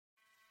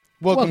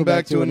Welcome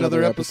back to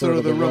another episode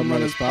of the Rum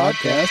Runners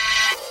Podcast.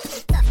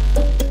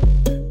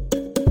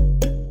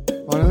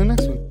 On to the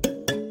next one.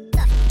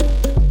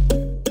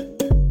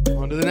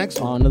 On to the next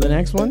one. On to the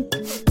next one.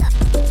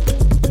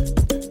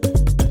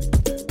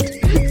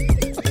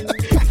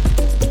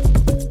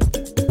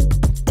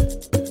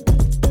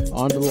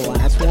 On to the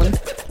last one.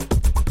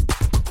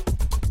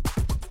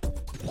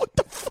 What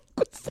the fuck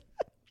was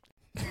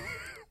that?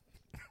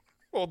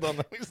 Hold on,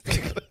 let me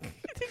think.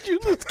 Did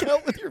you lose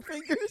count with your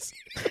fingers?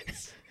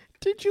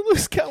 Did you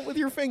lose count with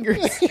your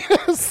fingers?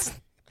 Yes.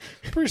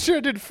 Pretty sure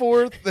I did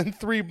 4, then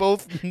 3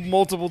 both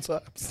multiple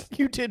times.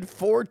 You did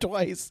 4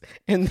 twice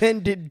and then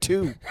did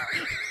 2.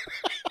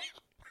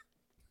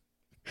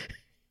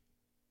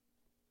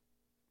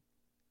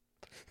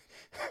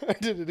 I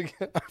did it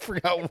again. I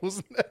forgot what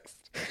was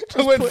next.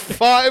 I went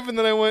 5 and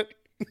then I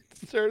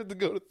started to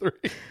go to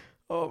 3.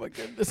 Oh my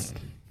goodness.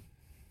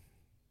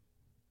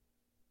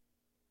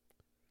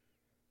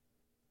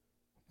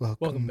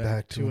 Welcome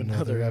back to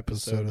another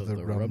episode of the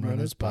Rum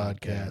Runners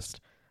Podcast.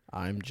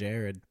 I'm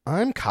Jared.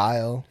 I'm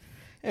Kyle.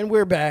 And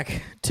we're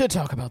back to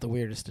talk about the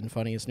weirdest and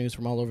funniest news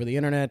from all over the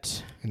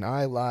internet. And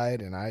I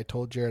lied, and I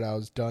told Jared I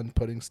was done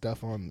putting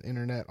stuff on the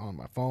internet on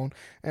my phone,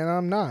 and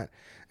I'm not.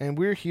 And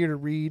we're here to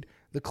read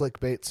the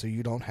clickbait so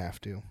you don't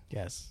have to.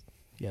 Yes.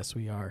 Yes,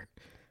 we are.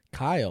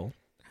 Kyle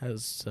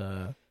has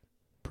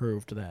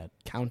proved that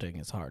counting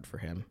is hard for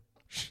him.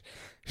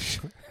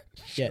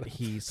 Yet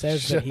he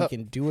says that he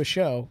can do a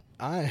show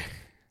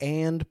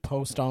and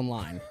post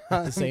online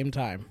at the same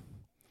time.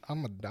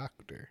 I'm a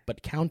doctor.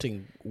 But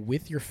counting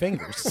with your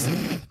fingers.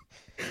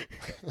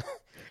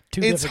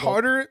 It's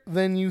harder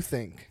than you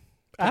think.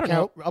 I don't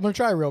know. I'm going to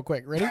try real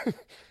quick. Ready?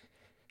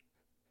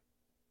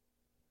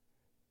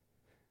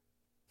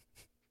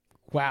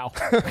 Wow.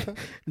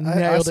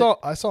 I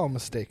saw a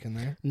mistake in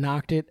there.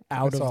 Knocked it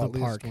out of the at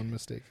least park. One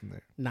mistake in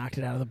there. Knocked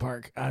it out of the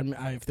park.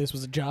 If this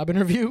was a job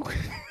interview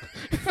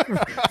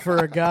for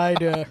a guy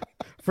to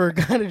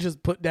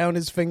just put down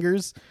his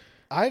fingers,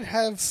 I'd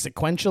have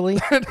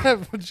sequentially. I'd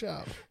have a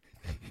job.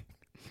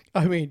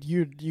 I mean,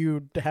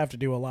 you'd have to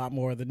do a lot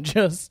more than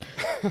just.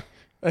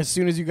 As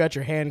soon as you got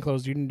your hand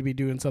closed, you need to be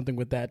doing something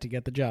with that to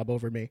get the job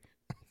over me.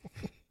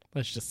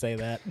 Let's just say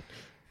that.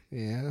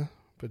 Yeah,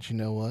 but you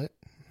know what?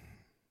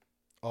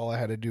 All I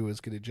had to do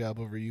was get a job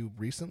over you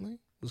recently,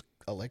 was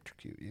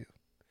electrocute you.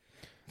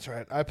 That's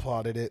right. I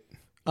plotted it.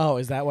 Oh,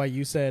 is that why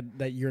you said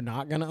that you're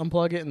not going to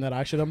unplug it and that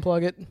I should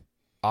unplug it?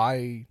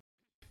 I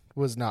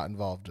was not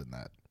involved in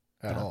that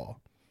at all.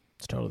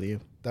 It's totally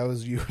you. That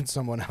was you and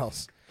someone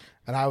else.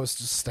 And I was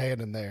just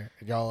standing there.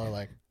 And y'all are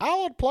like,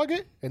 I'll unplug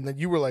it. And then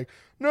you were like,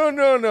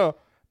 no,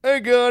 I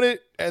got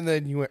it. And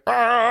then you went,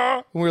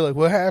 ah. And we were like,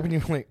 what happened? You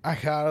were like, I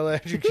got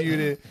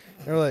electrocuted.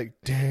 And we're like,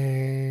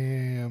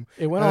 damn.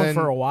 It went on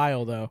for a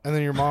while, though. And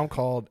then your mom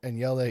called and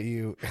yelled at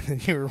you. And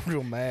then you were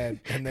real mad.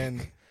 And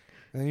then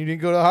you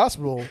didn't go to the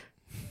hospital.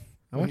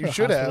 I went to the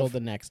hospital the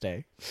next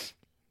day.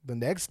 The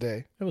next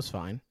day? It was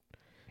fine.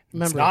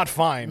 It's not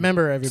fine.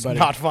 Remember, everybody. It's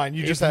not fine.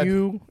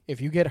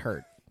 If you get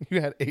hurt. You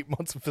had 8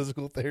 months of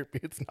physical therapy.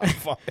 It's not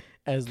fine.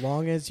 As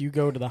long as you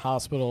go to the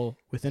hospital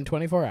within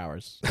 24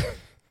 hours,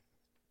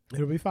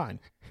 it'll be fine.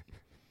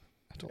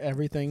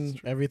 Everything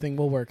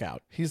will work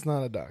out. He's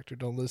not a doctor.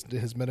 Don't listen to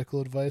his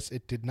medical advice.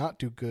 It did not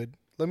do good.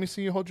 Let me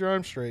see you hold your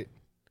arm straight.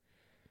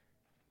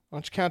 Why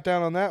don't you count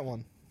down on that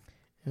one?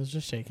 It was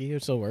just shaky.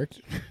 It still worked.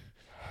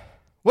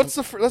 What's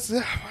the let's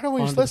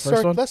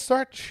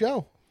start the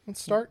show.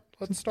 Let's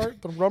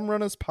start the Rum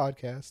Runners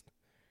Podcast.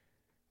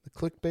 The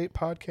Clickbait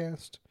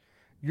Podcast.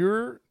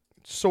 Your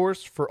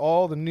source for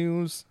all the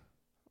news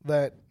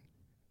that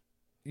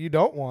you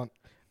don't want.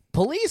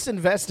 Police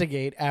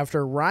investigate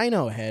after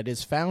rhino head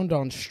is found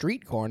on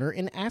street corner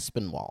in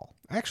Aspinwall.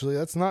 Actually,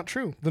 that's not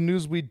true. The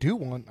news we do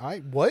want.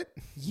 What?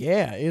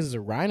 Yeah, it is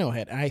a rhino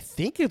head. I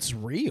think it's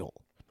real.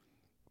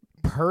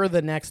 Per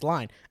the next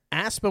line,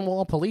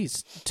 Aspinwall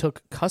police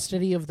took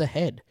custody of the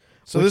head.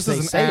 So this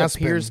is an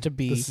Aspen. Appears to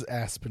be this is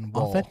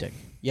Aspinwall. Authentic.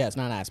 Yeah, it's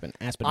not Aspen.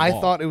 Aspinwall. I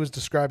thought it was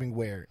describing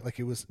where. Like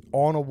it was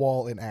on a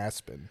wall in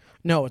Aspen.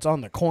 No, it's on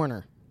the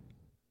corner.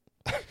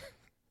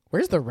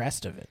 Where's the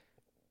rest of it?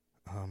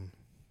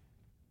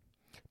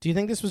 Do you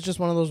think this was just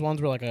one of those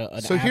ones where like an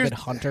avid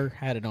hunter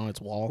had it on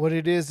its wall? What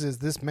it is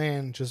this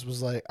man just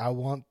was like, I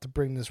want to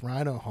bring this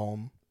rhino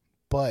home,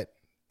 but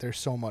there's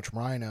so much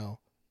rhino,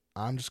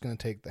 I'm just going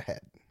to take the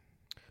head.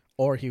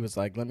 Or he was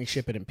like, let me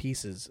ship it in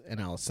pieces and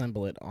I'll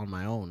assemble it on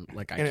my own.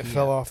 Like and it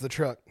fell off the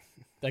truck.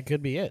 That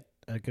could be it.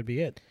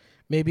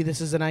 Maybe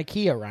this is an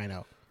IKEA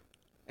rhino.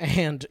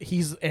 And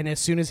as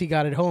soon as he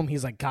got it home,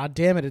 he's like, God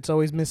damn it, it's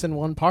always missing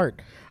one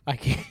part. I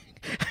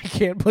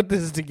can't put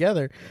this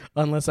together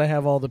unless I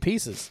have all the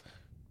pieces.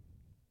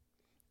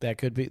 That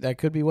could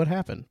be what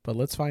happened, but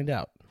let's find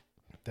out.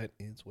 That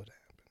is what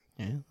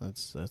happened. Yeah,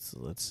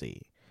 let's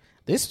see.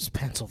 This is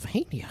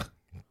Pennsylvania.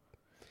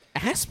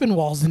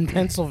 Aspinwall's in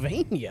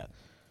Pennsylvania.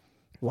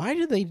 Why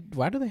do they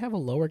have a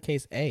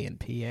lowercase a in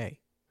PA?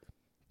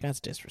 That's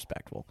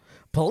disrespectful.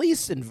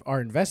 Police are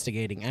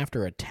investigating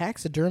after a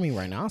taxidermy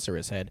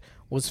rhinoceros head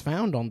was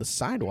found on the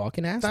sidewalk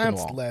in Aspinwall.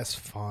 That's less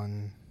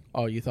fun.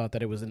 Oh, you thought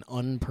that it was an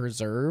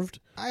unpreserved?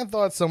 I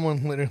thought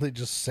someone literally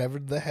just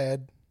severed the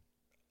head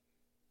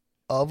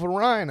of a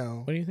rhino.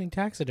 What do you think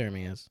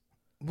taxidermy is?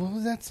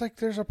 Well, that's like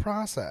there's a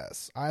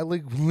process. I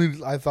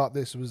thought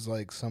this was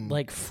like some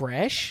like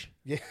fresh.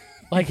 Yeah,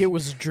 like it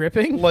was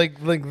dripping. Like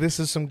this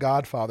is some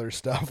Godfather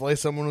stuff. Like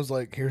someone was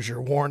like, "Here's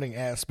your warning,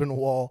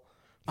 Aspinwall."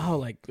 Oh,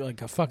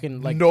 like a fucking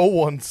like no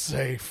one's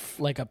safe.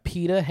 Like a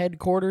PETA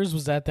headquarters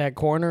was at that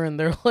corner, and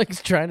they're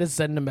like trying to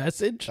send a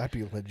message. That'd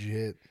be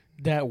legit.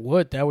 That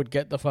would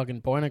get the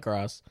fucking point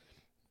across.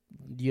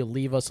 You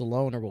leave us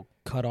alone, or we'll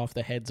cut off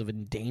the heads of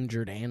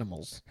endangered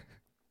animals.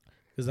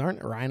 Because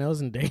aren't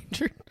rhinos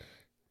endangered?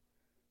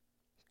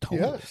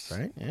 Totally, yes,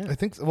 right? Yeah, I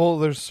think so. Well,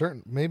 there's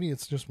certain. Maybe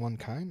it's just one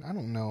kind. I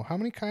don't know. How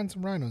many kinds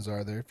of rhinos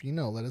are there? If you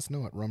know, let us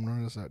know at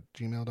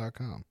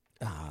rumrunners@gmail.com.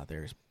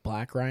 There's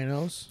black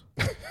rhinos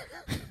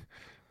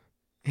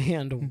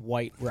and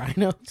white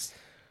rhinos.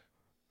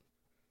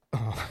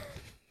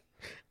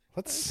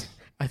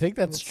 I think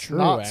that's true.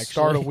 Not actually,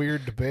 start a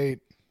weird debate.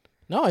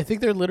 No, I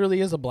think there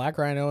literally is a black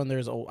rhino, and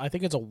I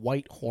think it's a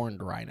white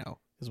horned rhino,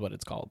 is what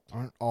it's called.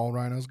 Aren't all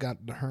rhinos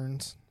got the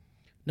horns?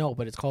 No,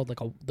 but it's called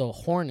the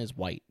horn is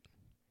white,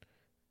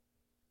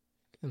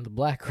 and the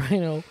black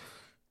rhino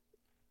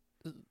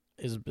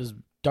is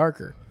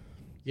darker.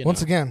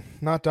 Once again,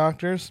 not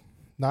doctors.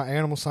 Not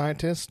animal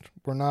scientists.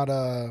 We're not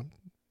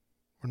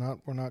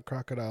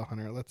crocodile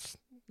hunter. Let's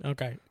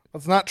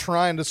not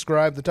try and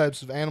describe the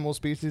types of animal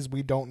species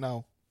we don't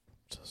know.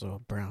 It's also a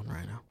brown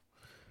rhino.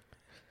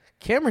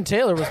 Cameron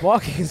Taylor was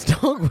walking his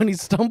dog when he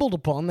stumbled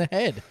upon the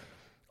head.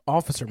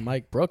 Officer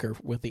Mike Brooker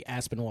with the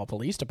Aspinwall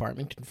Police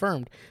Department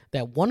confirmed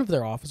that one of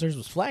their officers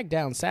was flagged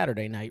down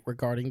Saturday night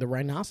regarding the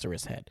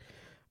rhinoceros head.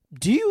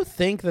 Do you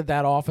think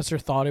that officer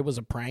thought it was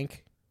a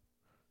prank?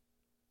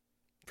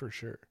 For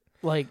sure.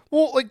 Like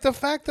the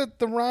fact that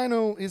the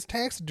rhino is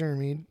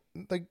taxidermied,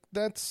 like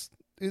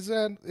is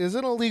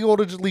it illegal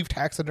to just leave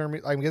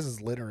taxidermy? I guess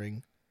it's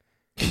littering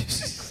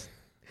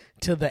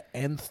to the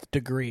nth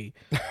degree.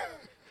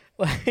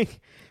 like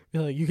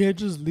you can't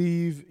just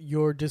leave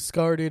your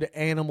discarded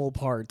animal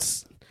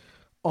parts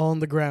on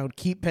the ground.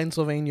 Keep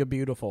Pennsylvania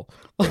beautiful.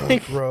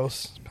 Like,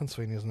 gross.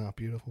 Pennsylvania's not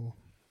beautiful.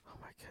 Oh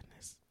my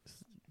goodness.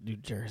 New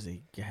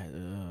Jersey,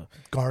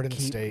 Garden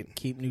State.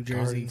 Keep New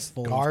Jersey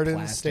full Garden of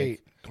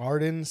plastic.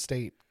 Garden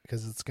State,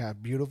 because it's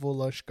got beautiful,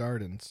 lush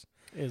gardens.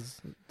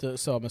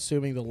 So I'm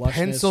assuming the lushness.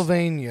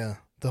 Pennsylvania,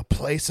 the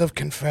place of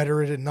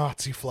Confederate and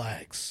Nazi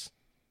flags.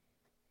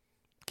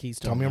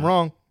 Keystone. Tell me I'm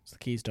wrong. It's the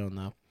Keystone,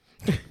 though.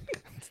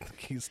 It's the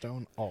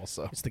Keystone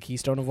also. It's the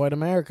Keystone of White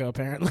America,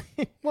 apparently.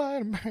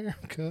 White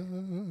America.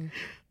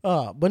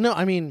 But no,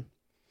 I mean,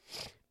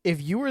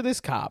 if you were this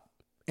cop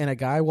and a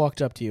guy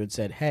walked up to you and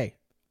said, "Hey,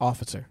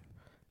 officer,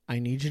 I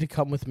need you to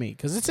come with me,"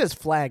 because it says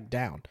flagged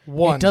down.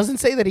 It doesn't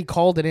say that he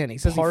called it in. He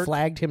says he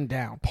flagged him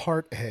down.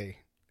 Part A.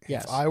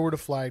 Yes. If I were to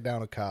flag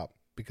down a cop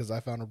because I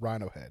found a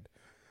rhino head,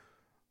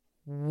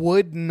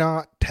 would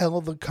not tell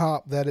the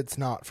cop that it's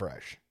not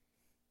fresh.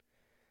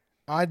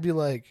 I'd be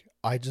like,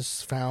 I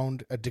just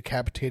found a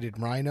decapitated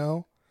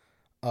rhino.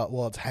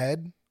 Its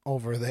head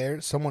over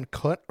there. Someone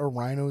cut a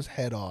rhino's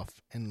head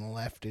off and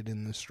left it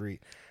in the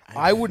street.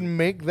 I would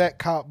make that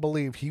cop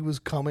believe he was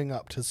coming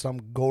up to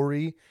some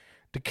gory,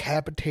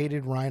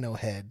 decapitated rhino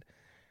head.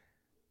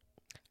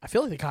 I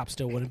feel like the cop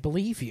still wouldn't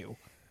believe you.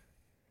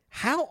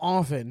 How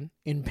often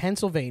in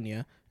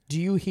Pennsylvania do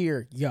you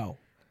hear, "Yo,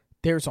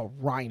 there's a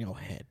rhino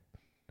head.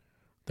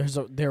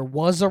 There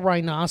was a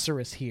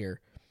rhinoceros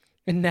here,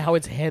 and now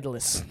it's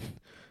headless.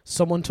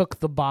 Someone took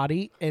the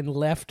body and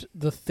left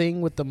the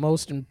thing with the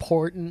most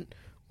important,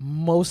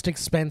 most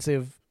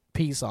expensive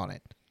piece on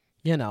it.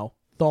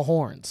 The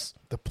horns."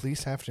 The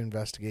police have to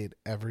investigate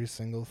every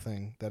single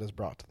thing that is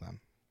brought to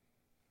them.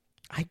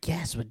 I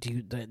guess, but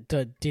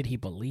did he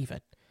believe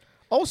it?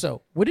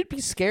 Also, would it be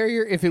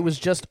scarier if it was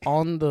just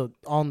on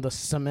the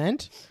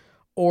cement,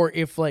 or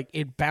if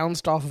it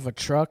bounced off of a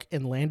truck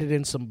and landed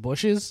in some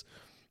bushes,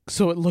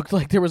 so it looked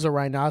like there was a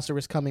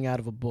rhinoceros coming out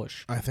of a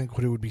bush? I think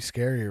what it would be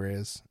scarier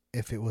is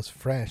if it was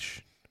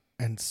fresh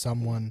and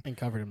someone and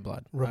covered in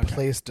blood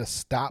replaced a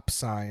stop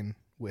sign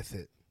with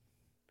it.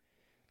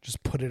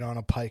 Just put it on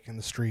a pike in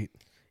the street.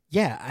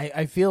 Yeah,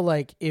 I feel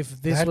like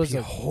if this was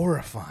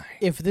horrifying.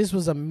 If this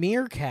was a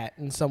meerkat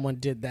and someone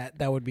did that,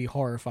 that would be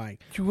horrifying.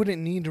 You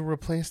wouldn't need to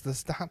replace the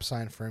stop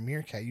sign for a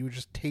meerkat. You would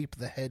just tape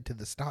the head to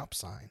the stop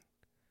sign.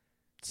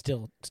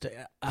 Still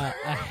a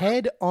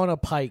head on a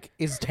pike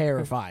is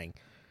terrifying.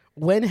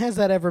 When has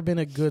that ever been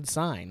a good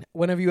sign?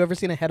 When have you ever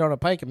seen a head on a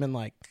pike and been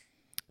like,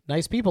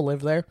 nice people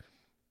live there?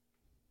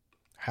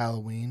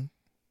 Halloween.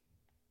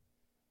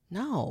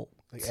 No.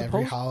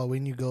 Every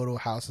Halloween you go to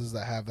houses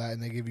that have that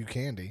and they give you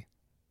candy.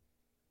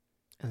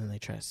 And then they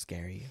try to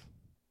scare you.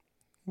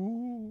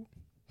 Ooh.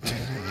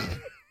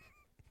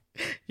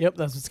 Yep,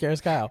 that's what scares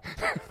Kyle.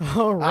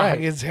 All right. I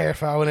get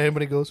terrified when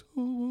anybody goes,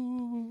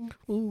 ooh.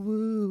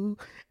 Ooh.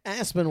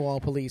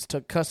 Aspinwall police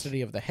took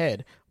custody of the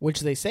head,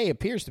 which they say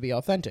appears to be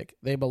authentic.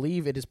 They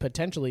believe it is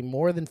potentially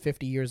more than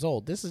 50 years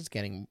old. This is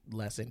getting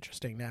less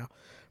interesting now.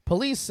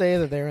 Police say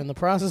that they're in the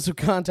process of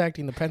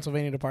contacting the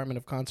Pennsylvania Department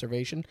of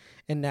Conservation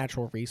and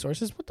Natural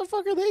Resources. What the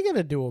fuck are they going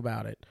to do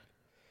about it?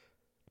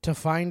 To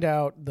find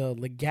out the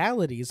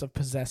legalities of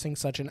possessing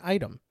such an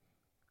item.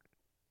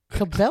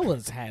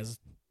 Cabela's has...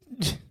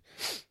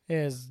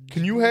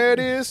 Can you have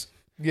this?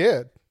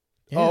 Yeah.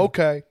 Oh,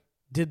 okay.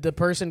 Did the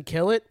person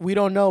kill it? We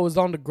don't know. It was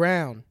on the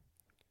ground.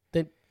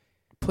 Then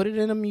put it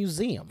in a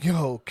museum.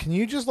 Yo, can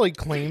you just like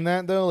claim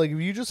that though? Like if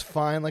you just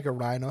find like a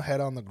rhino head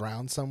on the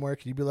ground somewhere,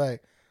 can you be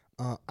like,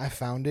 I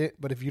found it,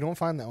 but if you don't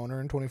find the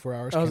owner in 24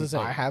 hours,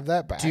 I have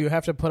that back? Do you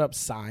have to put up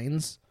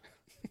signs?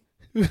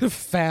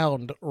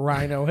 Found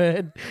rhino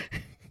head.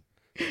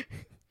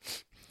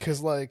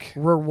 Because like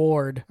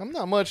reward. I'm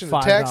not much into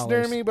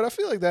taxidermy, but I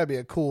feel like that'd be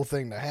a cool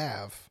thing to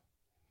have.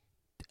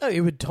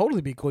 It would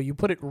totally be cool. You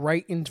put it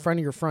right in front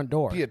of your front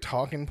door. Be a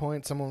talking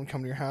point. Someone would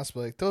come to your house and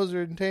be like, those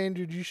are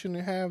endangered. You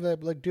shouldn't have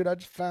that. But like, dude, I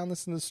just found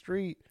this in the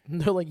street.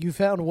 And they're like, you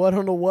found what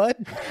on a what?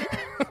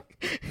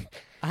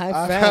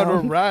 I found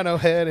a rhino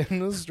head in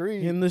the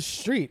street. In the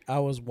street. I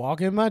was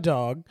walking my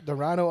dog. The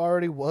rhino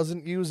already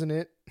wasn't using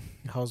it.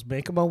 I was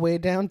making my way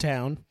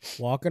downtown,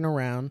 walking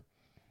around.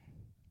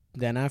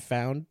 Then I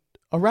found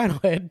a rhino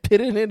head.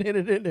 Put it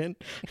in.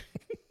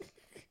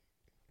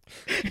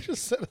 You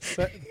just said a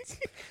sentence.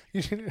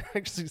 You didn't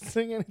actually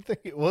sing anything.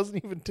 It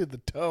wasn't even to the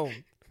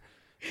tone.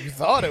 You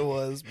thought it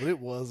was, but it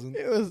wasn't.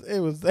 It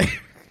was there.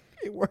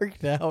 It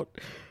worked out.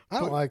 I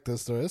don't like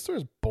this story. This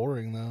story's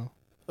boring, though.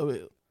 Oh,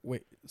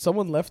 wait.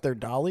 Someone left their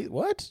dolly?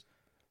 What?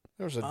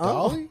 There was a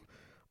dolly?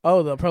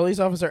 Oh, the police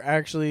officer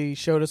actually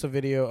showed us a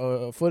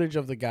video, footage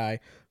of the guy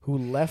who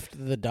left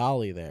the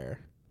dolly there.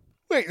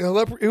 Wait,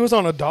 it was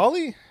on a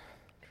dolly?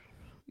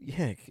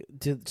 Yeah.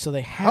 So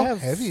they have How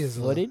heavy is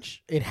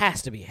footage? It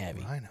has to be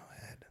heavy. Rhino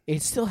head.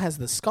 It still has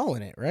the skull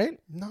in it, right?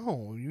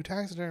 No, you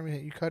taxidermy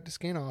it. You cut the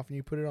skin off and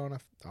you put it on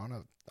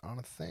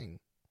a thing.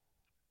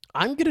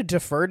 I'm gonna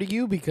defer to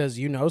you because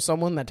you know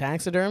someone that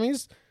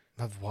taxidermies.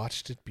 I've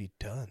watched it be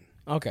done.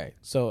 Okay,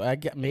 so I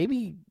get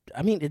maybe.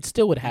 I mean, it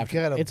still would have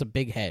to. It's a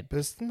big head. But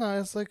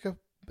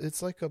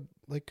it's like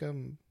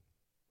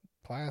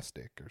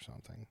plastic or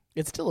something.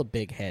 It's still a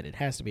big head. It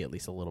has to be at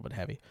least a little bit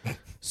heavy.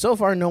 So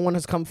far, no one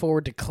has come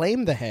forward to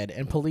claim the head,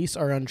 and police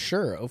are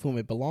unsure of whom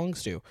it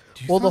belongs to.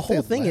 Well, the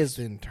whole thing is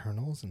the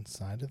internals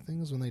inside of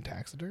things when they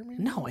taxidermy.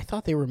 No, I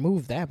thought they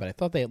removed that, but I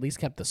thought they at least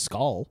kept the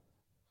skull.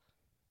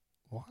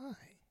 Why?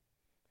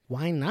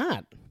 Why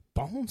not?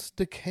 Bones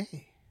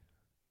decay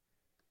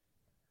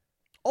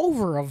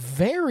over a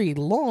very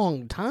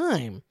long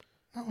time.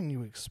 Not when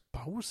you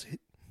expose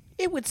it.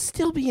 It would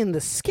still be in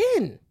the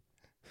skin.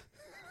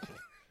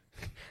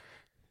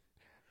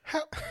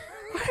 How?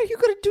 Why are you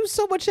going to do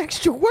so much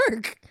extra work?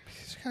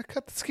 You just got to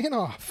cut the skin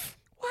off.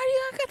 Why do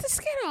you got to cut the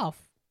skin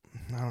off?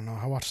 I don't know.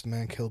 I watched a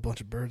man kill a bunch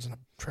of birds in a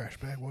trash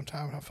bag one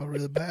time, and I felt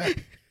really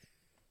bad.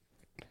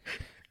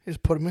 He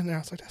just put them in there. I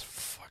was like, that's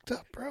fucked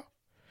up, bro.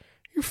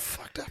 You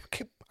fucked up.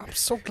 I'm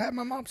so glad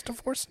my mom's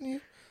divorcing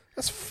you.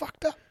 That's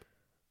fucked up.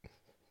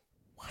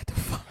 What the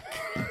fuck?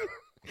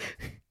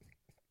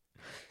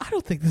 I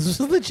don't think this was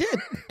legit.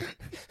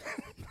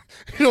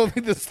 You don't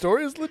think this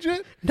story is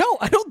legit? No,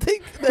 I don't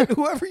think that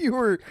whoever you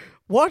were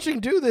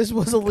watching do this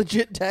was a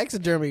legit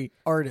taxidermy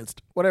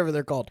artist, whatever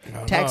they're called.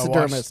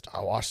 Taxidermist.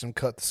 I watched them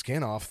cut the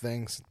skin off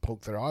things,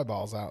 poke their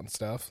eyeballs out and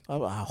stuff.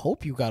 I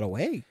hope you got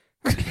away.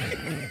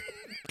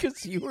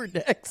 Because you were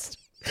next.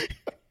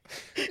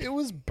 It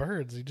was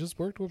birds. He just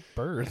worked with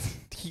birds.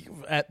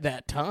 At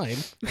that time.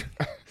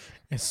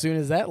 As soon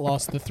as that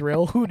lost the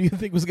thrill, who do you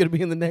think was going to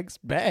be in the next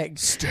bag?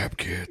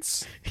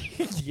 Stepkids.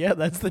 Yeah,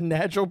 that's the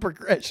natural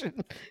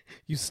progression.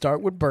 You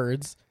start with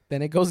birds,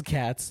 then it goes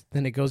cats,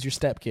 then it goes your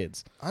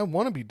stepkids. I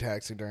want to be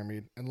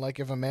taxidermied. And like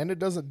if Amanda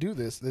doesn't do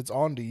this, it's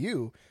on to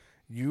you.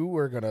 You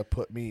are going to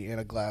put me in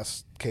a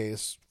glass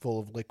case full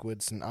of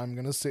liquids, and I'm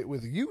going to sit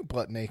with you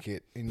butt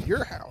naked in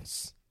your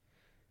house.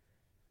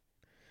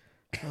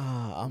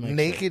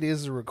 Naked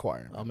is a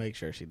requirement. I'll make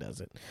sure she does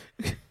it.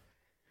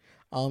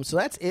 So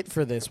that's it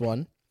for this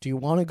one. Do you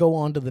want to go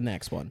on to the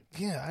next one?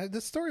 Yeah,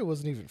 this story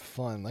wasn't even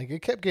fun. Like,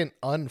 it kept getting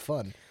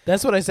unfun.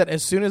 That's what I said.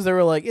 As soon as they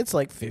were like, it's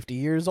like 50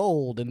 years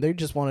old, and they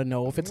just want to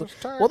know if it's...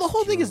 Well, the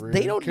whole thing is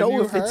they don't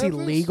know if it's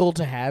illegal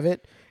to have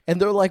it,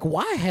 and they're like,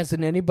 why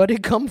hasn't anybody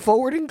come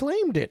forward and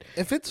claimed it?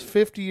 If it's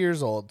 50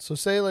 years old, so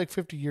say like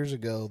 50 years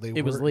ago,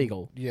 it was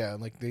legal. Yeah,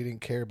 like they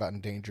didn't care about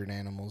endangered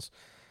animals.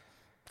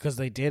 Because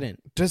they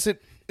didn't. Does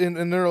it...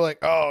 And they're like,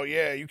 oh,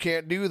 yeah, you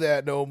can't do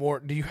that no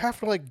more. Do you have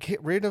to, like,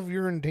 get rid of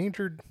your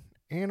endangered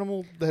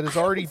animal that is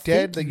already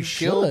dead that you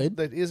killed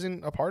that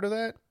isn't a part of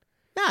that?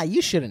 Nah,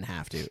 you shouldn't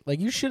have to.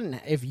 Like, you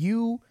shouldn't. If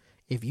you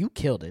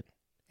killed it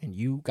and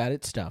you got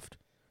it stuffed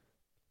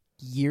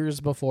years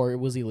before it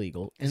was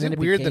illegal. And is then it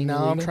weird that now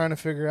illegal? I'm trying to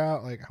figure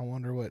out, like, I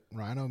wonder what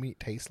rhino meat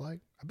tastes like?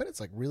 I bet it's,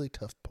 like, really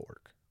tough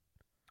pork.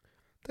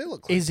 They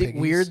look like Is it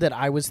weird that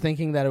I was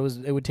thinking that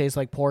it would taste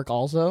like pork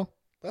also?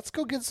 Let's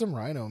go get some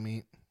rhino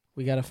meat.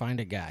 We got to find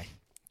a guy.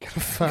 Gotta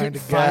find a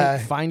guy.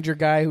 Find your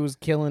guy who's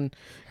killing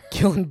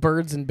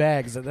birds in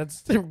bags.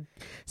 That's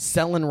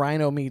selling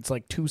rhino meat's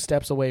like 2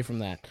 steps away from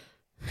that.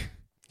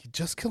 He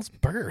just kills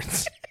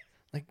birds.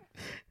 Like,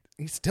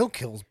 he still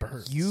kills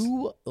birds.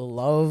 You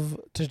love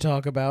to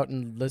talk about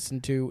and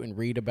listen to and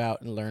read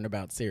about and learn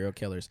about serial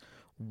killers.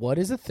 What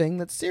is a thing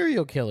that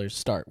serial killers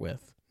start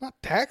with? Not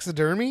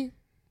taxidermy.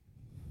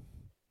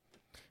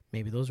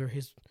 Maybe those are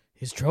his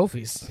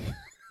trophies.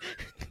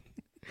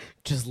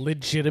 Just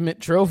legitimate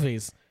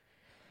trophies.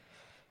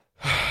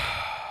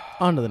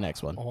 On to the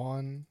next one.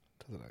 On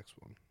to the next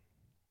one.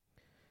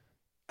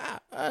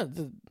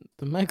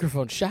 The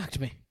microphone shocked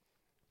me.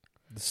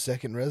 The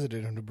second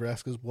resident of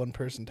Nebraska's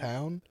one-person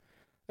town.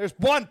 There's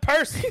one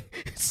person.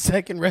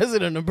 Second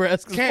resident of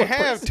Nebraska's Can't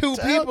have 2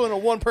 people in a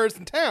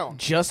one-person town.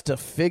 Just a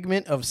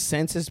figment of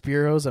Census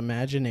Bureau's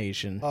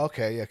imagination.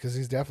 Okay, yeah, because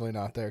he's definitely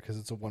not there because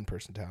it's a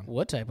one-person town.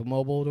 What type of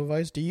mobile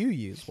device do you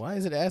use? Why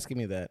is it asking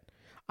me that?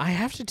 I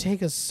have to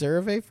take a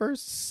survey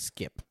first?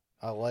 Skip.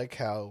 I like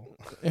how...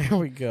 There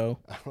we go.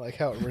 I like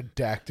how it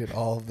redacted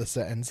all of the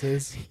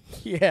sentences.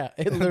 Yeah.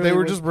 They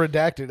were just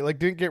redacted. It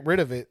didn't get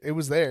rid of it. It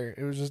was there.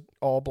 It was just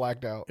all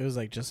blacked out. It was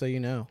like, just so you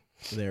know,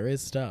 there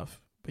is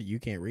stuff, but you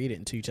can't read it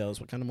until you tell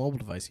us what kind of mobile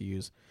device you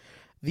use.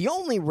 The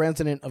only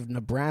resident of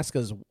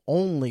Nebraska's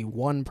only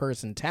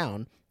one-person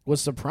town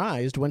was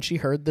surprised when she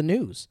heard the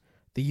news.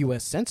 The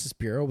U.S. Census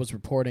Bureau was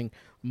reporting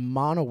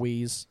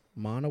Monoways.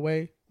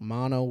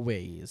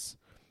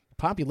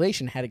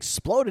 Population had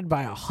exploded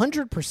by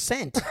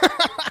 100%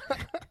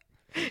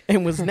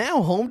 and was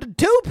now home to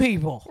 2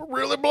 people. We're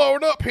really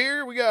blowing up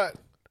here. We got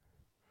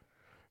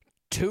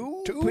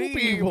two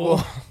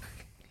people.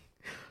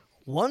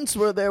 Once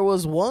where there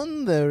was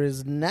 1, there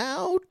is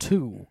now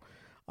 2.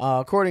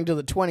 According to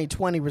the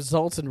 2020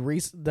 results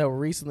that were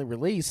recently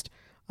released,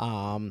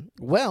 then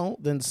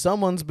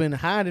someone's been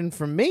hiding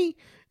from me,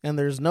 and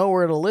there's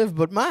nowhere to live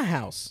but my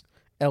house,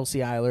 Elsie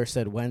Eiler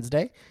said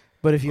Wednesday.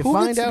 But if you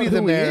find out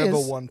who he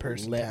is,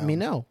 let me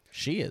know.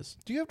 She is.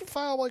 Do you have to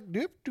file, do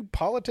you have to do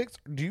politics?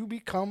 Are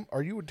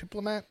you a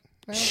diplomat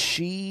now?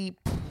 I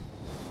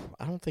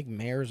don't think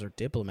mayors are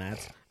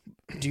diplomats.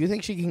 Do you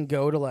think she can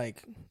go to,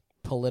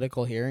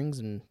 political hearings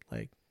and,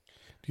 Do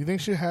you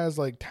think she has,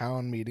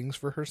 town meetings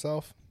for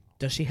herself?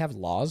 Does she have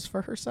laws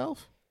for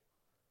herself?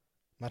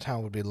 My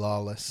town would be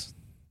lawless.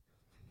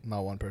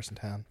 My one-person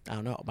town. I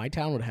don't know. My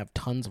town would have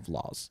tons of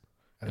laws,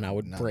 and I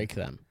would break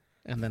them.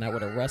 And then I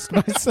would arrest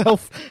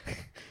myself,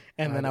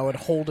 and then I would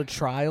hold a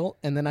trial,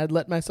 and then I'd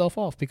let myself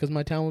off because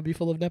my town would be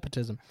full of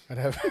nepotism. I'd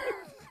have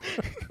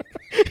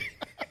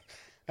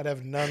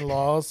none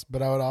laws,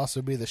 but I would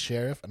also be the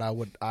sheriff, and I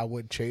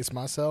would chase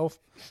myself.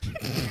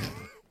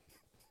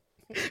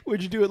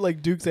 Would you do it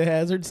like Dukes of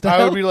Hazzard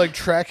style? I would be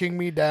tracking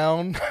me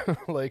down,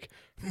 Burger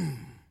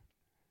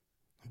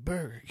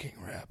King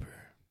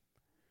rapper.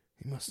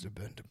 He must have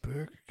been to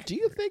Burger King. Do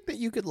you think that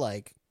you could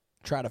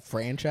try to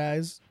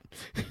franchise?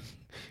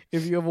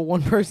 If you have a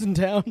one-person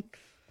town,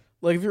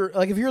 if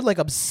you're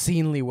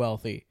obscenely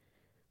wealthy,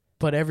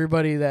 but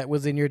everybody that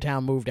was in your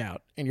town moved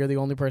out, and you're the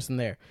only person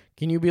there,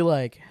 can you be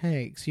like,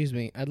 "Hey, excuse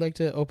me, I'd like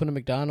to open a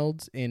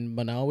McDonald's in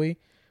Manawi."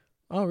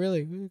 Oh,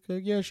 really? Okay,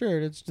 yeah, sure.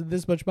 It's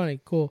this much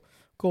money. Cool.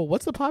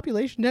 What's the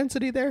population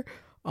density there?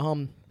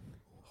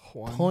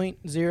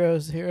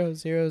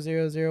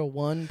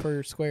 0.00001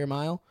 per square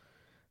mile.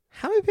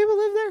 How many people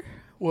live there?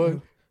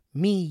 What?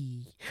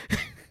 Me.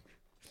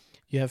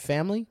 You have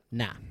family?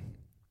 Nah.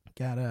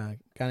 Got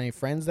any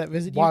friends that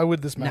visit you? Why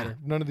would this matter?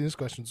 Nah. None of these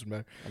questions would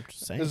matter. I'm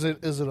just saying. Is it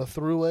a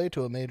throughway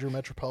to a major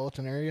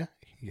metropolitan area?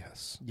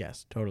 Yes.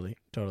 Yes, totally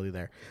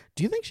there.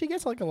 Do you think she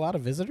gets a lot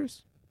of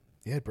visitors?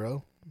 Yeah,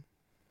 bro.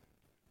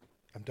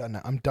 I'm done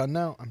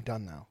now.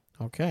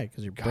 Okay,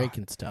 because you're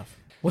breaking stuff.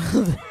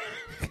 Well,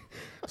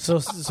 so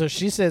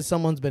she says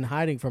someone's been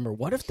hiding from her.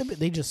 What if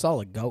they just saw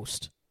a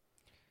ghost?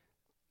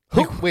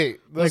 Wait.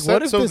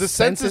 What if the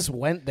census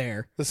went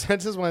there? The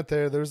census went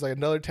there. There was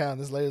another town.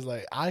 This lady's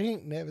like, I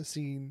ain't never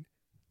seen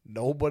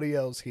nobody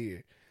else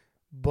here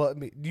but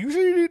me.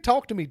 Usually you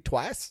talk to me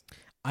twice.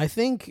 I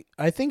think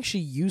she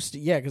used to.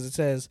 Yeah, because it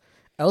says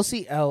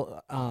Elsie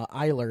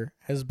Eiler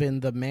has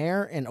been the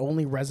mayor and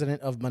only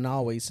resident of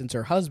Manawi since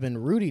her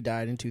husband Rudy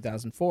died in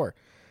 2004.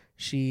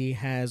 She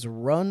has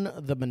run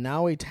the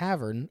Manawi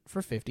Tavern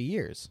for 50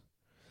 years,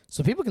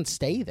 so people can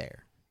stay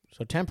there.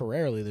 So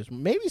temporarily,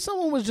 maybe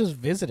someone was just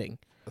visiting.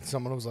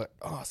 Someone was like,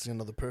 "Oh, I see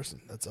another person.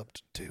 That's up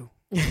to 2.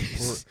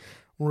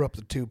 we're up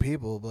to 2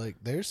 people.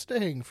 They're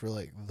staying for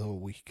the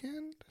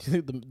weekend." Do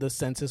you think the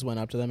census went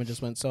up to them and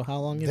just went, "So how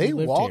long have they you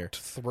lived here?" They walked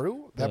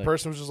through. That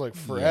person was just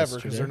forever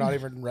because they're not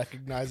even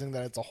recognizing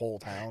that it's a whole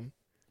town.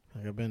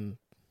 I've been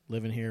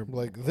living here.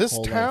 This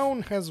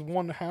town has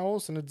one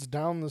house and it's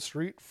down the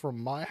street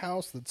from my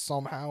house that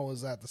somehow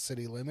is at the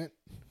city limit.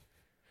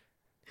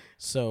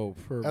 So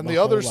and the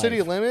other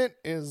city limit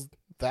is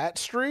that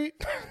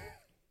street.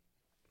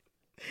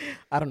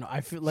 I don't know.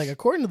 I feel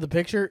according to the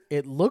picture,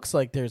 it looks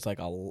like there's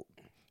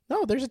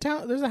there's a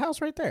town. There's a house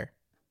right there.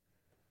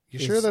 You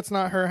sure that's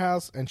not her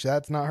house and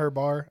that's not her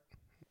bar?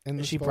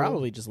 She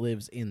probably just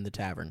lives in the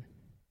tavern.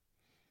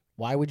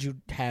 Why would you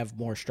have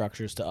more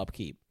structures to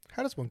upkeep?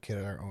 How does one get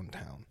our own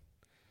town?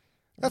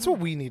 That's what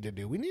we need to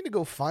do. We need to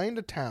go find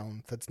a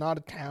town that's not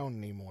a town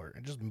anymore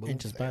and just move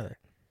there. Buy her.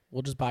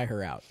 We'll just buy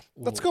her out.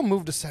 Let's go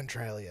move to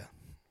Centralia.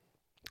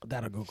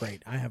 That'll go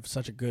great. I have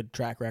such a good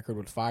track record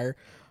with fire.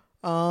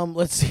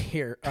 Let's see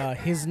here.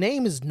 His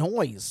name is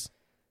Noise,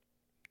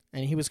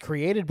 and he was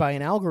created by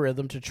an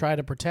algorithm to try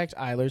to protect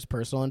Eiler's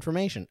personal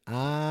information.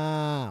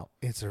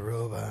 It's a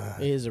robot.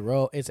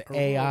 It's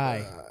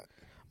AI.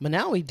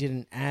 Manawi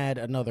didn't add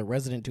another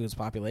resident to his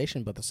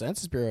population, but the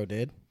Census Bureau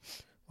did.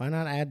 Why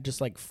not add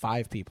just like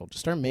 5 people?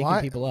 Just start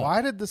making people up.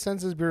 Why did the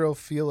Census Bureau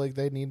feel like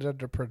they needed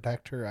to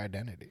protect her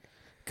identity?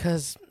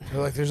 Because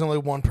they're like, there's only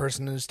one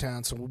person in this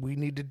town, so what we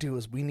need to do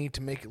is we need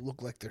to make it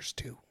look like there's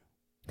 2.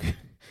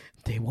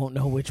 They won't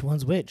know which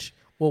one's which.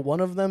 Well,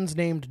 one of them's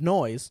named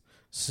Noise,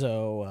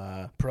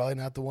 so... probably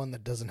not the one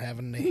that doesn't have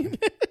a name.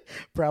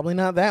 Probably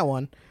not that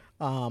one.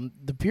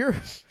 The Bureau...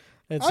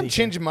 I'm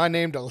changing my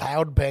name to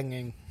Loud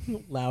Banging.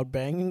 Loud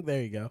Banging?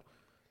 There you go.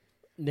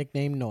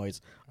 Nickname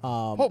Noise.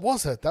 What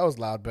was it? That was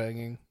Loud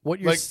Banging.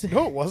 What you're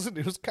No, it wasn't.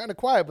 It was kind of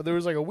quiet, but there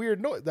was like a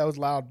weird noise. That was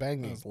Loud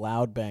Banging. It was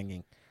Loud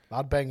Banging.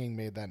 Loud Banging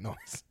made that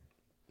noise.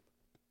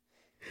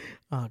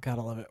 Oh,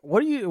 gotta love it.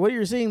 What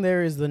you're seeing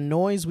there is the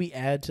noise we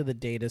add to the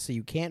data so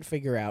you can't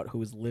figure out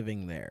who's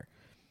living there.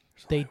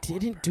 They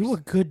didn't do a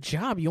good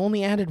job. You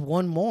only added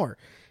one more.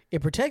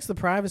 It protects the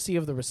privacy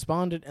of the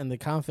respondent and the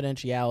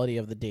confidentiality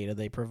of the data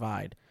they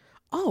provide.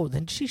 Oh,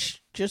 then she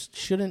just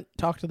shouldn't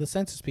talk to the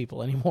census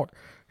people anymore.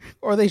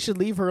 Or they should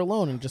leave her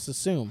alone and just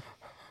assume.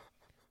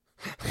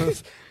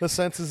 The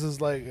census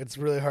is like, it's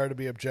really hard to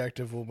be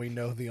objective when we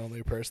know the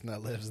only person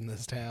that lives in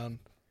this town.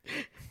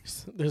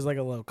 There's like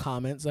a little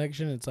comment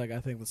section. It's like, I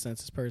think the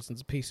census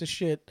person's a piece of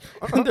shit.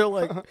 And they're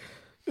like,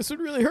 this would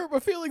really hurt my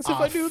feelings if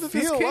I knew that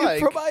this came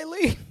from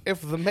Eileen.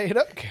 If the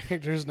made-up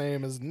character's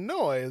name is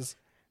Noise,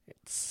 it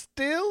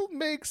still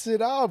makes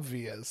it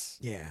obvious.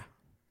 Yeah.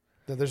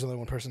 That there's only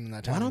one person in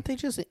that town. Why don't they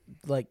just,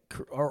 like,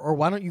 or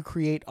why don't you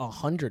create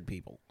 100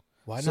 people?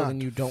 Why so not?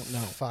 Then you don't know.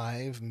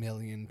 5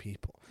 million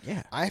people.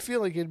 Yeah. I feel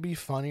like it'd be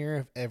funnier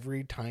if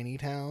every tiny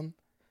town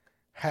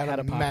had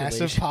a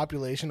massive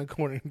population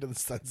according to the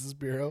Census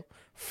Bureau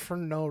for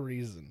no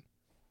reason.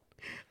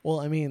 Well,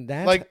 I mean,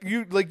 that's...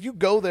 you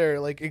go there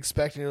like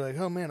expecting, you're like,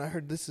 oh man, I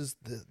heard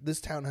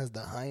this town has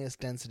the highest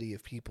density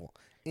of people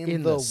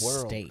in the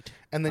world. State.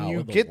 And then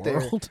you get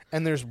there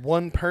and there's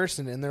one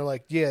person and they're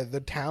like, yeah, the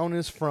town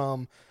is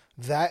from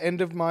that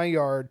end of my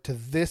yard to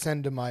this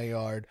end of my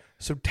yard.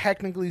 So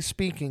technically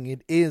speaking,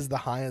 it is the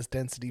highest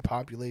density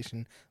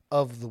population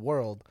of the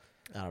world.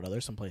 I don't know.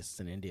 There's some places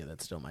in India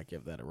that still might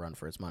give that a run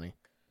for its money.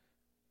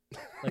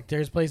 Like,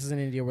 there's places in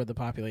India where the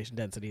population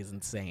density is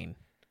insane.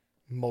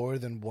 More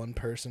than one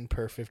person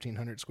per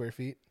 1,500 square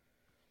feet?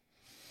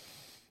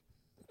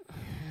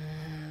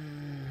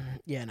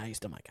 Yeah, no, you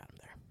still might got him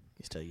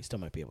there. You still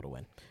might be able to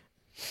win.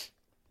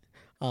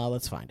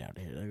 Let's find out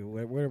here.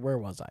 Where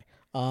was I?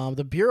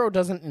 The Bureau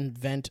doesn't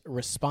invent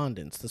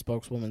respondents, the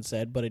spokeswoman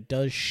said, but it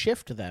does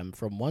shift them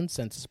from one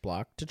census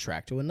block to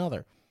track to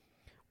another.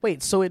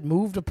 Wait, so it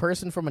moved a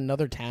person from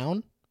another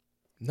town?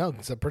 No,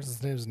 because that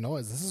person's name is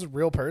Noise. This is a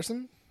real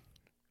person?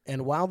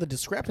 And while the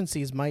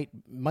discrepancies might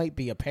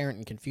be apparent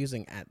and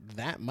confusing at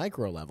that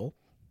micro level,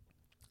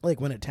 like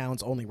when a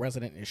town's only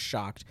resident is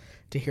shocked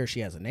to hear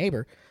she has a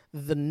neighbor,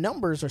 the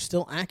numbers are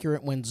still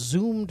accurate when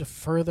zoomed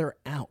further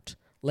out,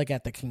 like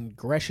at the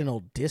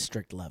congressional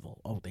district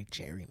level. Oh, they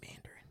gerrymandering.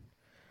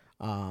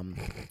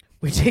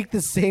 We take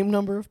the same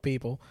number of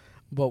people,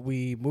 but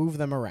we move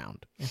them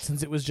around. And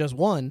since it was just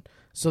one,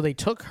 so they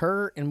took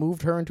her and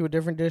moved her into a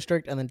different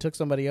district and then took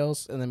somebody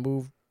else and then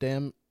moved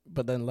them,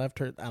 but then left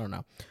her. I don't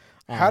know.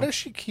 How does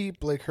she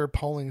keep like her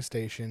polling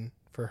station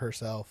for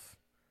herself?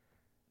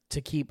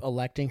 To keep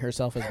electing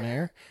herself as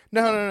mayor?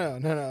 No.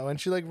 And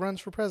she like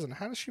runs for president.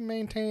 How does she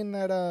maintain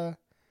that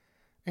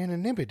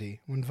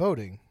anonymity when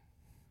voting?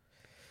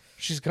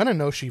 She's gonna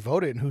know she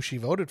voted and who she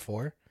voted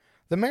for.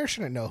 The mayor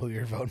shouldn't know who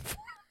you're voting for.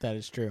 That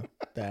is true.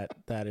 That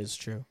is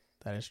true.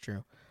 That is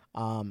true.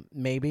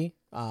 Maybe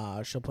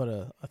she'll put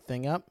a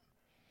thing up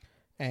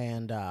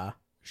and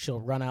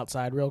she'll run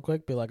outside real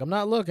quick, be like, I'm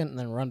not looking, and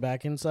then run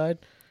back inside.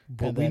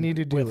 What we need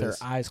to do with is,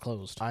 her eyes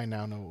closed. I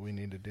now know what we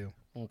need to do.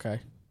 Okay.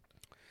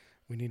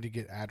 We need to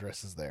get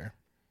addresses there.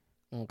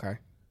 Okay.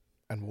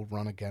 And we'll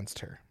run against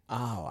her.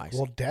 Oh, I see.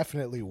 We'll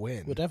definitely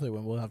win.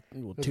 We'll have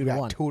 2 to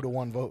 1.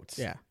 2-1 votes.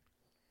 Yeah.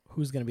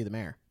 Who's going to be the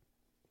mayor?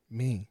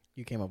 Me.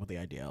 You came up with the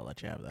idea. I'll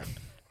let you have that.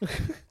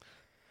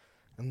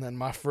 And then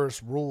my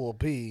first rule will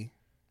be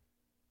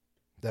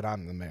that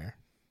I'm the mayor.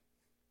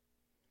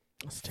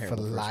 That's terrible.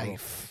 For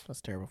life. Rule.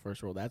 That's terrible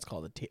first rule. That's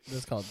called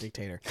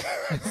dictator.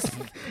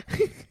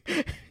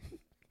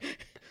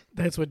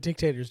 That's what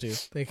dictators do.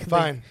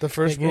 Fine. The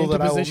first rule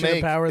that I will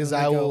make is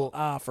I will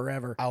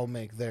forever. I'll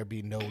make there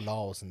be no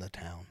laws in the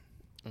town.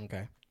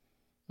 Okay.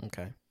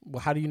 Well,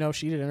 how do you know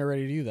she didn't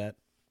already do that?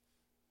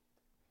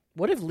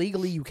 What if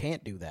legally you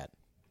can't do that?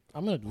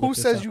 I'm gonna. Who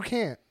says you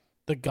can't?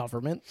 The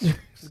government.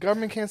 The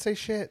government can't say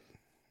shit.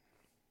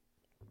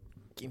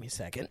 Give me a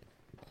second.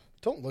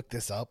 Don't look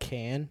this up.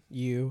 Can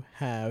you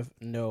have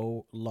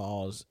no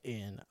laws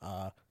in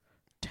a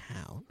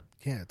town?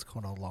 Yeah, it's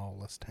called a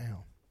lawless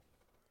town.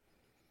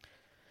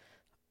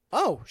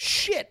 Oh,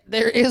 shit.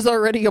 There is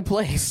already a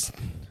place.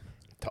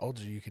 Told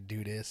you could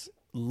do this.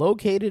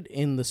 Located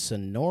in the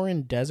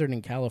Sonoran Desert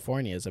in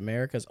California is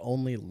America's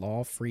only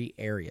law-free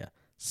area,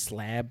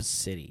 Slab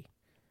City.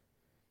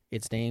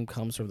 Its name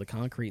comes from the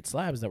concrete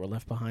slabs that were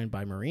left behind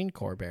by Marine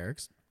Corps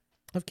barracks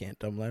of Camp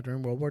Dumb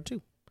during World War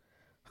II.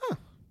 Huh.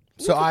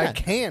 So I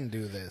can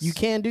do this. You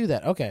can do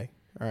that. Okay.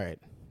 All right.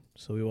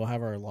 So we will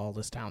have our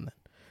lawless town then.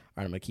 All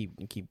right, I'm going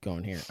to keep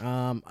going here.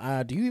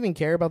 Do you even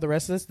care about the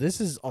rest of this? This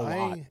is a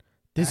lot.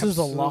 This is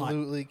a lot.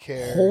 Absolutely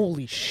care.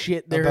 Holy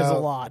shit, there is a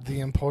lot.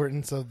 The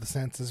importance of the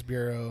Census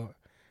Bureau.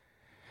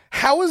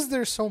 How is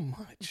there so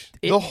much?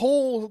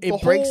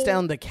 It breaks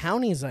down the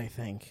counties, I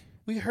think.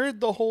 We heard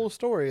the whole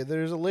story.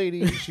 There's a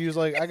lady. She was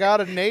like, I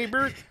got a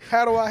neighbor.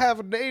 How do I have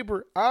a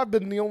neighbor? I've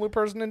been the only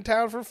person in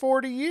town for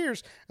 40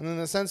 years. And then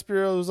the Census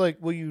Bureau was like,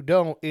 well, you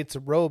don't. It's a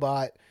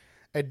robot.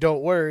 And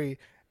don't worry.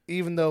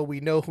 Even though we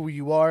know who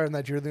you are and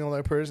that you're the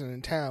only person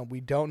in town,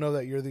 we don't know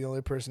that you're the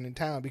only person in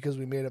town because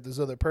we made up this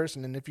other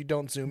person. And if you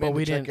don't zoom in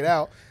and check it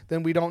out,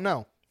 then we don't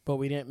know. But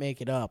we didn't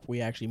make it up. We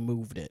actually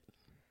moved it.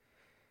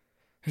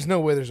 There's no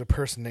way there's a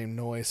person named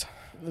Noise.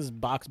 This is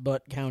Box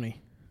Butt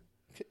County.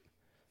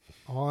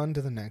 On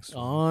to the next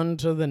one. On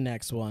to the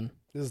next one.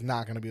 This is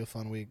not going to be a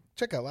fun week.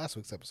 Check out last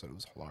week's episode. It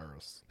was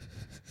hilarious.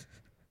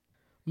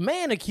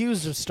 Man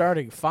accused of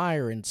starting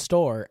fire in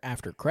store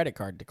after credit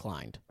card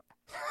declined.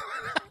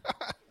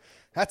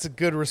 That's a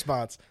good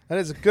response. That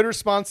is a good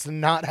response to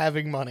not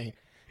having money.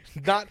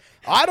 Not,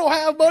 I don't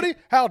have money?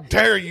 How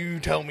dare you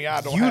tell me I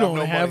don't have no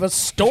money? You don't have a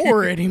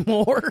store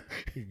anymore.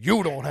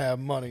 You don't have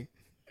money.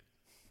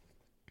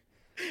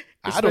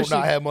 I do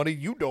not have money.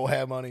 You don't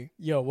have money.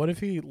 Yo, what if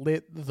he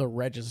lit the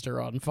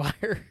register on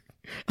fire?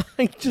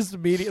 I just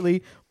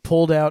immediately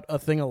pulled out a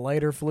thing of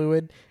lighter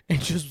fluid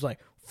and just was like,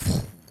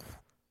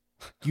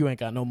 you ain't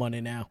got no money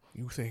now.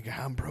 You think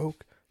I'm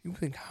broke? You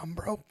think I'm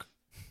broke?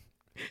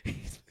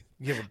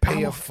 You ever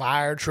pay a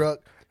fire truck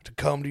to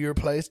come to your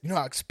place? You know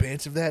how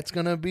expensive that's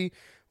going to be?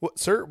 What,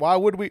 sir, why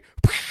would we?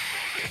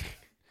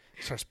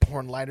 Starts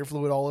pouring lighter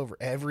fluid all over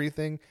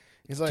everything.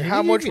 He's like,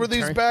 how much were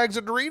these bags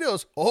of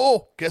Doritos?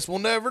 Oh, guess we'll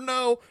never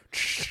know.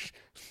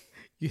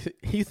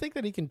 You think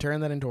that he can turn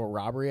that into a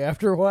robbery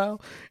after a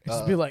while?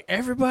 Just be like,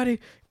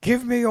 everybody,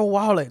 give me your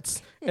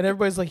wallets. And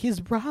everybody's like,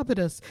 he's robbing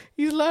us.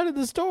 He's lighting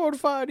the store on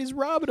fire. He's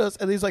robbing us.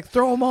 And he's like,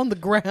 throw him on the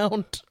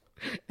ground.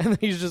 And then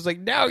he's just like,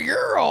 now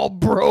you're all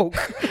broke.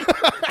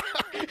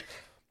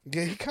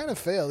 Yeah, he kind of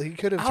failed. He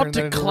could have turned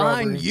that into a robbery.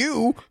 I'll decline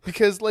you.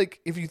 Because, like,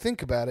 if you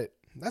think about it,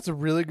 that's a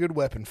really good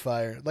weapon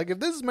fire. Like, if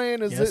this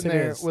man is sitting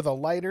there with a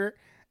lighter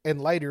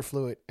and lighter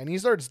fluid, and he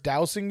starts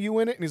dousing you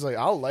in it, and he's like,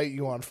 I'll light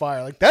you on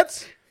fire. Like,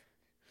 that's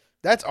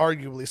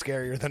arguably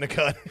scarier than a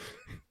gun.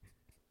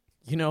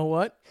 You know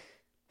what?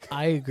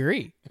 I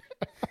agree.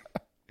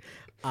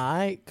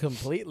 I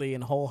completely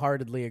and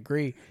wholeheartedly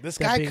agree. This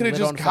guy could have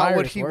just got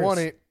what he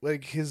wanted.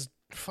 Like, his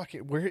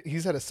fucking, where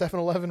he's at a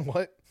 7-Eleven,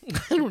 what?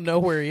 I don't know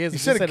where he is. You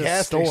said a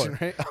gas station,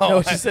 right? Oh,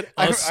 no, she said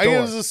a store. I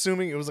was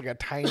assuming it was like a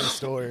tiny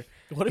store.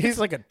 What if he's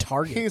like a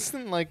Target? He's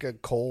in like a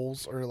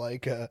Kohl's or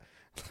like a,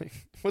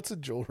 what's a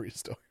jewelry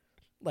store?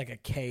 Like a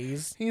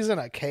K's? He's in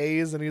a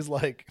K's and he's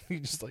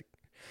just like,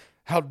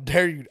 how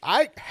dare you?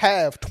 I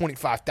have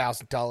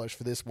 $25,000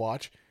 for this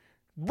watch.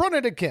 Run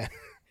it again.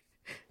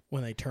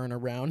 When they turn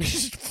around.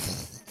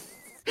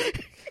 You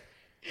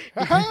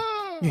got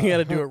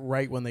to do it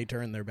right when they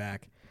turn their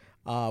back.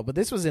 But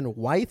this was in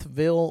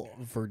Wytheville,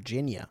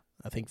 Virginia.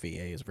 I think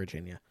VA is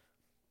Virginia.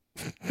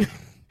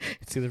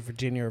 It's either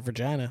Virginia or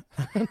Virginia.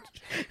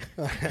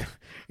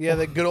 Yeah,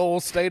 the good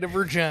old state of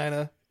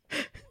Virginia.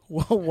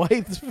 Well,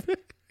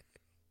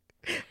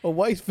 a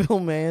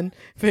Wytheville man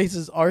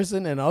faces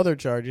arson and other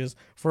charges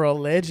for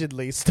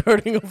allegedly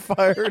starting a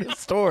fire at a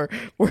store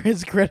where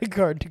his credit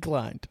card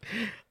declined.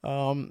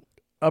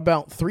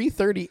 About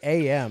 3:30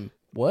 a.m.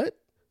 What?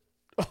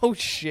 Oh,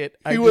 shit.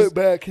 He went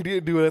back. He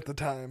didn't do it at the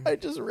time. I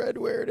just read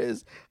where it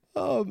is.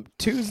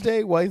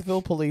 Tuesday,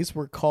 Wytheville police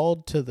were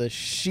called to the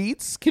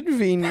Sheetz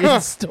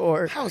convenience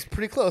store. I was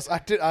pretty close.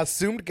 I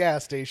assumed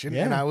gas station,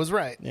 and I was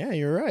right. Yeah,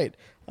 you're right.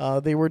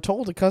 They were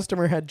told a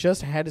customer had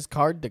just had his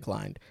card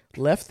declined,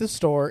 left the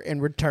store,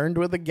 and returned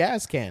with a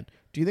gas can.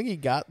 Do you think he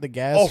got the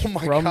gas from the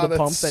pump at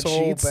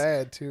Sheetz? So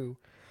bad, too.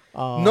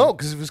 No,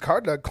 because if his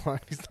card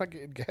declined, he's not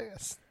getting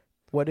gas.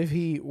 What if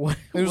he...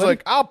 He was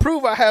like, I'll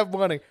prove I have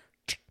money.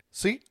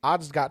 See, I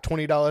just got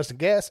 $20 in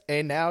gas,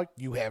 and now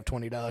you have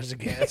 $20 in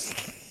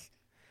gas.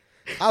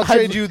 I'll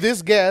trade you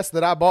this gas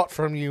that I bought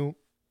from you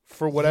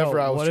for whatever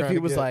I was trying to get. What if he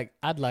was like,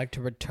 I'd like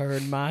to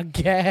return my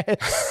gas?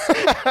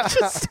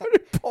 Just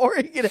started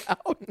pouring it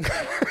out.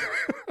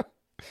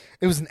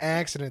 It was an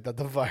accident that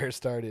the fire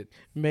started.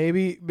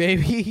 Maybe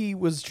he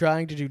was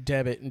trying to do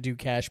debit and do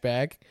cash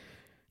back,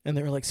 and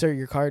they were like, sir,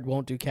 your card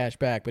won't do cash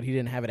back, but he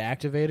didn't have it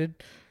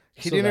activated.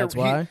 That's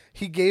why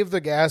he gave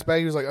the gas bag.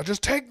 He was like, "Oh,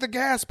 just take the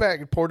gas bag,"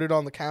 and poured it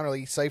on the counter. Like,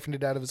 he siphoned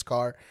it out of his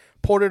car,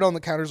 poured it on the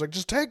counter. He's like,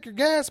 "Just take your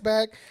gas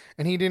back."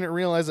 And he didn't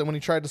realize that when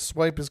he tried to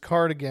swipe his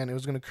card again, it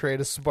was going to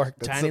create a spark.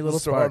 That tiny little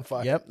spark on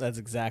fire. Yep, that's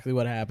exactly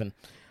what happened.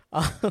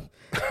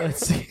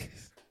 Let's see.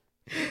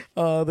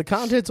 The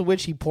contents of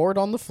which he poured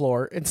on the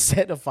floor and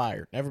set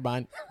afire. Never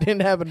mind.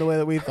 Didn't happen the way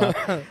that we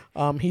thought.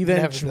 He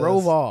then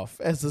drove off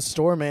as the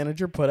store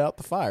manager put out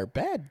the fire.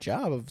 Bad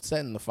job of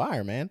setting the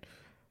fire, man.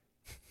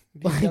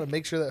 You gotta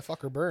make sure that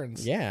fucker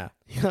burns. Yeah.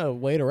 You gotta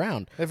wait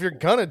around. If you're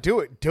gonna do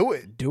it, do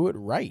it. Do it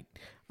right.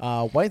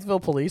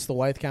 Wytheville Police, the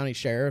Wythe County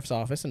Sheriff's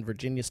Office, and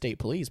Virginia State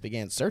Police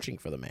began searching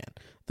for the man.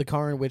 The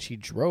car in which he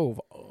drove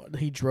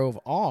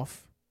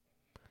off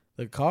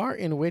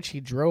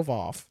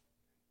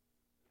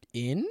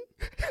in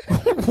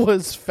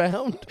was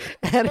found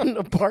at an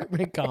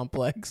apartment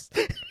complex.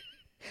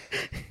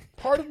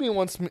 Part of me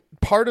wants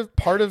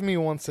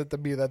it to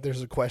be that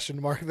there's a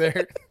question mark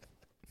there.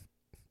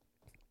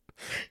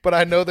 But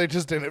I know they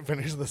just didn't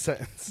finish the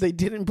sentence. They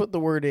didn't put the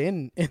word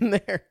in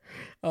there.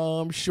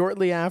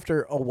 Shortly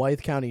after, a Wythe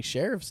County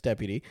Sheriff's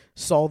deputy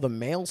saw the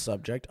male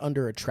subject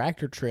under a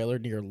tractor trailer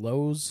near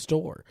Lowe's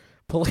store.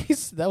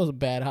 Police, that was a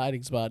bad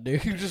hiding spot,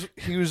 dude.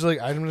 He was like,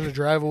 I'm going to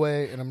drive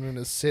away and I'm going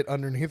to sit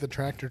underneath the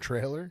tractor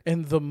trailer.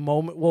 And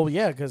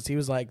because he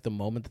was like, the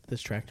moment that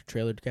this tractor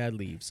trailer guy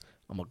leaves,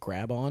 I'm going to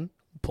grab on,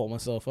 pull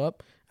myself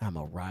up, and I'm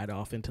going to ride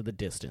off into the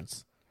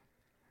distance.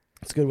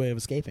 It's a good way of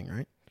escaping,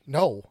 right?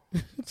 No.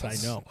 I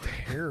know.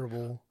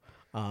 Terrible.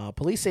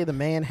 Police say the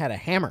man had a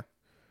hammer,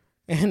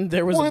 and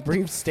there was a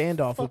brief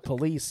standoff with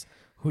police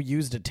who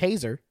used a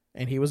taser,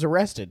 and he was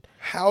arrested.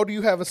 How do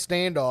you have a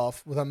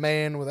standoff with a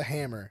man with a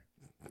hammer?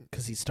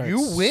 Because he starts...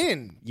 You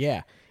win.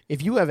 Yeah.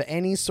 If you have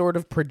any sort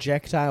of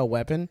projectile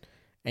weapon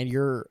and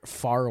you're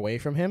far away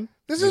from him...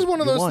 This is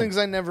one of those things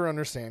I never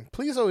understand.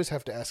 Please always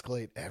have to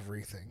escalate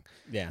everything.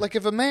 Yeah. Like,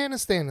 if a man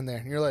is standing there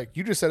and you're like,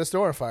 you just set a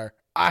store on fire,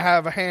 I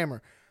have a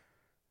hammer.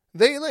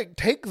 They,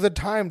 take the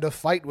time to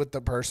fight with the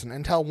person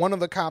until one of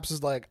the cops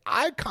is like,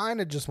 I kind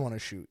of just want to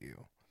shoot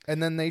you.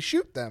 And then they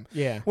shoot them.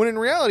 Yeah. When in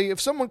reality, if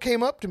someone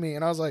came up to me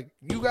and I was like,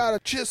 you gotta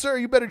chill, sir,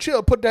 you better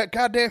chill, put that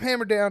goddamn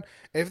hammer down.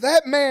 If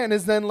that man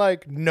is then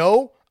like,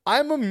 no,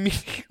 I'm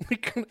immediately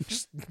gonna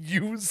just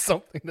use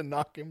something to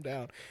knock him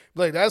down.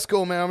 Like, that's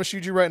cool, man. I'm gonna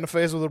shoot you right in the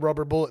face with a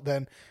rubber bullet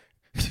then.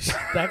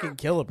 That can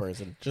kill a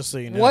person, just so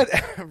you know.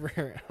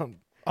 Whatever.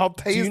 I'll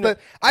tase that.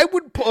 I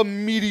would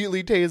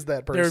immediately tase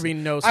that person. There would be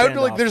no standoff. I would be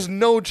like, there's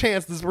no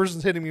chance this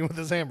person's hitting me with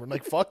his hammer.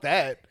 Like, fuck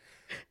that.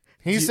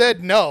 He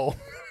said no.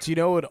 Do you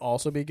know what would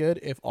also be good?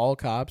 If all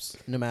cops,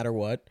 no matter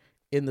what,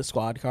 in the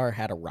squad car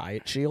had a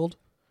riot shield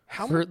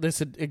for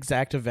this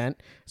exact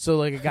event. So,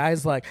 like, a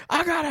guy's like,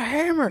 I got a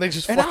hammer. They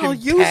just and fucking I'll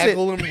use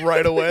tackle him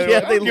right away.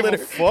 Yeah,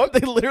 like, they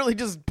literally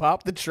just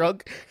pop the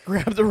trunk,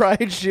 grab the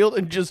riot shield,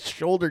 and just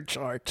shoulder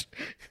charge.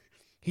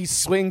 He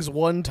swings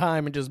one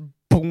time and just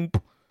boom.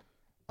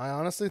 I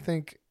honestly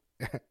think,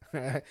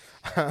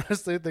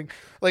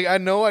 like, I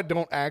know I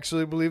don't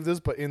actually believe this,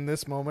 but in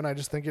this moment, I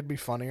just think it'd be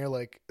funnier,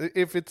 like,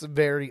 if it's a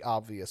very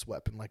obvious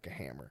weapon, like a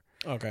hammer.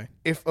 Okay.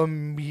 If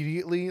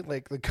immediately,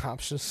 like, the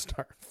cops just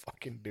start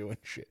fucking doing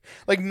shit.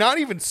 Like, not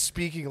even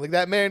speaking. Like,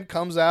 that man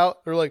comes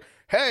out, they're like,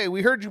 hey,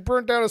 we heard you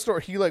burnt down a store.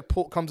 He, like,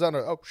 comes out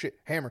and, oh, shit,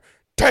 hammer.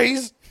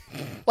 Tase!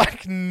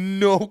 Like,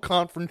 no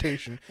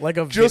confrontation. Like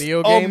a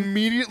video game? Just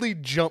immediately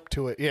jump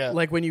to it, yeah.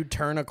 Like when you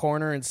turn a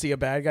corner and see a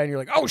bad guy and you're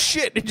like, oh,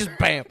 shit, and just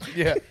bam.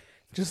 Yeah.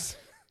 Just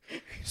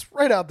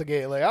right out the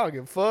gate. Like, I don't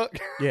give a fuck.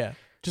 Yeah.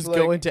 Just like,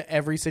 go into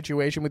every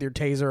situation with your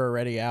taser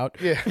already out.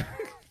 Yeah.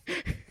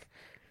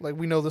 Like,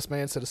 we know this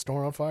man set a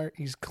store on fire.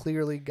 He's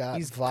clearly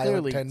got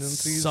violent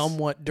tendencies.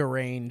 Somewhat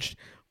deranged.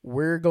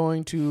 We're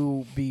going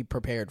to be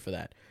prepared for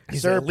that.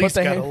 He's at least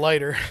got a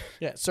lighter.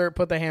 Yeah, sir,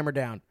 put the hammer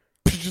down.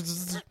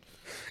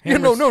 Yeah,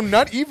 no,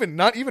 not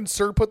even,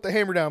 sir, put the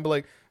hammer down. But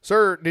like,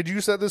 sir, did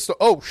you set this?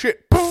 Oh,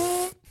 shit.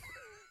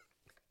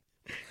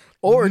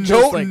 Or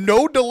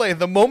no delay.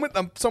 The moment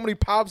somebody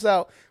pops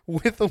out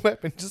with a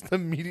weapon, just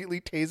immediately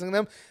tasing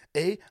them.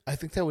 I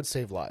think that would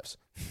save lives.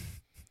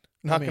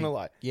 Not going to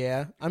lie.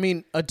 Yeah. I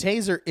mean, a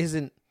taser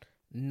isn't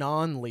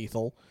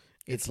non-lethal.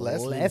 It's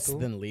less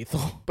than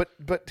lethal.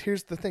 But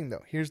here's the thing,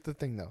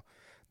 though.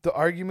 The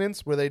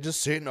arguments where they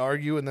just sit and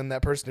argue and then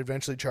that person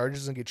eventually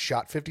charges and gets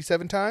shot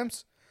 57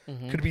 times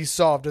could be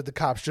solved if the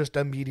cops just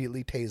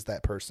immediately tase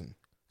that person.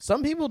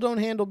 Some people don't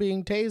handle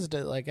being tased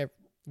like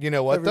you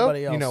know what, though?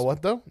 Else. You know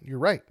what, though? You're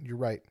right.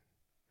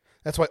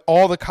 That's why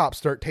all the cops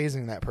start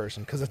tasing that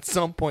person, because at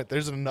some point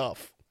there's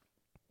enough.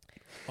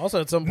 Also,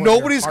 at some point,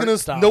 nobody's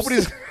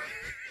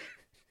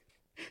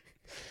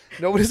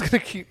gonna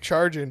keep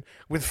charging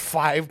with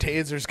 5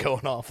 tasers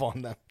going off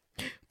on them.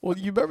 Well,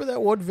 you remember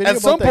that one video?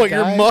 At some point,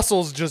 your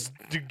muscles just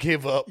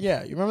give up.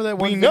 Yeah, you remember that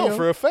one? We know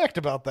for a fact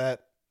about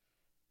that.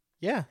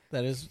 Yeah,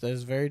 that is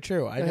very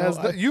true.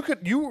 You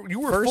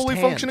were a fully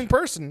functioning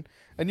person,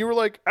 and you were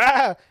like,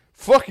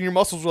 fuck, and your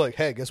muscles were like,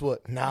 hey, guess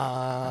what?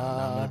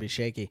 Nah, I'm gonna be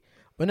shaky.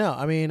 But no,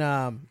 I mean,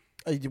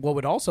 what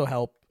would also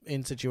help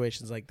in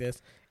situations like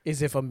this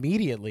is if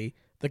immediately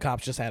The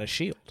cops just had a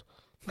shield.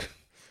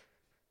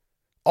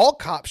 All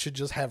cops should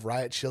just have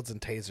riot shields and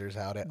tasers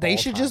out at They all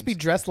should times. just be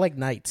dressed like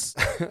knights.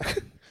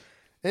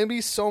 It'd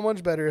be so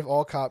much better if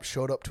all cops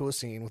showed up to a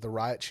scene with a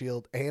riot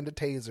shield and a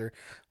taser.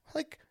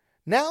 Like,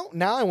 now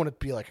I want it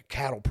to be like a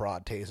cattle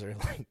prod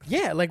taser. Like,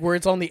 yeah, like where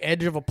it's on the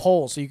edge of a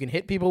pole so you can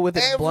hit people with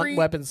it blunt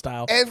weapon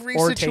style. Every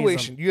or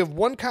situation. You have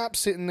one cop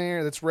sitting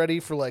there that's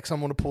ready for like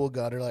someone to pull a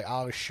gun. Or like,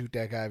 I'll shoot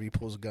that guy if he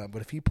pulls a gun.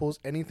 But if he pulls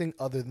anything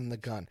other than the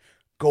gun,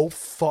 go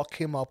fuck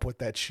him up with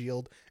that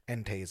shield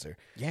and taser.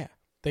 Yeah.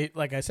 They,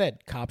 like I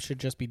said, cops should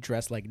just be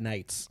dressed like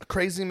knights. A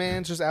crazy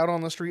man's just out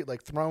on the street,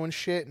 like throwing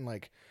shit and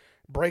like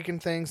breaking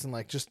things and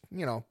like just,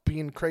 you know,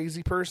 being a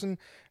crazy person.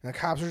 And the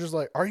cops are just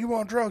like, are you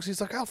on drugs?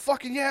 He's like, oh,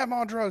 fucking yeah, I'm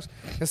on drugs.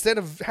 Instead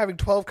of having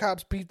 12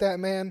 cops beat that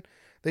man,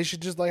 they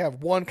should just like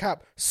have one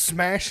cop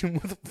smash him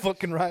with a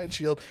fucking riot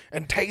shield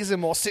and tase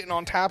him while sitting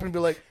on top and be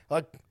like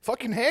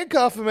fucking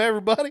handcuff him,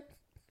 everybody.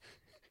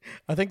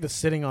 I think the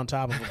sitting on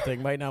top of the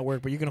thing might not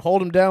work, but you can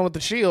hold him down with the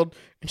shield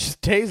and just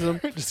tase him.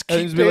 Just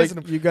keep tasing like,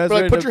 him. You guys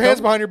like, put your hands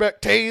come? behind your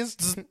back.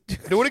 Tase.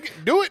 Do it again.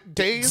 Do it.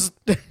 Tase.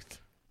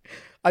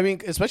 I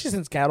mean, especially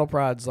since cattle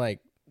prods,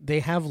 like, they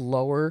have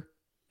lower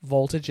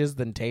voltages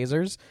than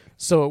tasers,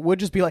 so it would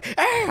just be like,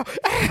 ow,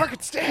 ow,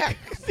 fucking stab.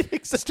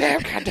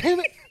 Stab,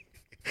 goddammit.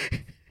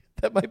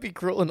 That might be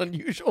cruel and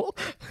unusual,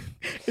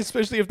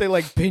 especially if they,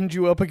 like, pinned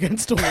you up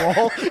against a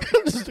wall.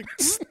 Just like,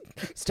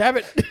 stab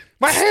it.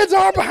 My hands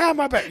are behind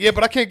my back. Yeah,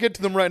 but I can't get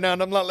to them right now,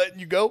 and I'm not letting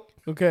you go.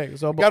 Okay,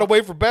 so gotta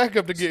wait for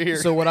backup to get here.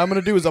 So what I'm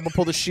gonna do is I'm gonna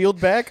pull the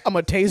shield back. I'm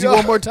gonna tase you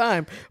one more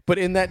time. But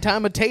in that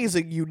time of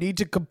tasing, you need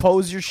to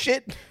compose your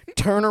shit.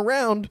 Turn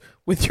around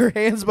with your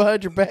hands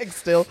behind your back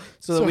still,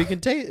 so that we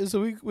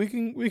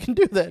can we can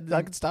do that.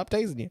 I can stop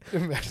tasing you.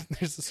 Imagine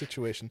there's a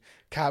situation.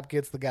 Cop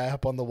gets the guy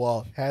up on the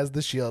wall, has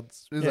the shield,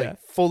 is like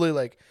fully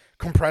like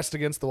compressed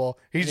against the wall.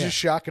 He's just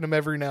shocking him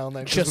every now and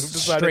then. Just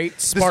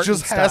straight Spartan This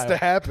just has to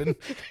happen.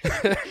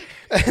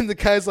 And the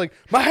guy's like,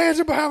 my hands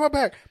are behind my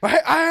back.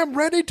 I am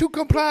ready to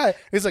comply.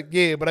 He's like,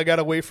 yeah, but I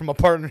gotta wait for my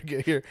partner to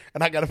get here,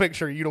 and I gotta make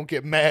sure you don't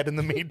get mad in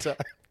the meantime.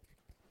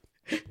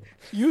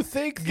 You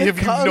think give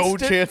the you no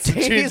chance to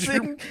change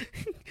tasing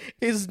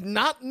is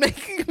not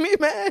making me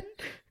mad?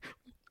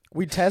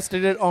 We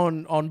tested it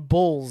on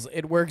bulls.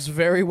 It works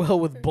very well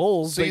with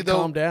bulls. They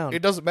calm down.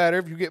 It doesn't matter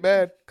if you get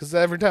mad, because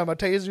every time I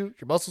tase you,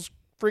 your muscles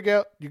freak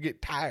out. You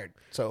get tired.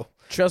 So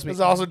trust me, it's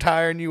also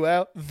tiring you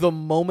out. The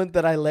moment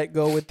that I let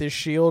go with this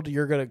shield,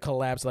 you're gonna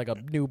collapse like a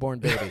newborn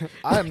baby.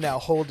 I am now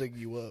holding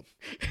you up.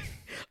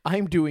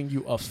 I'm doing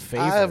you a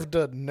favor. I have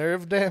done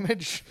nerve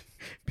damage.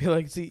 Be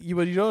like, see,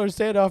 what you don't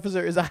understand,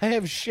 officer, is I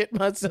have shit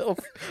myself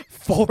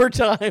 4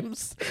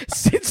 times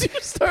since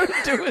you started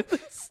doing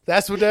this.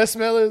 That's what that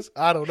smell is?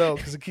 I don't know,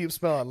 because it keeps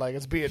smelling like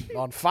it's being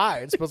on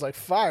fire. It smells like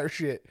fire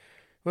shit.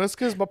 Well, it's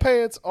because my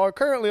pants are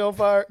currently on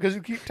fire because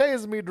you keep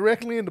tasing me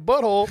directly in the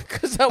butthole.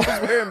 Because I was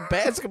wearing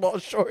basketball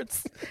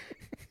shorts.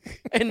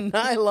 And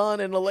nylon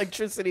and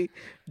electricity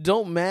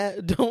don't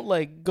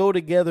like go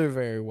together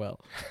very well.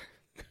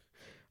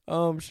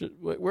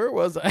 Where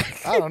was I?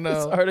 I don't know.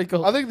 This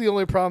article. I think the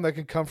only problem that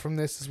can come from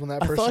this is when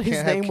that person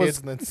can't have kids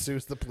and then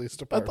sues the police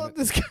department. I thought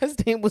this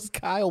guy's name was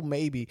Kyle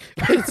Maybe.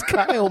 It's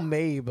Kyle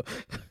Mabe.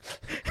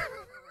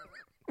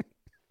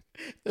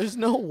 There's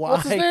no why.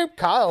 What's his name?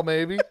 Kyle,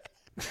 maybe.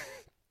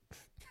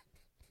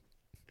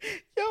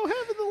 Yo,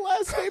 having the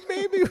last name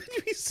Maybe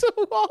would be so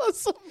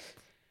awesome.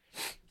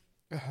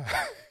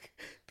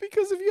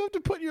 Because if you have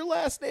to put your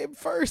last name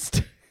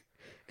first,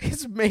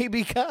 it's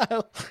maybe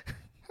Kyle.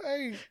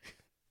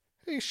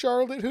 Hey,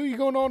 Charlotte, who you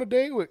going on a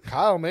date with?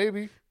 Kyle,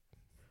 maybe.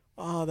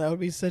 Oh, that would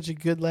be such a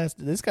good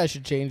last. This guy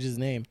should change his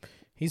name.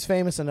 He's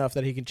famous enough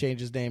that he can change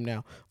his name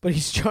now. But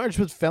he's charged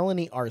with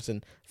felony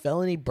arson,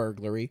 felony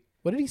burglary.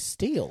 What did he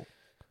steal?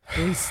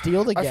 Did he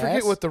steal the gas? I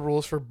forget what the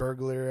rules for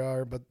burglary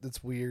are, but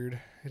it's weird.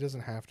 It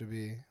doesn't have to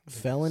be.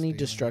 Felony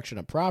destruction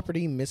of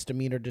property,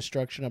 misdemeanor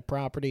destruction of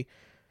property.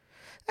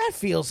 That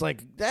feels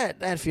like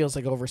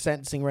over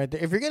sentencing right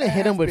there. If you're gonna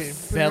hit him with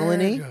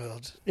felony,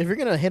 if you're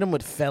gonna hit him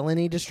with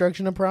felony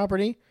destruction of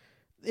property,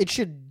 it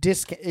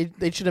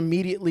should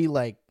immediately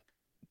like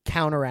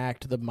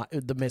counteract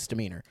the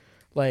misdemeanor.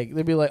 Like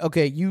they'd be like,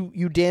 okay,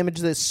 you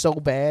damaged this so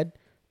bad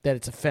that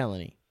it's a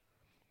felony.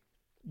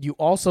 You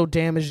also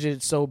damaged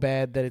it so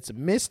bad that it's a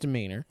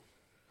misdemeanor.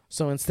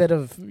 So instead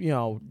of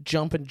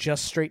jumping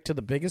just straight to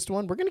the biggest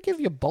one, we're gonna give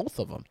you both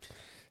of them.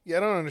 Yeah,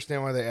 I don't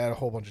understand why they add a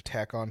whole bunch of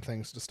tack-on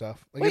things to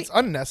stuff. Like, it's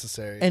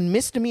unnecessary. And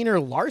misdemeanor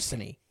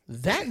larceny.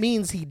 That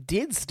means he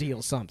did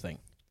steal something.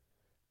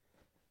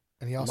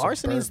 And he also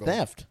larceny is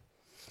theft.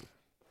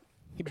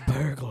 He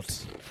burgled.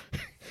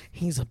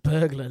 He's a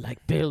burglar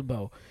like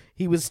Bilbo.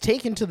 He was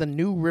taken to the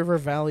New River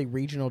Valley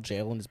Regional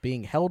Jail and is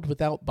being held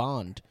without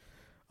bond.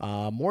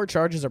 More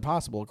charges are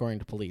possible, according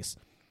to police.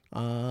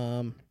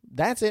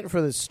 That's it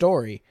for this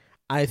story.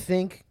 I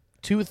think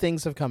 2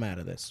 things have come out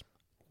of this.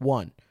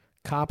 1,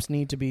 cops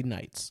need to be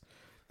knights.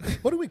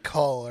 What do we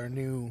call our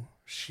new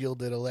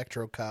shielded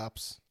electro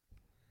cops?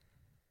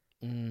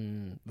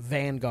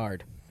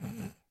 Vanguard.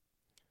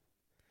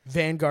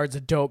 Vanguard's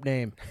a dope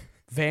name.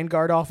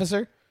 Vanguard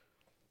officer.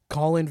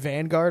 Call in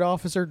Vanguard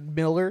officer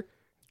Miller.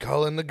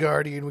 Call in the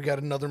Guardian. We got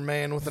another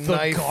man with a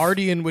knife. The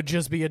Guardian would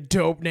just be a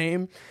dope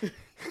name.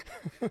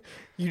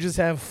 You just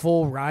have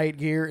full riot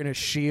gear and a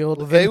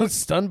shield and a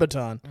stun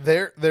baton.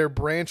 Their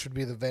branch would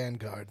be the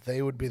Vanguard.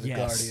 They would be the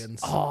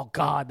Guardians. Oh,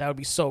 God, that would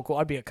be so cool.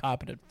 I'd be a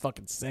cop in a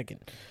fucking second.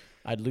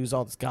 I'd lose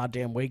all this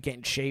goddamn weight, get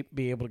in shape,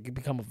 be able to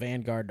become a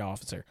Vanguard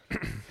officer.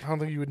 I don't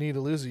think you would need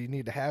to lose it. You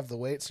need to have the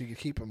weight so you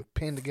could keep them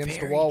pinned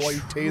against the wall while you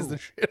tase the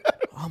shit out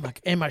of them. Oh my!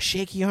 And my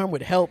shaky arm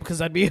would help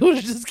because I'd be able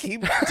to just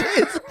keep.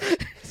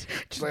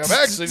 I'm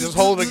actually just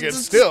holding it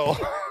still.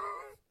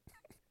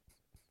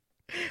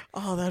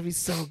 Oh, that'd be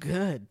so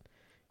good.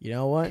 You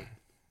know what?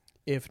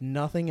 If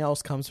nothing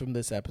else comes from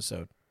this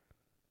episode,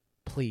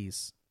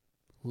 please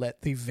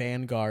let the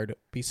Vanguard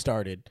be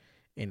started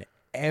in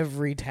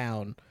every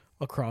town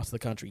across the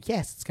country.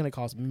 Yes, it's going to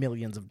cost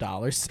millions of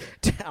dollars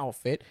to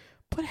outfit,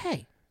 but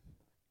hey,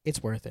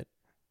 it's worth it.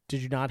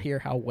 Did you not hear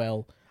how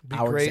well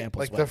our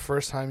examples went? Like the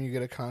first time you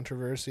get a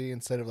controversy,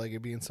 instead of like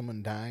it being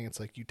someone dying, it's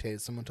like you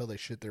tase someone until they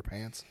shit their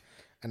pants,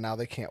 and now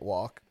they can't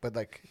walk. But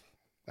like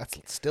that's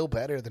still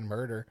better than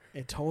murder.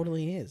 It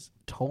totally is.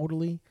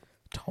 Totally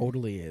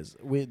is.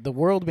 The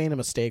world made a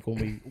mistake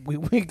when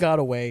we got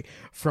away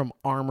from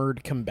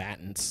armored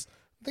combatants.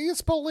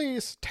 These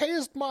police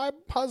tased my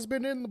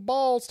husband in the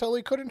balls till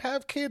he couldn't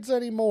have kids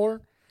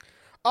anymore.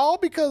 All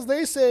because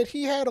they said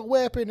he had a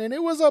weapon and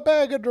it was a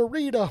bag of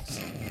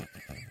Doritos.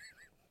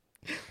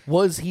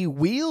 Was he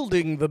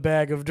wielding the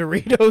bag of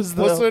Doritos,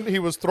 though? Listen, he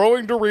was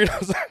throwing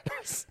Doritos at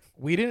us.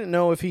 We didn't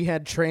know if he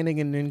had training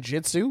in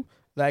ninjutsu.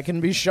 That can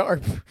be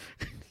sharp.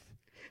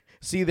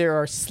 See, there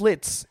are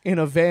slits in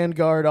a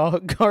Vanguard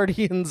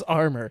Guardian's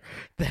armor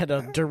that a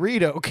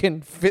Dorito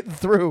can fit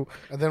through.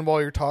 And then while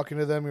you're talking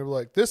to them, you're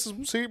like,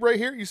 see right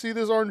here, you see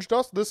this orange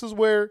dust? This is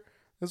where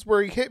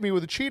he hit me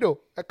with a Cheeto.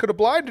 That could have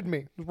blinded me.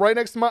 It was right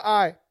next to my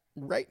eye.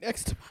 Right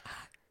next to my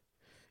eye.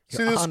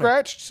 See the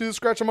scratch? See the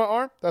scratch on my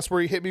arm? That's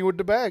where he hit me with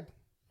the bag.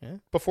 Yeah.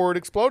 Before it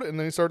exploded, and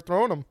then he started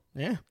throwing them.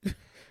 Yeah.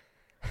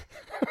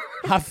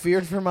 I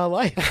feared for my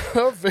life.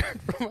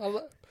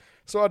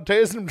 So I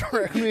tased him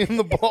directly in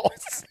the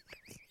balls.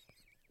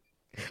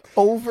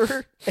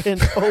 Over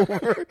and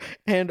over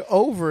and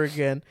over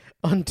again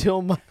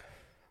until my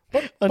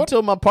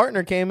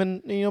partner came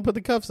and put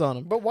the cuffs on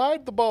him. But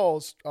why'd the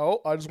balls? Oh,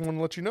 I just want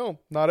to let you know,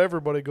 not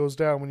everybody goes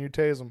down when you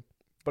tase them,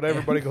 but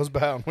everybody goes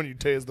down when you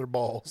tase their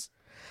balls.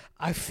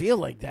 I feel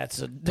like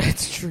that's a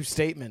true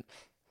statement.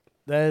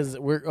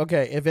 We're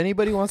okay. If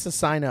anybody wants to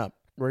sign up,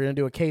 we're gonna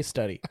do a case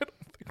study. I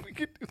don't think we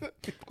can do that.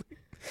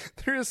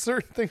 There is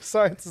certain things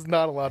science is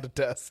not allowed to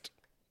test.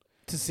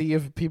 To see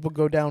if people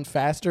go down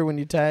faster when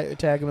you tag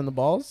them in the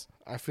balls?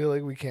 I feel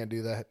like we can't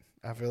do that.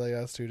 I feel like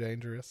that's too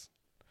dangerous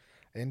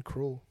and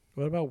cruel.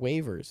 What about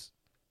waivers?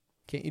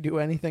 Can't you do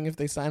anything if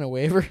they sign a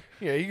waiver?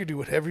 Yeah, you can do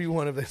whatever you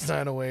want if they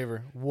sign a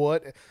waiver.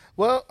 What?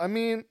 Well, I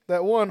mean,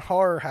 that one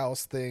horror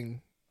house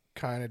thing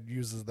kind of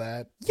uses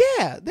that.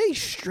 Yeah, they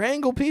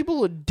strangle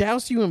people and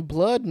douse you in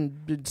blood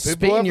and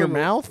spit in your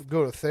mouth.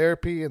 Go to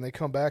therapy and they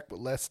come back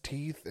with less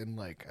teeth, and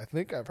like I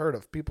think I've heard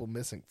of people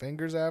missing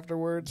fingers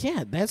afterwards.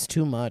 Yeah, that's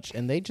too much,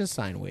 and they just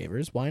sign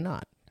waivers. Why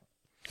not?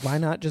 Why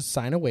not just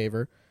sign a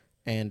waiver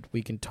and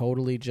we can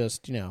totally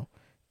just,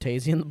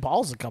 tase you in the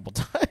balls a couple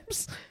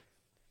times?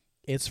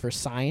 It's for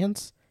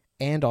science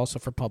and also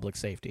for public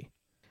safety.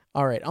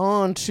 All right,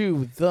 on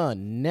to the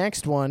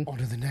next one.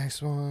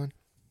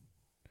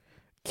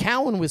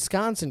 Cow in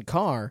Wisconsin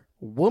car.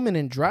 Woman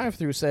in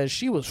drive-thru says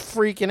she was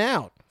freaking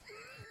out.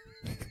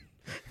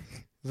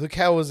 The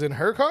cow was in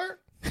her car?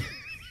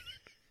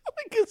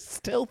 Like a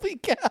stealthy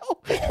cow?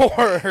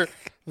 Or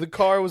the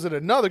car was in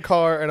another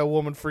car and a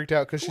woman freaked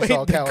out because she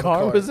saw a cow in the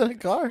car? The car was in a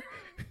car?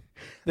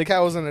 The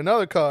cow was in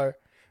another car.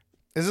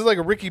 Is this like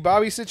a Ricky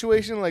Bobby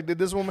situation? Like, did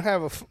this woman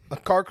have a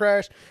car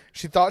crash?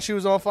 She thought she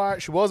was on fire.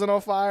 She wasn't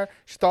on fire.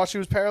 She thought she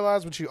was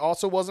paralyzed, but she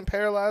also wasn't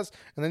paralyzed.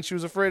 And then she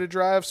was afraid to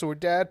drive, so her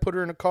dad put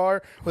her in a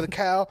car with a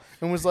cow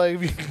and was like,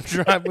 "If you can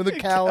drive with a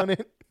cow in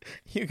it,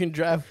 you can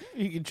drive.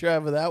 You can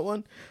drive with that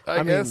one."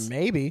 I guess. mean,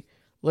 maybe.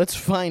 Let's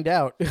find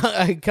out.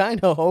 I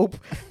kind of hope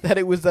that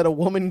it was that a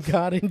woman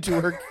got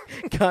into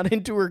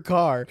her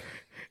car,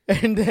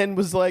 and then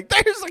was like,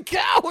 "There's a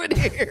cow in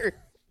here."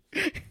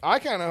 I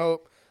kind of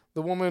hope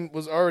the woman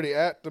was already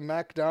at the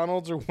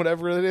McDonald's or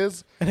whatever it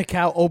is. And a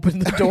cow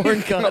opened the door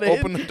and got in.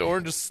 Opened the door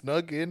and just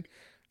snuck in.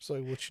 She's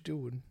like, "What you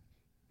doing?"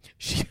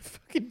 She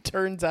fucking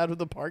turns out of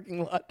the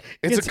parking lot.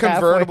 It's a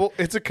convertible.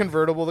 Halfway. It's a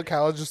convertible. The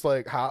cow just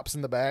like hops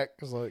in the back.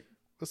 It's like,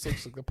 this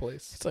looks like the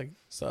place. It's like,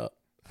 sup?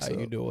 How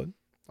you doing?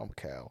 I'm a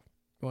cow.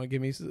 You want to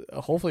give me...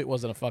 hopefully it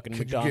wasn't a fucking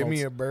McDonald's. Could you give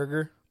me a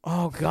burger?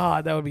 Oh,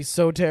 God, that would be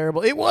so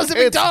terrible. It wasn't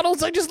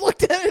McDonald's. I just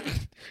looked at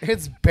it.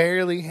 It's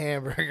barely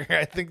hamburger.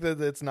 I think that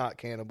it's not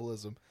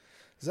cannibalism.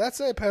 Does that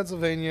say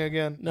Pennsylvania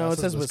again? No, it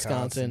says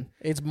Wisconsin.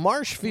 It's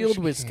Marshfield,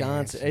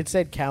 Wisconsin. It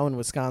said cow in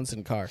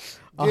Wisconsin car.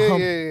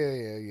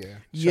 Yeah.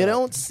 You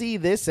don't see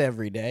this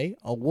every day.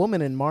 A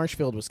woman in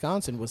Marshfield,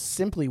 Wisconsin was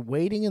simply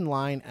waiting in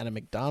line at a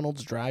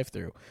McDonald's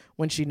drive-thru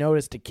when she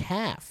noticed a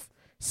calf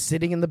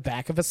sitting in the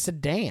back of a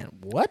sedan.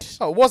 What?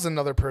 Oh, it was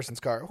another person's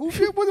car. Who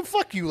the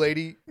fuck you,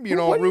 lady? You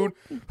know, rude.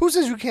 Who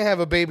says you can't have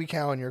a baby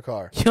cow in your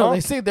car? You know,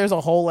 they say there's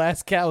a whole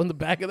ass cow in the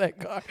back of that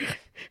car.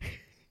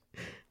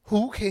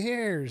 Who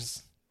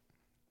cares?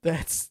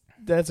 That's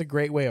a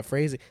great way of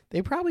phrasing.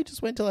 They probably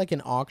just went to like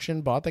an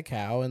auction, bought the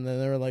cow, and then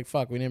they were like,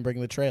 "Fuck, we didn't bring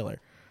the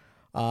trailer."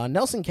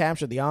 Nelson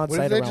captured the on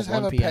site around 1 p.m. What if they just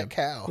have a pet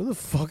cow? Who the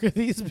fuck are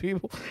these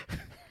people?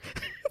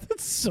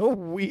 That's so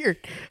weird.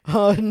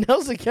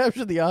 Nelson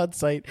captured the on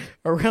site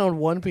around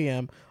 1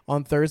 p.m.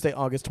 on Thursday,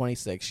 August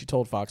 26th. She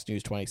told Fox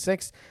News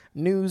 26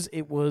 News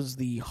it was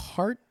the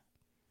heart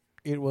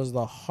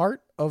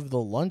of the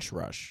lunch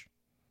rush.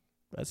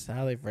 That's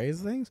how they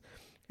phrase things.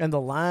 And the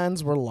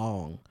lines were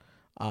long.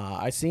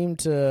 I seem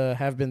to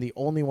have been the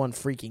only one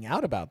freaking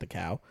out about the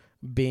cow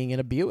being in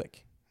a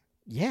Buick.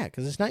 Yeah,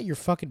 because it's not your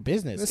fucking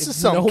business. This is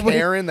some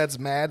Karen that's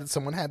mad that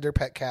someone had their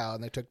pet cow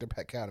and they took their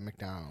pet cow to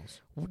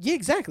McDonald's. Yeah,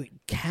 exactly.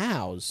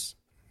 Cows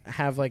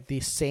have like the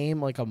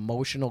same like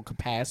emotional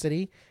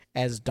capacity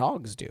as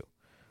dogs do.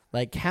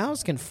 Like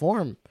cows can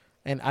form,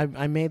 and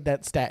I made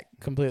that stat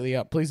completely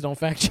up. Please don't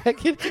fact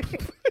check it.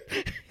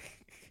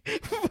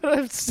 But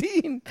I've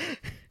seen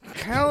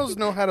cows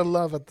know how to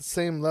love at the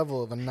same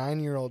level of a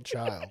 9-year-old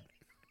child.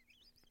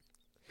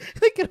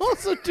 They can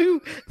also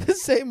do the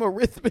same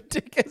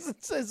arithmetic as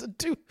it says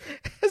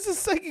as a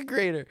second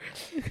grader.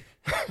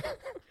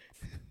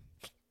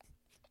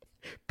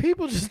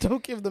 People just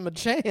don't give them a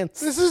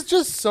chance. This is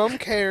just some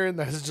Karen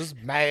that's just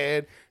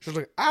mad. She's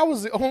like, I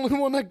was the only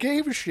one that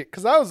gave a shit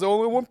because I was the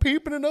only one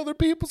peeping in other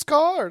people's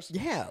cars.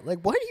 Yeah, like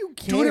why do you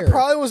care? Dude, it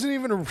probably wasn't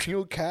even a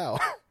real cow.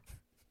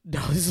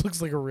 No, this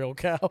looks like a real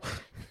cow.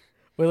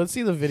 Wait, let's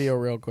see the video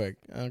real quick.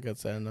 I don't got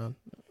sound on.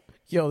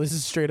 Yo, this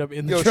is straight up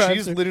in the drive.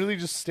 She's literally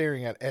just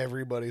staring at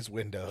everybody's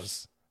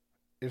windows.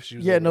 If she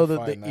was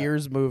the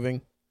ears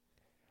moving.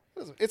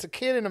 It's a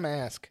kid in a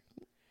mask.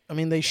 I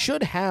mean, they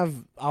should have.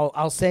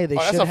 I'll say they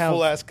should have. That's a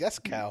full ass. That's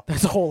a cow.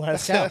 That's a whole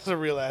ass cow. That's a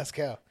real ass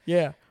cow.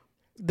 Yeah,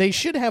 they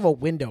should have a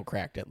window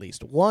cracked at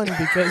least. One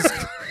because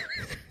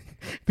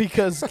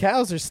because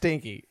cows are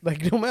stinky.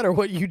 Like no matter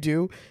what you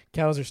do,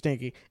 cows are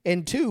stinky.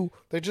 And two,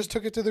 they just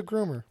took it to the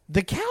groomer.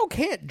 The cow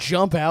can't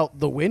jump out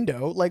the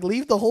window. Like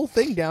leave the whole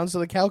thing down so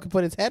the cow can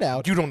put its head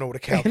out. You don't know what a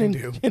cow can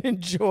do. And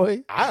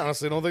enjoy. I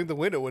honestly don't think the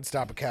window would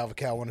stop a cow if a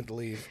cow wanted to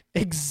leave.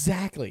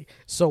 Exactly.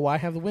 So why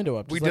have the window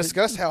up? We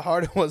discussed how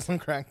hard it was to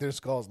crack their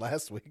skulls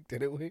last week,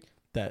 didn't we?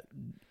 That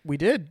we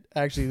did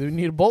actually. We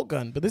need a bolt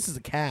gun, but this is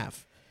a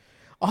calf.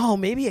 Oh,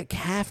 maybe a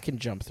calf can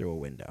jump through a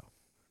window.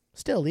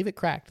 Still, leave it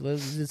cracked.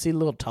 Let's see a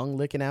little tongue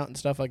licking out and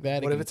stuff like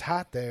that. What if it's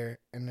hot there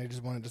and they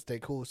just wanted to stay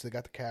cool, so they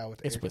got the cow with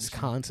the It's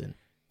Wisconsin.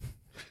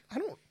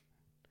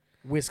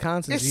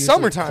 Wisconsin. It's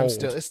summertime cold.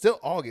 still. It's still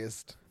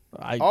August.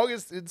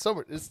 August in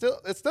summer. It's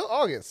still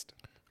August.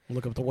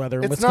 Look up the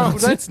weather in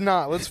Wisconsin. It's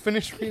not. Let's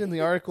finish reading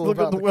the article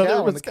about the weather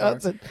in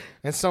Wisconsin.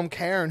 And some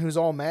Karen who's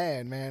all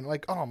mad, man.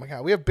 Like, oh my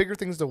God, we have bigger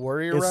things to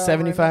worry about. It's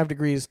 75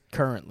 degrees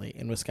currently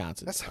in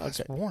Wisconsin.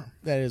 That's warm.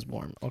 That is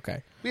warm.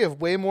 Okay. We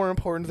have way more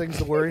important things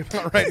to worry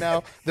about right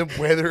now than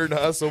whether or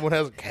not someone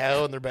has a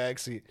cow in their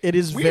backseat. It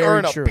is we very are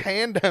in true. a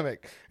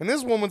pandemic. And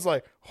this woman's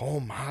like,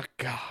 oh my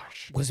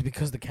gosh. Was it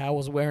because the cow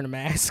was wearing a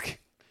mask?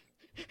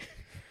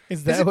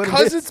 Is it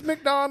because it's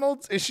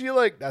McDonald's? Is she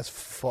like, that's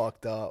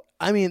fucked up?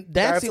 I mean,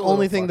 that's the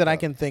only thing that I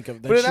can think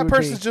of. But that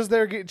person's just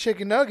there getting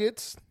chicken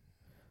nuggets.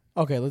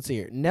 Okay, let's see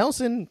here.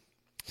 Nelson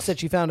said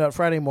she found out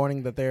Friday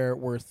morning that there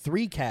were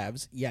 3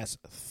 calves. Yes,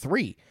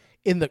 3.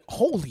 In the...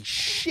 Holy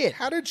shit.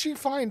 How did she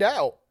find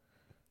out?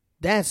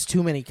 That's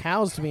too many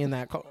cows to be in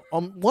that car.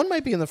 One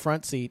might be in the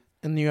front seat,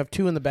 and you have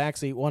 2 in the back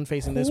seat, one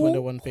facing this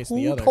window, one facing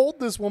the other. Who told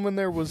this woman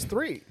there was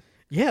 3?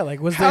 Yeah,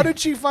 like how did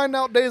she find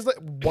out days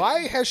later?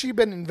 Why has she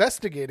been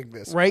investigating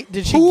this? Right?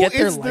 Did she get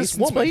their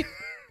license plate?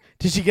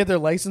 Did she get their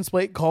license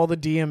plate? Call the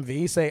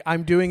DMV, say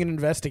I'm doing an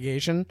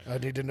investigation. I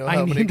need to know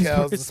how many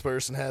cows this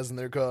person has in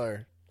their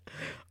car.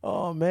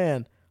 Oh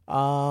man,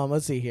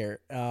 let's see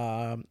here.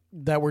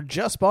 That were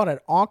just bought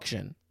at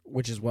auction,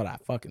 which is what I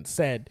fucking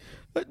said,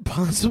 but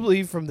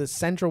possibly from the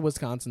Central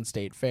Wisconsin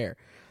State Fair.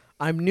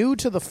 I'm new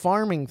to the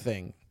farming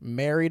thing.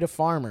 Married a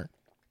farmer.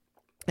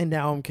 And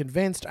now I'm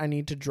convinced I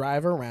need to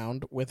drive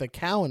around with a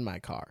cow in my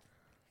car.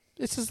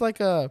 This is like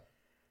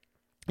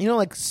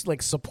like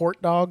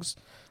support dogs,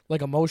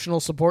 like emotional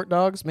support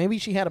dogs. Maybe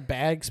she had a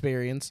bad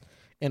experience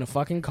in a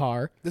fucking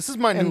car. This is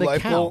my new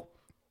life goal.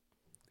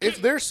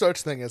 If there's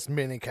such thing as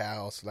mini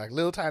cows, like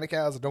little tiny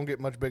cows that don't get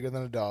much bigger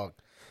than a dog,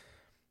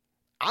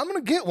 I'm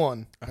going to get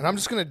one, and I'm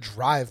just going to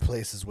drive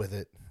places with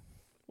it.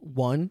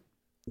 One?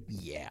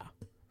 Yeah.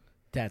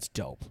 That's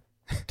dope.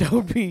 That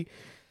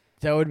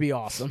would be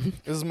awesome.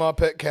 This is my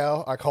pet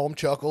cow. I call him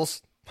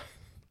Chuckles.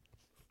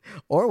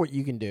 Or what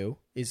you can do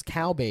is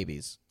cow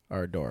babies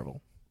are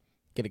adorable.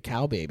 Get a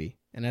cow baby,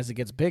 and as it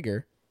gets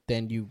bigger,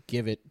 then you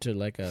give it to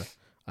like a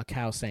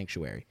cow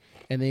sanctuary.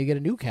 And then you get a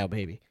new cow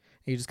baby.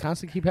 And you just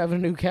constantly keep having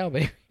a new cow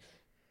baby.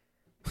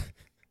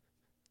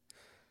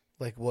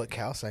 Like what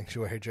cow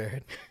sanctuary,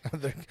 Jared?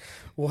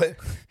 What?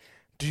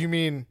 Do you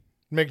mean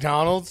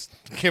McDonald's?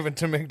 Give it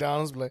to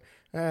McDonald's? Like,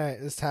 All right,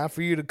 it's time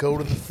for you to go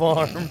to the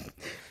farm.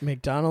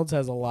 McDonald's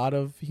has a lot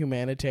of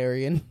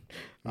humanitarian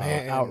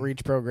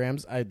outreach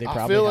programs. They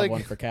probably have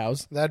one for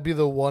cows. That'd be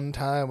the one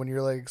time when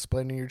you're like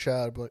explaining to your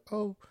child, like,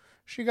 "Oh,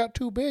 she got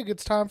too big.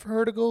 It's time for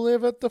her to go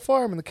live at the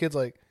farm." And the kid's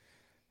like,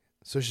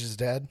 "So she's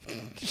dead?"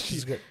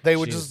 She's good. They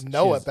would just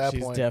know at that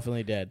point. She's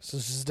definitely dead. So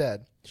she's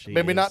dead.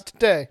 Maybe not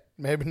today.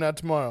 Maybe not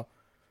tomorrow.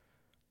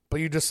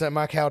 But you just sent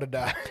my cow to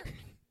die.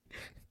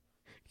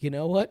 You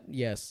know what?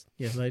 Yes,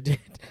 I did.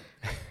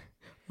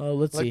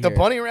 Let's see. Like the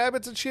bunny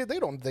rabbits and shit, they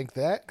don't think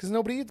that because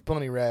nobody eats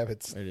bunny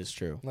rabbits. It is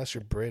true. Unless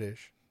you're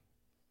British.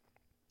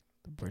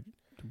 The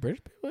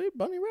British people eat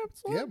bunny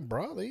rabbits? Yeah,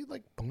 bro. They eat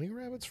like bunny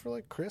rabbits for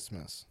like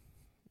Christmas.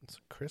 It's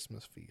a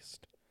Christmas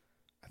feast.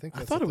 I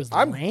thought it was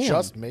I'm lamb.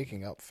 just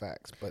making up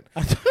facts, but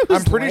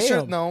I'm pretty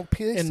sure. No,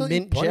 they and still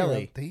mint eat bunny jelly.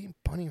 Rabbit. They eat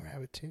bunny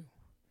rabbit too.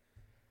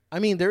 I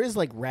mean, there is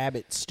like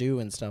rabbit stew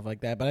and stuff like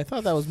that, but I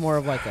thought that was more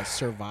of like a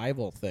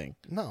survival thing.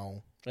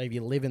 No. Like if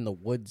you live in the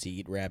woods, you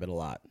eat rabbit a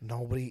lot.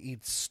 Nobody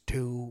eats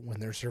stew when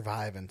they're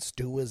surviving.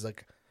 Stew is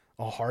like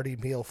a hearty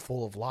meal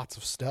full of lots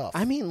of stuff.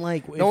 I mean,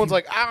 like... No one's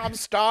like, I'm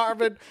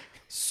starving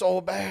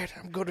so bad.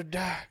 I'm going to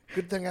die.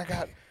 Good thing I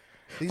got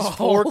these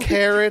 4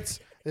 carrots,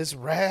 this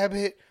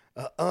rabbit,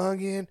 an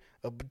onion,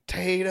 a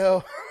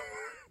potato.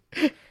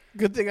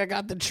 Good thing I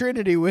got the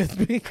Trinity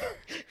with me.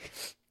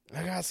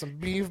 I got some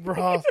beef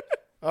broth.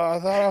 I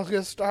thought I was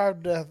going to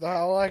starve to death.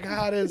 All I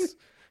got is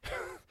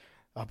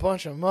a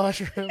bunch of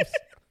mushrooms.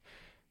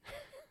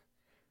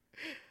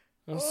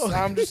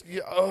 I'm just,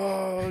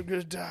 I'm going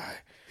to die.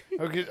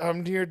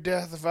 I'm near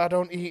death if I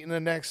don't eat in the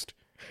next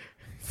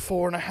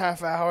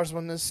 4.5 hours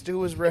when this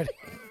stew is ready.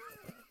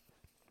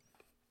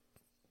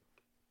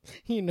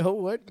 You know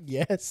what?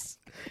 Yes.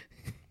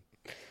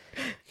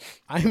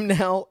 I'm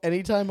now,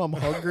 anytime I'm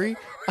hungry,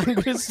 I'm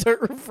going to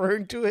start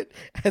referring to it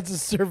as a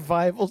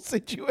survival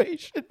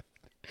situation.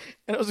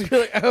 And I was going to be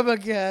like, oh my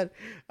God,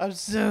 I'm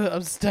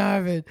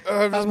starving.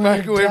 This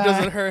microwave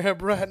doesn't hurry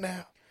up right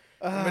now.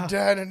 I'm going to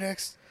die in the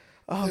next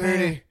 30,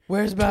 man.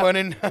 Where's my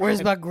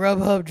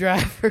Grubhub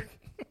driver?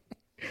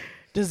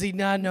 Does he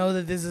not know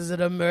that this is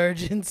an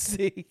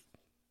emergency?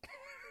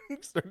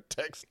 Start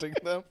texting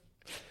them.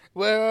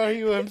 Where are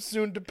you? I'm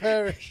soon to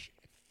perish.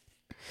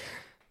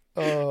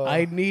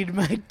 I need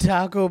my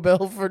Taco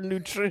Bell for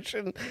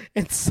nutrition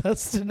and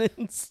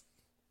sustenance.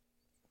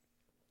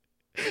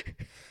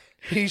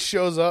 He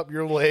shows up.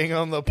 You're laying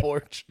on the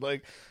porch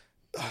like,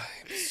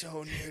 I'm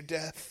so near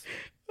death.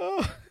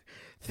 Oh,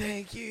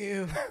 thank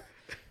you.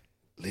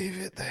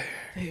 Leave it there.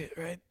 Leave it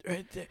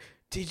right there.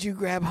 Did you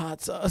grab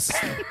hot sauce?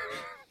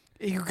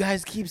 You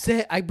guys keep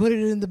saying I put it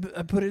in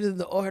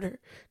the order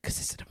because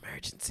it's an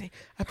emergency.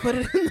 I put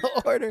it in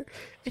the order,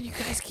 and you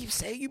guys keep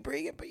saying you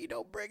bring it, but you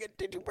don't bring it.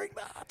 Did you bring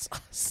the hot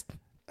sauce?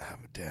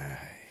 I'm dying.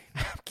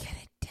 I'm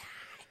gonna die.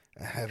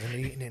 I haven't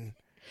eaten in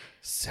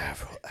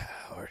several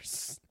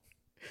hours.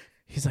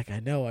 He's like,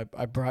 I know.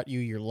 I brought you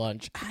your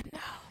lunch. I know.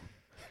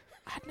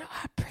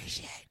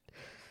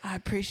 I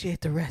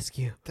appreciate the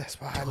rescue. That's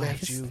why I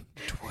left you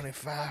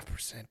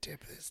 25%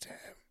 tip this time.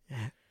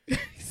 Yeah.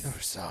 Never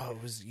saw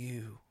it was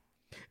you.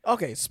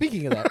 Okay,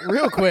 speaking of that,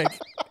 real quick,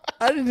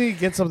 I need to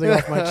get something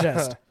off my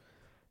chest.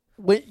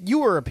 When you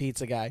were a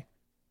pizza guy,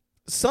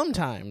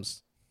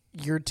 sometimes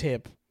your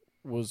tip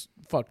was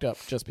fucked up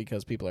just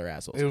because people are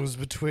assholes. It was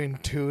between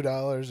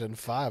 $2 and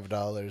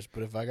 $5,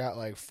 but if I got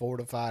like $4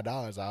 to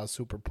 $5, I was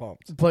super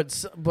pumped.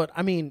 But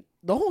I mean,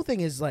 the whole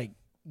thing is like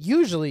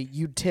usually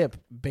you tip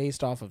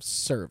based off of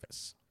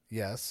service.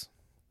 Yes.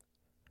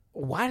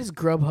 Why does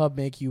Grubhub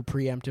make you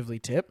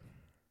preemptively tip?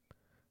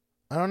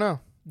 I don't know.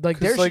 Like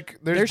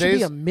there should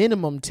be a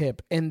minimum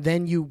tip, and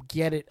then you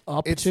get it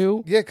up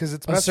to because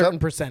it's a certain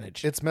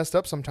percentage. It's messed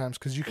up sometimes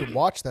because you could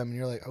watch them and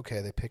you're like,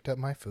 okay, they picked up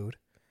my food.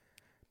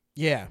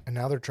 Yeah, and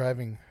now they're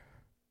driving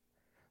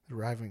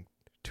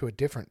to a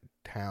different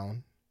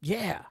town.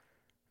 Yeah.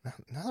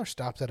 Now they're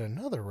stopped at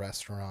another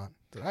restaurant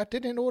that I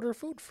didn't order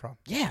food from.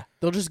 Yeah,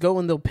 they'll just go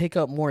and they'll pick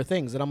up more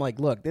things, and I'm like,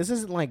 look, this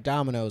isn't like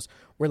Domino's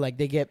where like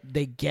they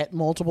get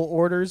multiple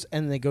orders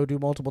and they go do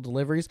multiple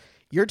deliveries.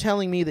 You're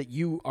telling me that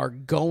you are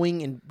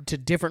going to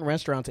different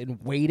restaurants and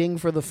waiting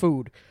for the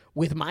food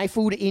with my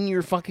food in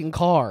your fucking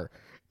car.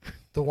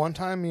 The one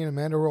time me and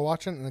Amanda were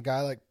watching, and the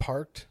guy like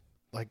parked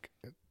like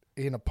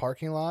in a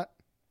parking lot.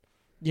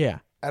 Yeah,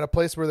 at a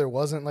place where there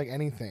wasn't like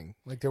anything.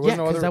 Like there was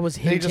no other. That was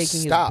him taking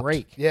his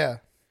break. Yeah.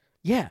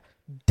 Yeah,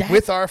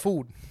 with our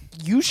food,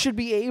 you should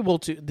be able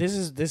to. It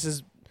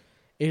is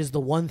the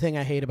one thing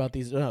I hate about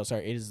these. No,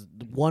 sorry, it is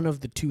one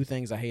of the two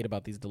things I hate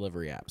about these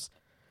delivery apps.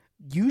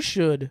 You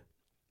should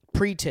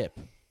pre-tip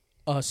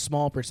a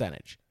small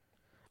percentage,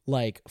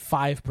 like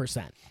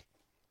 5%,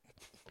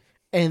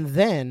 and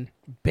then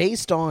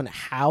based on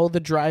how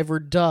the driver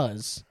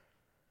does,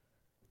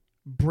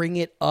 bring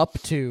it up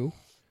to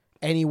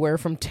anywhere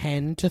from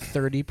 10 to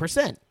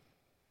 30%.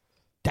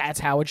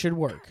 That's how it should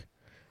work.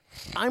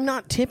 I'm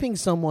not tipping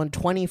someone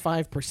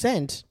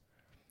 25%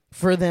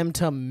 for them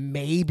to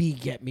maybe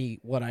get me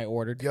what I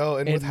ordered. Yo,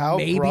 and with how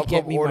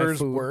Grubhub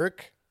orders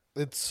work,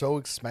 it's so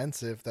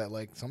expensive that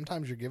like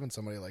sometimes you're giving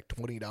somebody like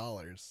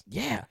 $20.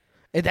 Yeah.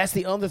 And that's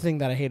the other thing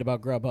that I hate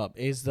about Grubhub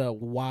is the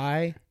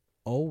why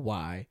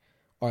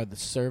are the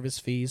service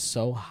fees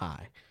so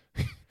high?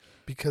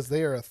 Because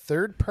they are a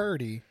third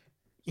party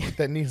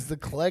that needs to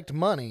collect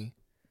money.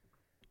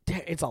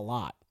 It's a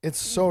lot. It's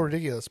so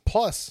ridiculous.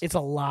 Plus, it's a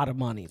lot of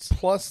money.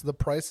 Plus, the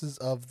prices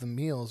of the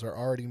meals are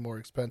already more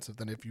expensive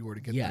than if you were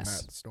to get them at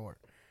the store.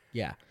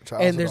 Yeah,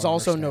 and there's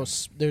also no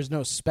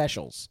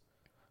specials.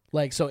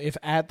 Like, so if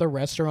at the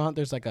restaurant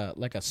there's like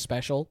a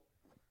special,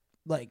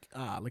 like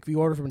if you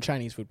order from a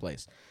Chinese food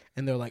place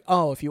and they're like,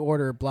 oh, if you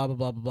order blah blah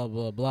blah blah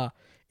blah blah,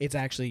 it's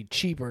actually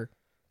cheaper.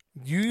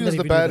 You use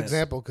the bad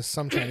example because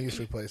some Chinese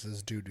food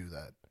places do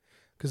that.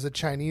 Because the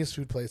Chinese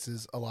food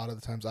places, a lot of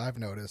the times I've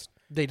noticed,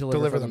 they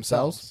deliver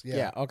themselves.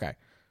 Yeah, okay.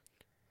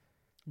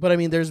 But I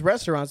mean, there's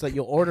restaurants that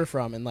you'll order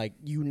from, and like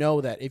you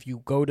know that if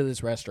you go to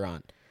this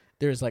restaurant,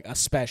 there's like a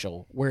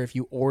special where if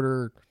you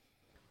order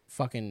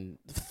fucking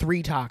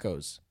 3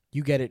 tacos,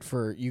 you get it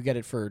for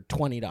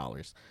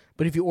 $20.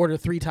 But if you order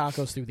 3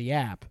 tacos through the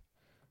app,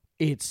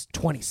 it's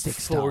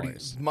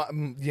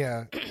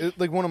 $26.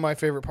 Like one of my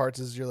favorite parts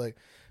is you're like,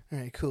 all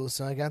right, cool.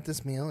 So I got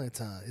this meal. It's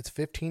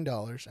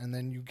 $15, and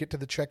then you get to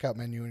the checkout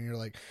menu, and you're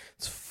like,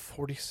 it's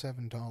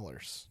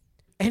 $47.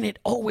 And it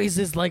always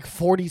is like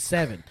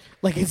 $47.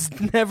 Like it's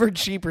never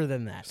cheaper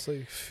than that. It's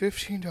like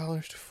 $15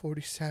 to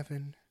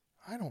 $47.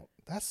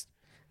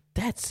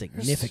 That's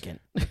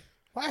significant.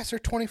 Why is there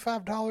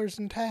 $25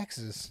 in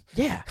taxes?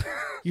 Yeah,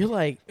 you're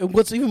like,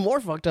 what's even more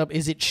fucked up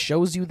is it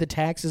shows you the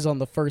taxes on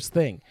the first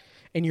thing,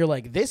 and you're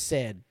like, this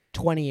said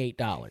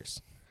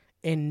 $28,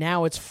 and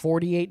now it's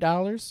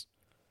 $48.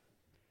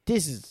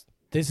 This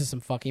is some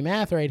fucking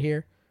math right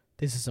here.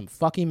 This is some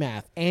fucking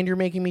math. And you're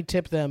making me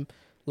tip them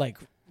like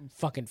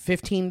fucking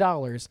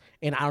 $15,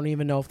 and I don't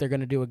even know if they're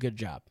going to do a good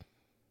job.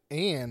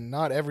 And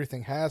not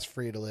everything has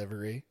free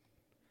delivery.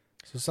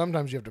 So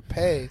sometimes you have to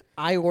pay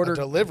a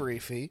delivery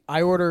fee.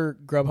 I order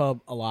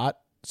Grubhub a lot,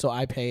 so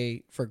I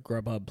pay for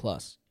Grubhub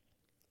Plus.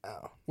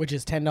 Oh. Which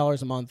is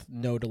 $10 a month,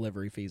 no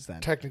delivery fees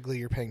then. Technically,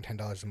 you're paying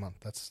 $10 a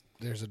month.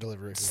 There's a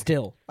delivery fee.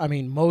 Still, I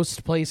mean,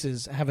 most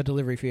places have a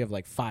delivery fee of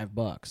like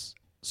 $5.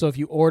 So if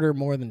you order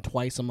more than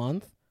twice a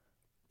month,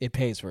 it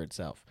pays for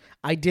itself.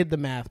 I did the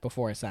math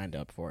before I signed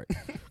up for it.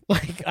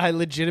 Like I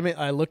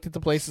looked at the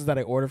places that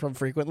I order from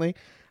frequently.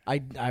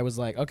 I was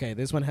like, okay,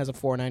 this one has a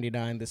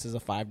 $4.99. This is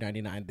a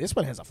 $5.99. This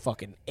one has a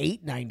fucking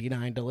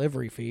 $8.99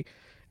 delivery fee.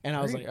 And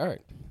I was like, all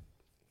right.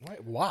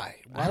 Why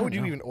would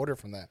you even order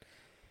from that?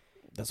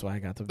 That's why I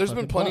got the. There's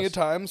been plenty of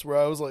times where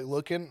I was like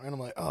looking and I'm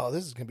like, oh,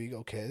 this is gonna be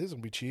okay. This is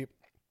gonna be cheap.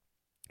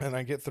 And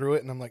I get through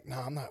it, and I'm like, "No,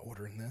 I'm not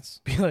ordering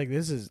this." Be like,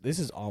 "This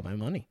is all my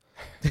money.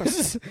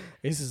 This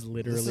is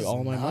literally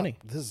all my money.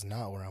 This is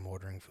not where I'm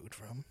ordering food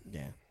from."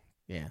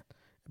 Yeah.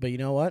 But you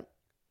know what?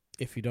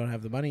 If you don't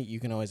have the money, you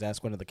can always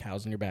ask one of the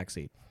cows in your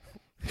backseat.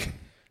 Be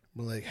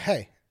like,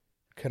 "Hey,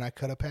 can I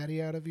cut a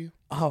patty out of you?"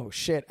 Oh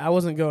shit! I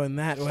wasn't going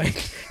that way.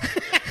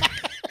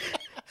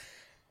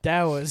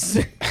 That was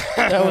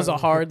a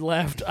hard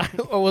left.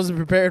 I wasn't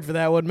prepared for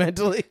that one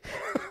mentally.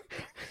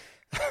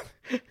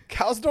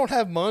 Cows don't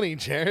have money,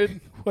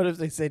 Jared. What if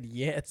they said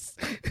yes?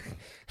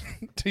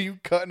 Do you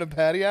cut a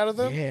patty out of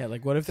them? Yeah,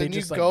 like what if they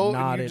just like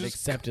nodded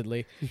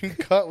acceptedly? You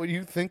cut what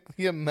you think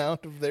the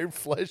amount of their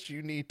flesh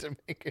you need to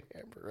make a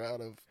hamburger out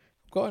of.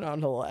 Going on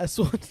to the last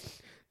one.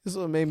 This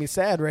one made me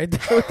sad right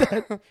there with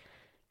that.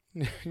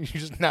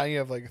 Now you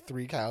have like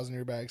 3 cows in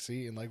your back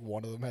seat, and like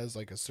one of them has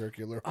like a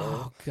circular hole.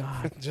 Oh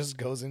God! It just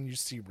goes in. You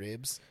see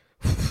ribs.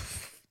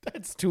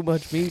 That's too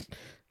much meat.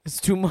 It's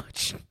too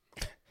much.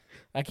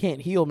 I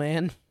can't heal,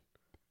 man.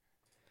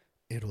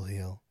 It'll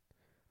heal.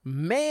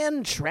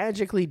 Man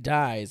tragically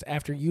dies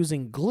after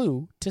using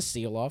glue to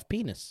seal off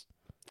penis.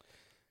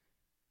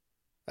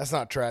 That's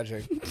not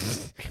tragic.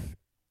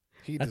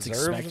 He That's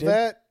deserved expected.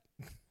 that.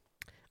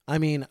 I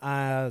mean,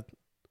 I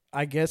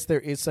guess there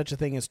is such a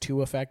thing as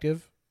too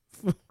effective,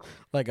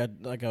 like a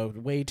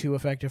way too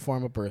effective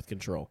form of birth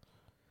control.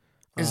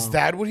 Is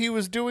that what he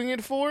was doing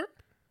it for?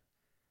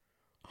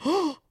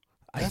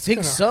 I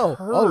think so.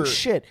 Hurt. Oh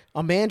shit!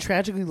 A man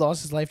tragically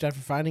lost his life after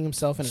finding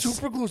himself in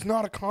Superglue's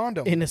not a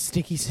condom. In a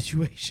sticky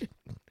situation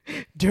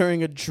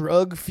during a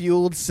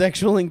drug-fueled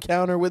sexual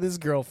encounter with his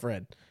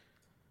girlfriend.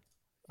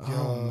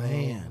 Oh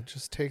man!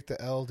 Just take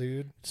the L,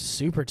 dude.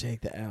 Super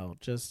take the L.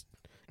 Just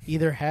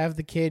either have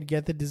the kid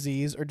get the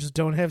disease or just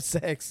don't have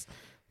sex.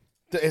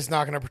 It's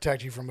not going to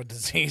protect you from a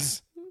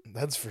disease.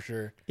 That's for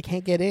sure. It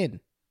can't get in.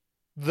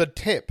 The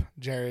tip,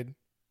 Jared.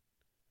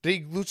 Did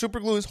he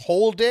superglue his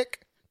whole dick?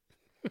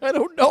 I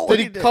don't know. Did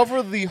he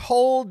cover the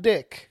whole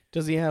dick?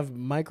 Does he have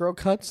micro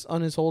cuts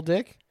on his whole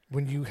dick?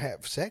 When you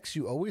have sex,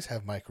 you always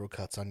have micro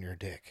cuts on your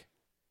dick.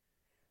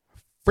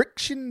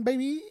 Friction,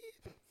 baby.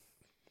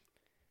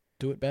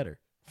 Do it better.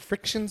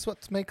 Friction's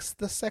what makes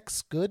the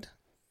sex good.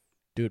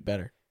 Do it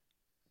better.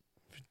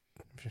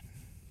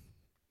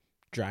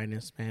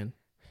 Dryness, man.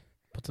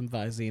 Put some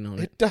Visine on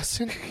it. It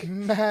doesn't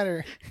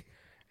matter.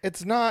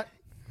 It's not.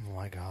 Oh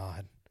my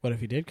God. What if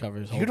he did cover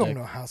his whole You don't dick?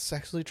 know how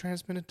sexually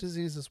transmitted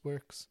diseases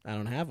works. I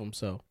don't have them,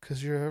 so.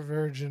 Because you're a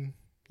virgin.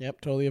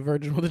 Yep, totally a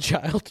virgin with a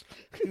child.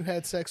 You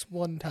had sex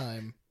one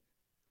time.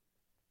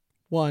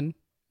 One,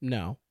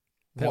 no.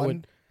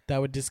 That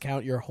would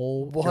discount your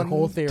whole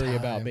theory time.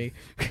 about me.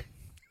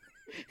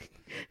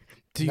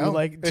 Do No, you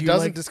like? it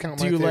doesn't discount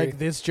my Do you theory. like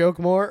this joke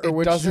more, or It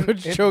which doesn't-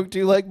 joke do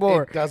you like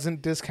more? It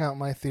doesn't discount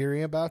my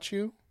theory about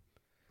you,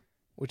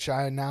 which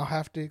I now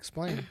have to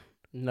explain.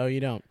 No, you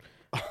don't.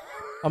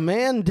 A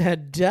man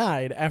had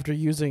died after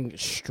using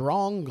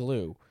strong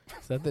glue.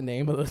 Is that the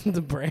name of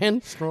the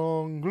brand?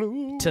 Strong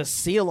glue. To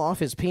seal off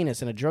his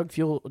penis in a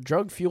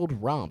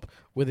drug-fueled romp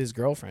with his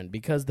girlfriend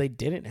because they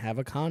didn't have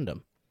a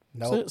condom.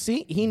 Nope. So,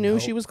 see, he knew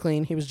she was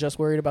clean. He was just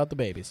worried about the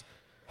babies.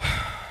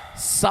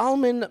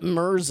 Salman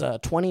Mirza,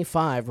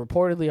 25,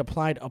 reportedly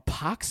applied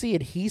epoxy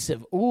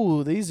adhesive.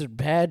 Ooh, these are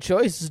bad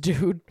choices,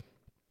 dude.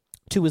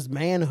 To his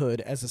manhood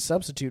as a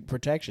substitute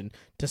protection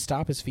to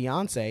stop his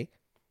fiance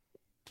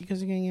because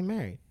he's going to get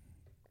married.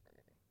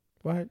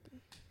 What?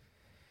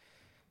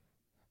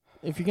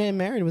 If you're getting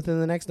married within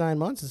the next 9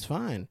 months, it's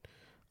fine.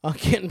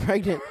 Getting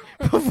pregnant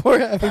before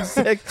having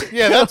sex.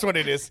 Yeah, that's what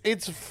it is.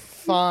 It's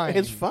fine.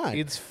 It's fine.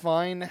 It's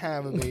fine to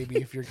have a baby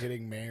if you're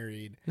getting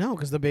married. No,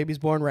 because the baby's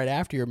born right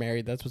after you're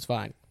married. That's what's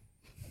fine.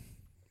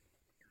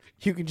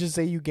 You can just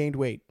say you gained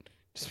weight.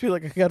 Just be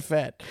like, I got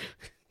fat.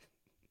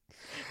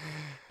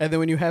 And then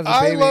when you have the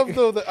baby...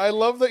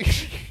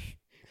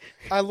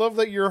 I love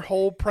that your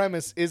whole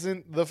premise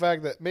isn't the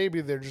fact that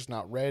maybe they're just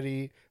not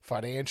ready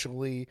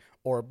financially,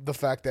 or the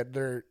fact that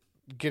they're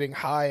getting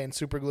high and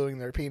super gluing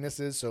their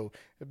penises, so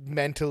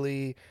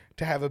mentally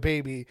to have a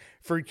baby.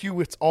 For you,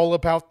 it's all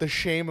about the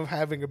shame of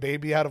having a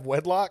baby out of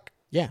wedlock.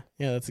 Yeah,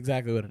 that's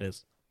exactly what it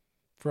is.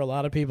 For a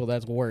lot of people,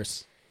 that's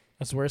worse.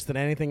 That's worse than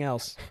anything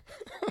else.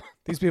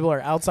 These people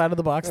are outside of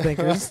the box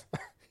thinkers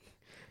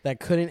that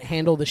couldn't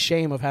handle the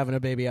shame of having a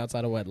baby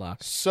outside of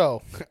wedlock.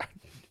 So,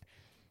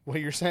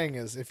 what you're saying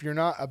is, if you're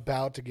not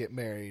about to get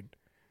married,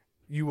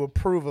 you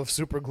approve of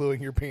super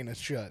gluing your penis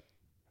shut.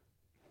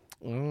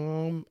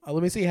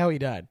 Let me see how he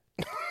died.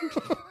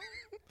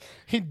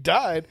 He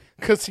died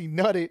because he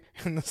nutted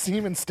and the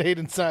semen stayed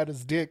inside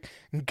his dick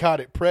and got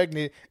it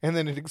pregnant, and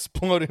then it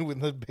exploded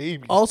with the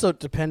baby. Also,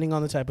 depending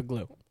on the type of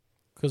glue.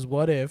 Because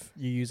what if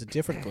you use a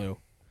different glue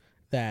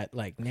that,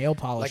 like, nail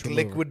polish Like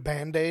remover. liquid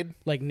Band-Aid?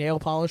 Like nail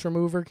polish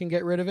remover can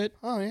get rid of it?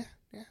 Oh,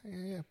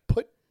 yeah.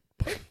 Put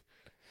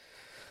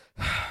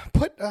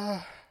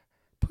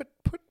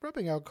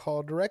rubbing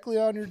alcohol directly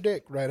on your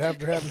dick right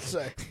after having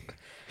sex.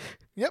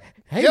 Yep.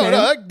 Hey, Yo, man.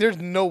 no, there's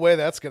no way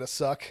that's going to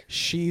suck.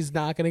 She's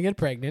not going to get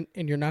pregnant,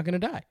 and you're not going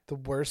to die. The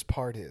worst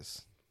part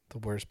is,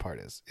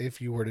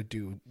 if you were to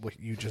do what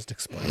you just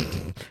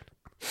explained,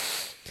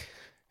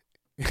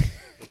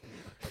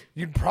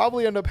 you'd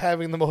probably end up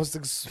having the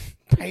most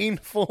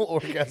painful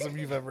orgasm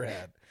you've ever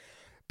had.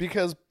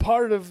 Because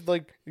part of,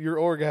 like, your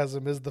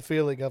orgasm is the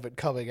feeling of it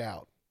coming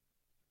out.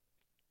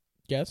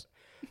 Yes?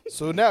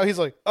 So now he's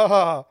like,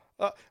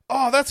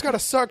 that's got to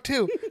suck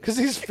too. Because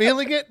he's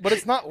feeling it, but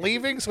it's not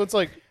leaving. So it's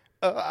like,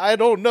 I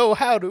don't know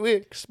how to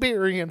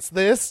experience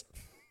this.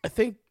 I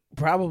think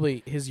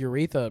probably his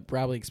urethra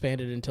probably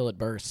expanded until it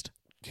burst.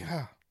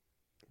 Yeah.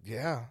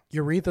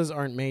 Urethras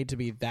aren't made to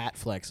be that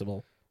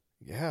flexible.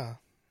 Yeah.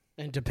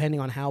 And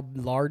depending on how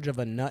large of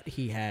a nut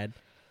he had,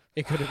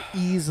 it could have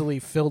easily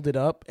filled it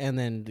up and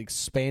then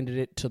expanded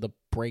it to the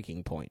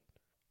breaking point.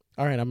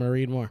 All right, I'm going to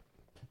read more.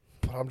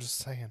 But I'm just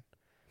saying,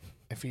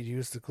 if he'd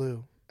used the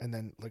glue and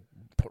then, like,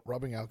 put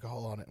rubbing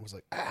alcohol on it and was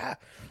like,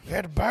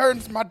 it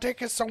burns, my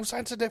dick is so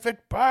sensitive,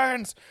 it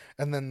burns.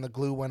 And then the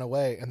glue went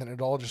away, and then it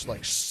all just,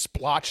 like,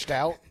 splotched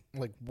out,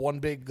 like one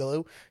big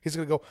glue. He's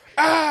going to go,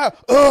 That's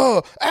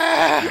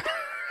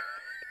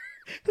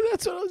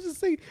what I was just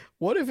saying.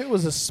 What if it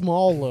was a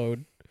small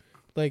load?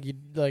 Like you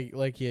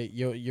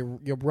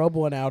rub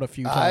one out a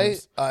few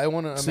times. I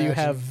want to imagine. So you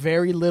have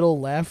very little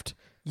left.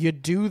 You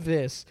do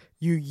this.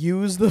 You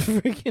use the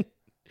freaking.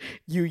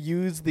 You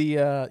use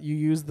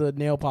the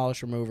nail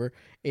polish remover.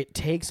 It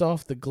takes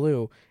off the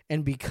glue,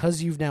 and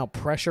because you've now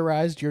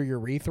pressurized your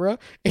urethra,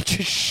 it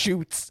just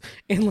shoots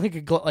in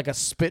like a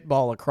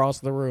spitball across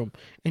the room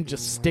and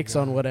just sticks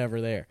on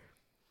whatever there.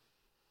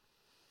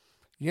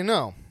 You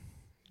know,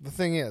 the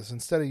thing is,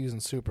 instead of using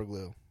super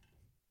glue,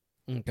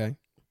 Okay.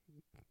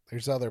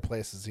 there's other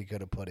places he could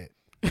have put it.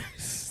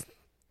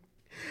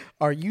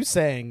 Are you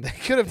saying They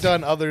could have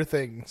done other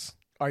things.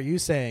 Are you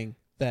saying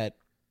that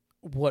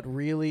what They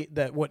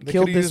killed could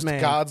have this used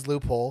man? God's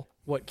loophole.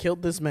 What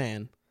killed this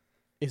man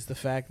is the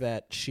fact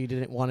that she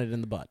didn't want it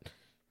in the butt.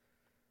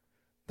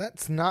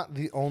 That's not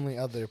the only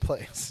other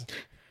place.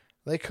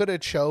 They could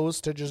have chose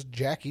to just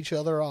jack each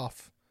other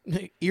off.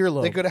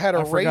 Earlobe. They could have had a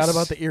I forgot race.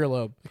 about the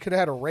earlobe. They could have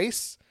had a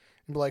race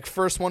and be like,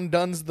 first one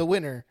done's the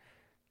winner.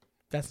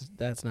 That's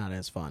not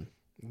as fun.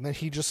 And then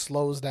he just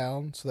slows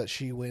down so that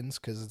she wins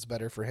because it's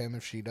better for him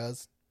if she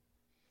does.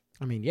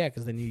 I mean, yeah,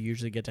 because then you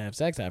usually get to have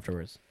sex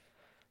afterwards.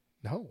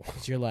 No.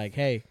 Because you're like,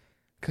 hey,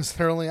 Because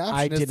their only option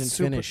I is didn't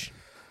super. finish.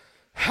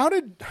 How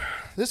did...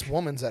 This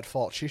woman's at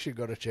fault. She should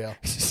go to jail.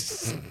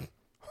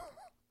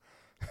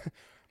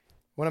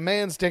 when a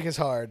man's dick is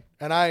hard,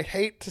 and I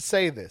hate to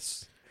say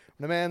this,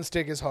 when a man's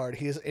dick is hard,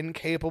 he is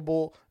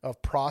incapable of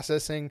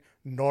processing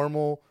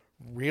normal,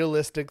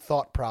 realistic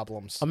thought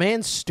problems. A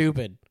man's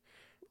stupid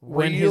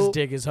when his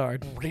dick is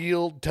hard.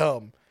 Real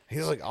dumb.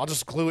 He's like, I'll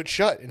just glue it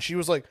shut. And she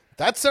was like,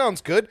 that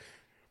sounds good.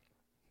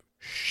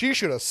 She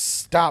should have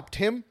stopped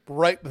him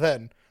right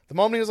then. The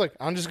moment he was like,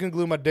 I'm just going to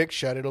glue my dick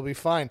shut, it'll be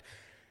fine.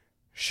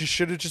 She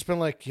should have just been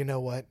like, you know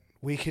what?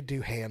 We could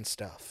do hand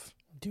stuff.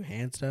 Do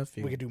hand stuff?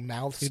 We could do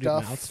mouth stuff. You can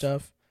do mouth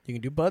stuff. You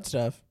can do butt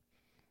stuff.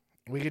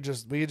 We could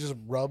just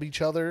rub each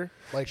other.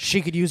 Like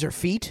she could use her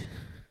feet.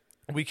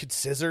 We could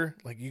scissor.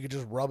 Like you could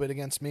just rub it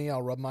against me.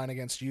 I'll rub mine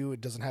against you.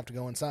 It doesn't have to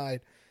go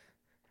inside.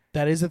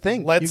 That is a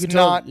thing. You can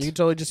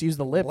totally just use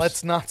the lips.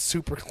 Let's not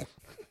super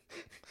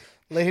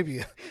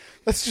labia.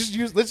 Let's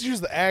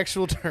use the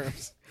actual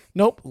terms.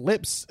 Nope,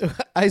 lips.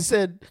 I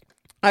said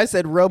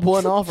rub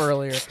one off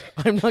earlier.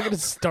 I'm not going to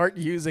start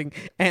using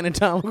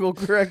anatomical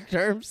correct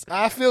terms.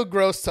 I feel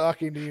gross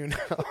talking to you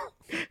now.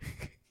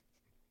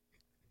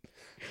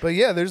 But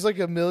yeah, there's like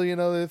a million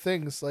other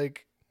things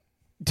like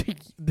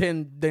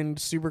than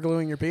super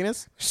gluing your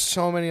penis.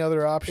 So many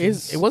other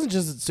options. It wasn't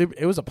just super.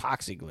 It was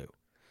epoxy glue.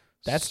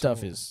 That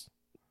stuff is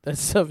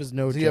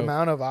no joke. The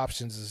amount of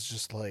options is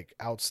just like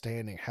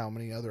outstanding. How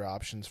many other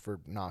options for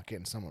not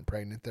getting someone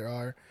pregnant there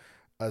are,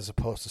 as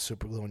opposed to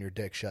super gluing your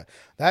dick shut.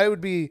 That would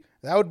be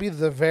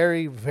the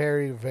very,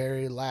 very,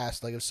 very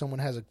last. Like if someone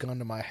has a gun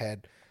to my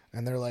head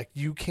and they're like,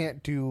 you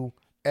can't do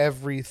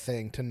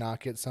everything to not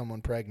get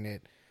someone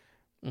pregnant.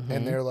 Mm-hmm.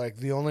 And they're like,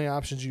 the only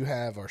options you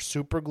have are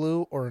super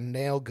glue or a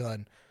nail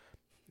gun.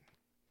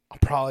 I'll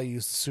probably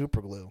use the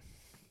super glue.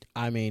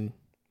 I mean,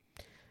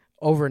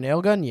 over a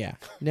nail gun? Yeah.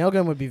 Nail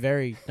gun would be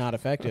very not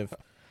effective.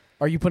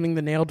 Are you putting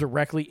the nail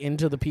directly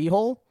into the pee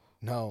hole?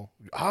 No.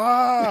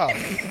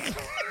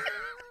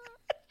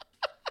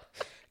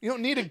 You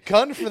don't need a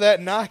gun for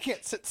that. No, I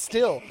can't sit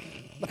still.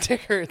 My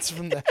dick hurts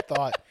from that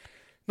thought.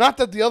 Not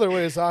that the other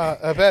way is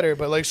better,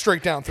 but like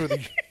straight down through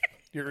the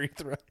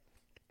urethra.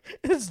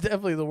 It's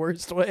definitely the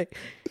worst way.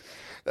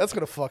 That's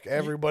going to fuck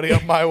everybody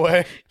up my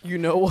way. You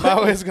know what?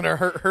 My way is going to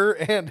hurt her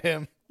and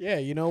him. Yeah,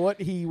 you know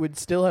what? He would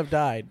still have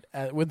died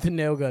with the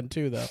nail gun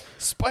too, though.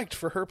 Spiked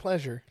for her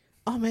pleasure.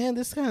 Oh, man,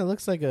 this kind of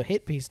looks like a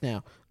hit piece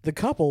now. The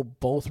couple,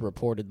 both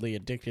reportedly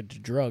addicted to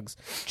drugs,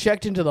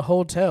 checked into the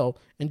hotel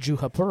in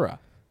Juhapura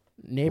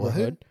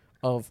neighborhood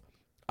of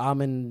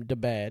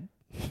Ahmedabad.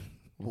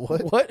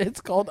 What?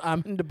 It's called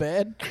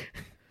Ahmedabad?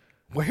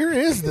 Where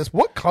is this?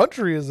 What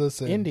country is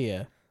this in?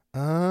 India.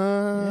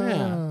 Oh.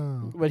 Yeah.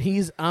 But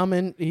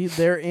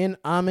they're in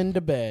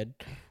Ahmedabad.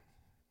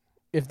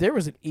 If there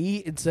was an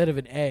E instead of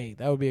an A,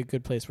 that would be a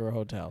good place for a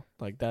hotel.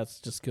 Like, that's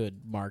just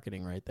good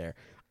marketing right there.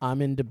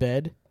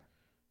 Ahmedabad.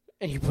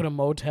 And you put a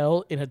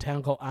motel in a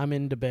town called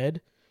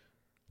Ahmedabad.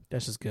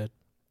 That's just good.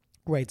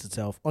 Writes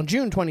itself. On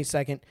June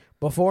 22nd,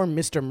 before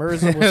Mr.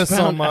 Mirza was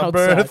found on my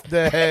outside.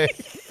 Birthday.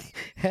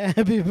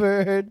 Happy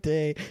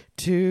birthday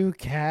to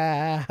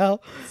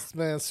Cal. This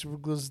man super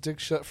glues his dick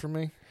shut for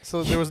me.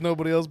 So there was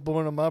nobody else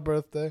born on my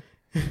birthday.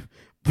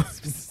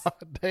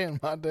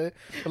 My day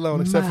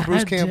alone, except for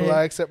Bruce Campbell.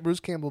 I accept Bruce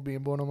Campbell being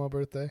born on my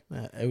birthday.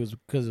 It was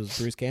because it was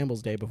Bruce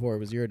Campbell's day before it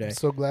was your day. I'm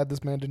so glad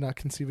this man did not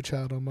conceive a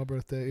child on my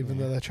birthday, even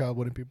though that child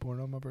wouldn't be born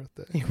on my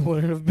birthday. He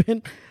wouldn't have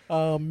been.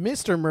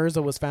 Mr.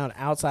 Mirza was found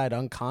outside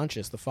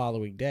unconscious the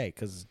following day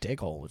because his dick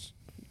hole was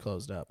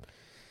closed up.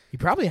 He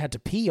probably had to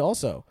pee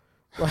also.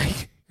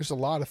 Like, there's a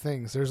lot of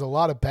things. There's a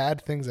lot of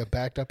bad things that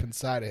backed up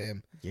inside of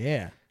him.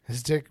 Yeah.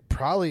 His dick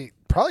probably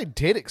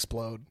did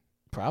explode.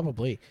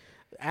 Probably.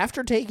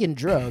 After taking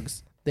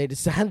drugs, they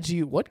decided to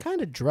use... What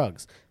kind of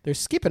drugs? They're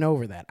skipping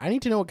over that. I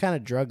need to know what kind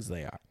of drugs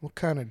they are. What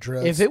kind of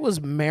drugs? If it was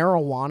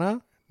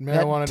marijuana...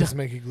 Marijuana doesn't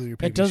make you glue your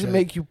penis shut. It doesn't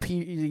make you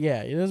pee...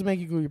 Yeah, it doesn't make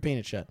you glue your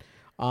penis shut.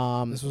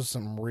 This was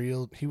some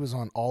real... He was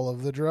on all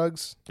of the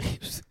drugs.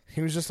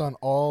 He was just on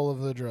all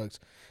of the drugs.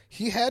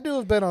 He had to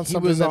have been on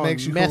something that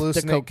makes you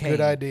hallucinate good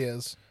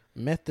ideas.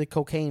 Meth the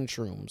cocaine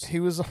shrooms.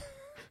 He was...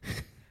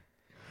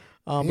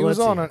 he was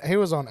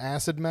on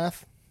acid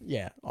meth.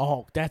 Yeah.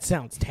 Oh, that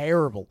sounds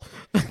terrible.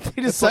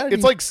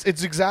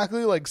 It's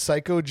exactly like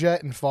Psycho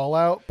Jet and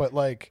Fallout, but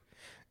like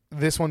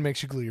this one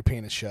makes you glue your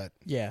penis shut.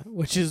 Yeah,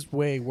 which is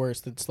way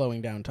worse than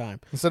slowing down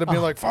time. Instead of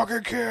being like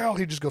fucking kill,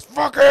 he just goes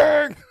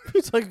fucking.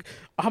 He's like,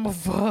 I'm a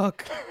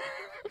fuck,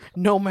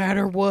 no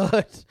matter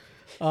what.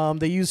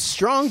 They use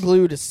strong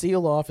glue to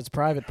seal off its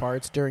private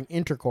parts during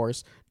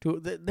intercourse.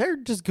 They're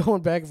just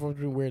going back and forth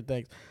doing weird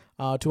things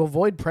to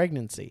avoid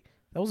pregnancy.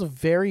 That was a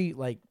very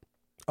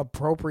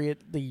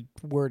appropriately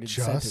worded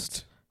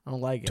sentence. I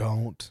don't like it.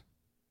 Don't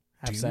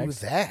have do sex.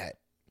 That.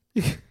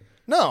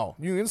 No,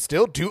 you can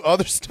still do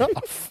other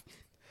stuff.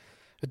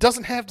 It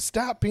doesn't have to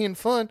stop being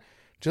fun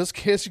just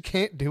because you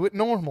can't do it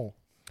normal.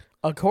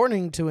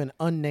 According to an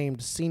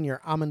unnamed senior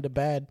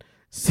Ahmedabad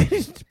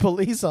city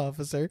police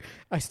officer,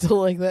 I still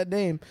like that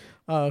name,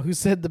 who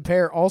said the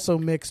pair also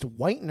mixed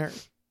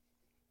whitener.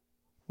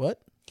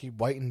 What? He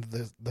whitened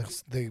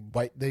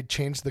they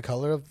changed the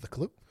color of the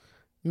glue?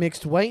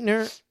 Mixed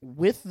whitener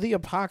with the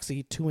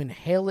epoxy to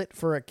inhale it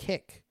for a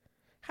kick.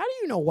 How do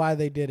you know why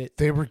they did it?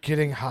 They were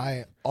getting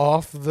high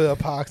off the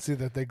epoxy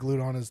that they glued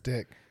on his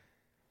dick.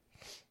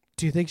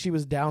 Do you think she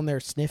was down there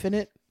sniffing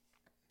it?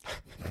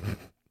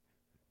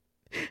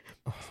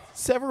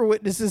 Several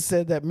witnesses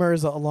said that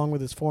Mirza, along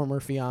with his former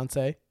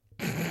fiance,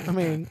 I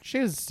mean,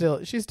 she's still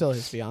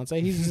his fiance.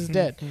 He's just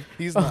dead.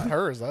 He's not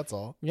hers, that's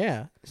all.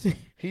 Yeah.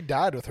 He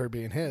died with her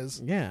being his.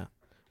 Yeah.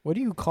 What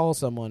do you call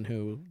someone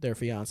who their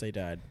fiance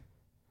died?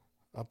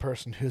 A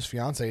person whose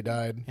fiance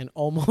died. An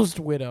almost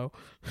widow.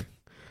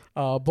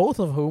 Both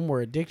of whom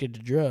were addicted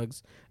to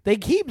drugs. They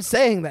keep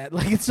saying that.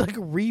 Like it's like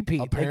a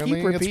repeat. Apparently they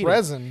keep repeating. It's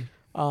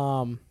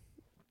resin.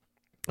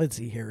 Let's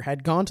see here.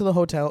 Had gone to the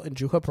hotel in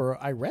Juhapur.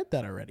 I read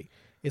that already.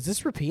 Is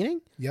this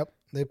repeating? Yep.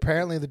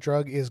 Apparently the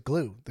drug is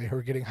glue. They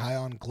were getting high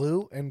on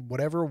glue and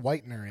whatever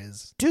whitener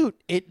is. Dude,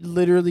 it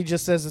literally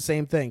just says the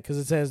same thing because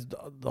it says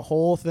the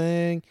whole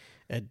thing.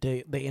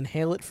 They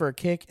inhale it for a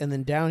kick, and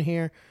then down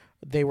here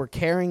they were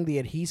carrying the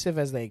adhesive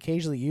as they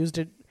occasionally used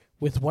it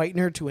with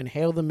whitener to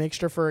inhale the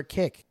mixture for a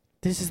kick.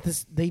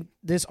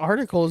 This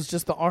article is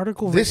just the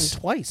article written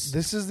twice.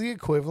 This is the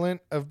equivalent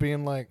of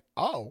being like,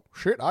 oh,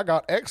 shit, I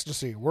got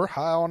ecstasy. We're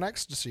high on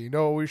ecstasy. You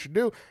know what we should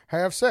do?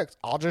 Have sex.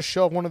 I'll just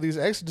shove one of these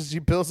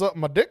ecstasy pills up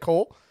my dick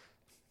hole.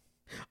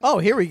 Oh,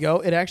 here we go.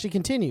 It actually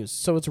continues.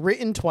 So it's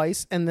written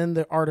twice, and then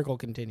the article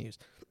continues.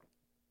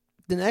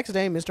 The next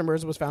day, Mr.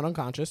 Mirza was found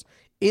unconscious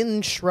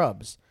in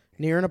shrubs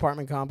near an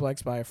apartment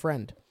complex by a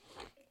friend.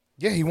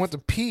 Yeah, he went to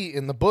pee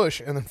in the bush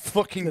and then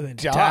fucking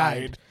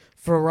died.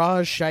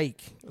 Faraz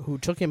Shaikh, who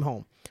took him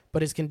home,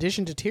 but his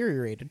condition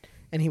deteriorated,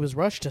 and he was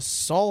rushed to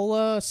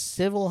Sala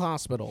Civil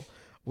Hospital,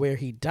 where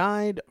he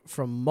died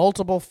from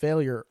multiple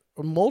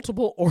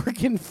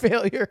organ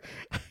failure.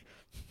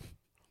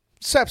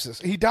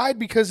 Sepsis. He died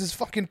because his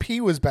fucking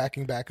pee was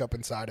backing back up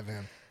inside of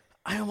him.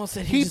 I almost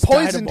said he just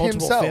poisoned died of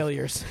multiple himself.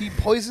 Failures. He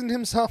poisoned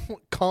himself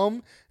with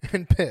cum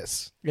and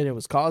piss. And it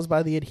was caused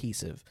by the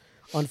adhesive.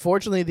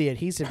 Unfortunately, the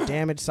adhesive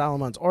damaged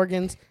Solomon's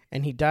organs,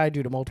 and he died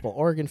due to multiple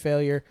organ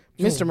failure.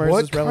 Mr.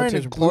 Mirza's relatives reportedly... What kind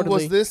of glue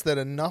was this that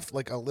enough,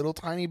 like a little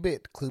tiny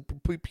bit, to keep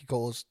your pee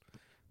closed?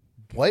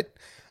 What?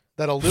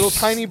 That a little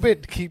tiny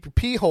bit to keep your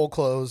pee hole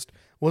closed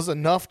was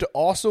enough to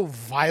also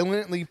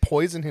violently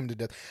poison him to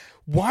death.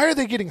 Why are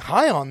they getting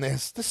high on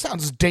this? This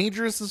sounds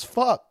dangerous as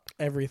fuck.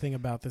 Everything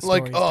about this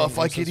like, oh, if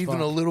I get even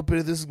a little bit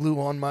of this glue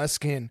on my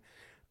skin,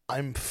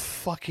 I'm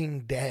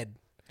fucking dead.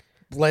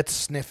 Let's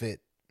sniff it.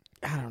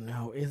 I don't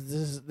know.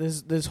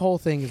 This whole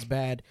thing is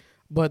bad,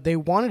 but they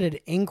wanted an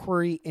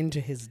inquiry into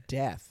his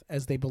death,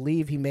 as they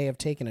believe he may have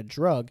taken a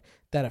drug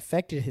that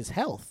affected his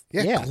health.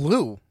 Yeah.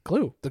 Glue.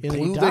 The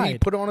glue that he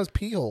put on his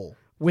pee hole.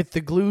 With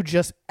the glue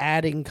just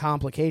adding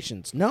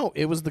complications. No,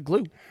 it was the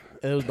glue.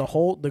 It was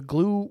the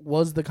glue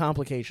was the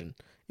complication.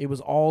 It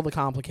was all the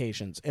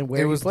complications, and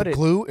where it was he put the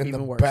glue and the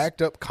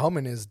backed up cum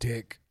in his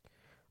dick.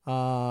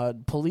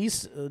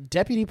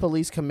 Deputy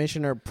Police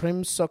Commissioner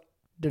Prim Suk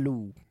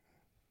Delou.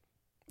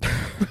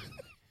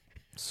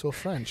 So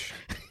French.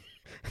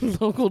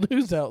 Local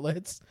news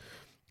outlets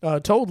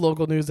told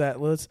local news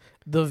outlets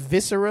the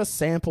viscera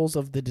samples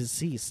of the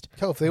deceased.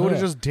 Hell, if they would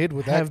have just did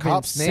what that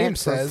cop's name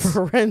says,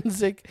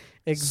 forensic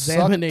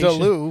examination.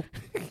 Delou.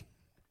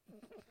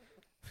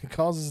 He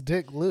calls his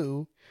dick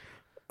Lou.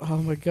 Oh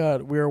my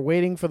God! We are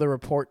waiting for the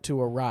report to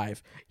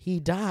arrive. He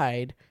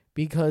died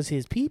because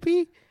his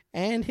pee-pee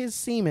and his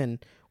semen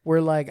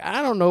were like,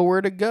 I don't know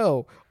where to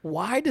go.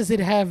 Why does it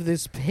have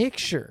this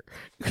picture?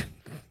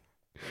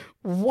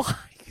 Why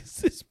is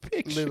this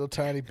picture? Little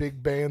tiny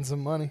big bands of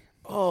money.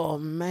 Oh,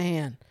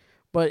 man.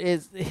 But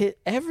it's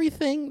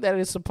everything that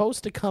is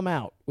supposed to come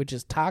out, which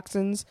is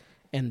toxins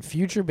and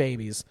future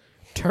babies,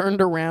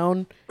 turned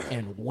around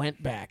and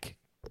went back.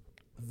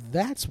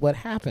 That's what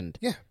happened.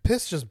 Yeah,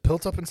 piss just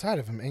built up inside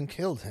of him and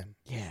killed him.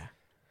 Yeah.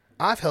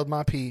 I've held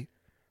my pee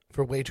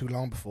for way too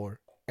long before,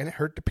 and it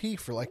hurt to pee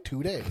for like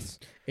 2 days.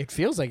 It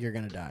feels like you're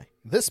going to die.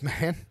 This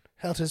man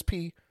held his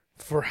pee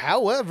for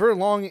however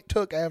long it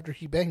took after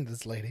he banged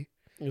this lady.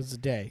 It was a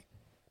day.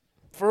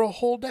 For a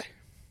whole day.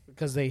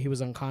 Because he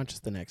was unconscious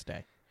the next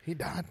day. He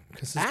died.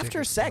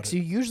 After sex,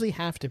 you usually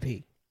have to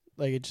pee.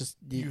 Like it just...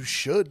 You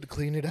should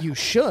clean it out. You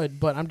should,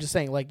 but I'm just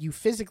saying, like, you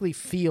physically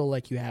feel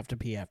like you have to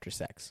pee after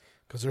sex.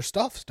 Because there's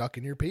stuff stuck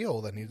in your pee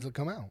hole that needs to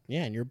come out.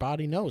 Yeah, and your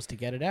body knows to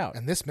get it out.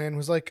 And this man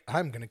was like,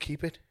 I'm going to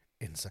keep it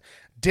inside.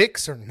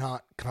 Dicks are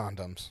not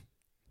condoms.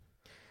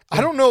 I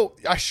don't know.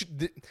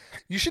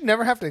 You should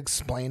never have to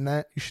explain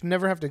that. You should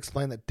never have to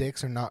explain that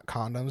dicks are not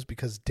condoms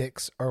because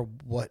dicks are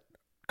what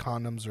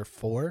condoms are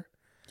for.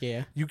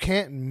 Yeah. You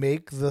can't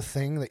make the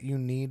thing that you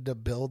need to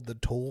build the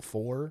tool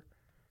for.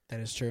 That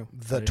is true.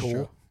 The tool.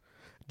 True.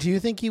 Do you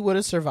think he would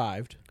have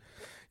survived?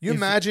 You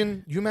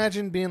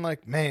imagine being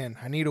like, man,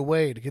 I need a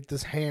way to get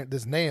this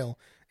nail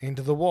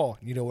into the wall.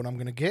 You know what I'm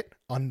going to get?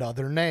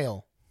 Another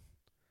nail.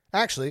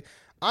 Actually,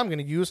 I'm going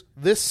to use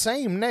this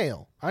same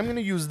nail. I'm going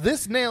to use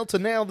this nail to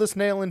nail this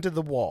nail into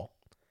the wall.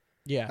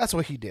 Yeah. That's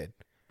what he did.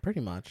 Pretty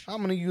much. I'm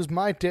going to use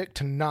my dick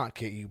to not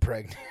get you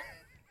pregnant.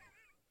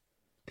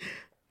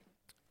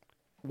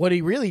 What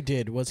he really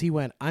did was he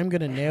went, I'm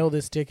going to nail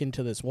this dick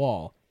into this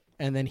wall.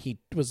 And then he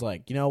was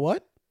like, you know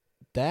what?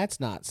 that's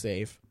not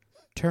safe,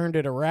 turned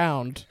it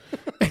around,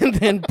 and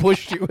then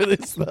pushed it with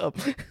his thumb.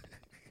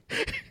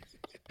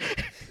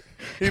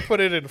 He put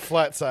it in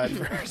flat side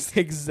first.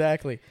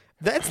 Exactly.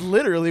 That's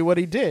literally what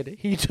he did.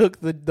 He took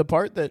the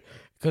part that,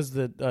 because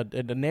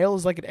the nail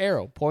is like an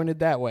arrow pointed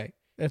that way.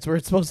 That's where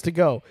it's supposed to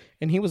go.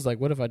 And he was like,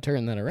 what if I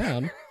turn that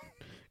around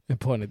and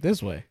point it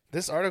this way?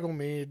 This article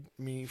made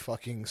me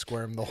fucking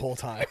squirm the whole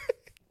time.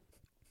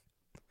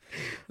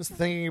 Just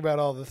thinking about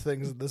all the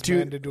things that this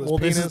man did to his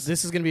penis.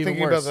 This is going to be even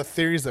thinking worse. about the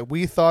theories that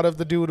we thought of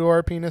to do to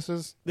our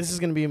penises. This is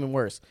going to be even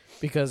worse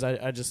because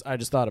I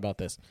just thought about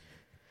this.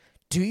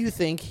 Do you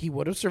think he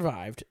would have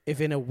survived if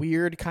in a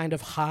weird kind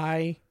of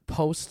high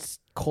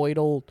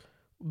post-coital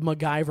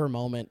MacGyver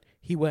moment,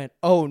 he went,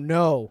 oh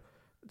no,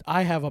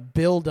 I have a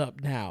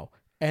buildup now.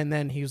 And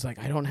then he was like,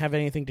 I don't have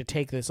anything to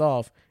take this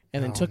off.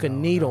 And then took a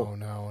needle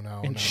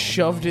and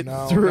shoved it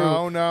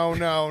through.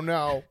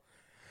 No.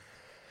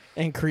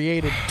 And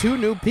created 2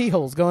 new pee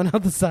holes going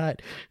out the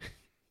side.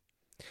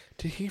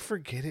 Did he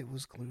forget it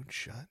was glued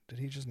shut? Did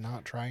he just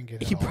not try and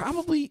get it He off?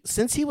 probably,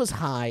 since he was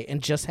high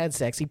and just had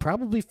sex, he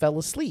probably fell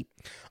asleep.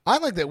 I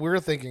like that we're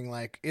thinking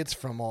like it's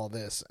from all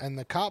this. And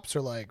the cops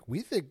are like,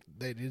 we think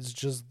that it's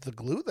just the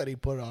glue that he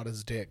put on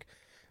his dick.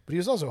 But he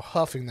was also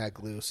huffing that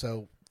glue,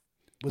 so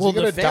was he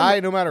going to die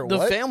no matter what?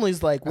 The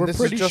family's like, we're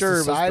pretty sure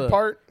it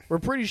was we're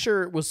pretty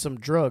sure it was some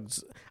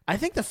drugs. I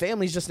think the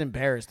family's just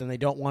embarrassed and they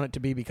don't want it to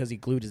be because he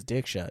glued his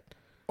dick shut.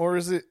 Or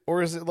is it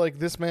like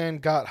this man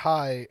got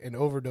high and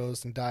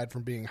overdosed and died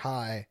from being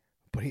high,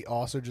 but he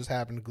also just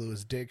happened to glue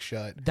his dick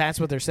shut?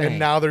 That's what they're saying. And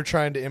now they're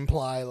trying to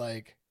imply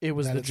like it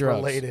was that the it's drugs.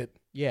 related.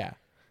 Yeah.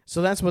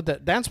 So that's what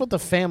the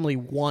family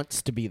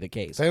wants to be the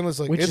case. Family's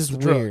like, which it's is the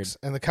weird. drugs.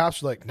 And the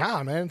cops are like,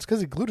 nah, man, it's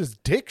because he glued his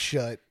dick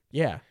shut.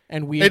 Yeah.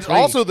 And we It's agree.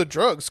 also the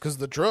drugs, because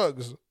the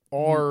drugs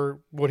are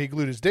what he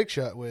glued his dick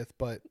shut with,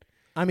 but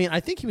I mean,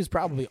 I think he was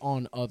probably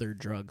on other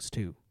drugs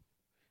too.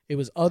 It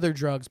was other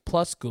drugs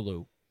plus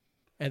glue.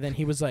 And then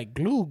he was like,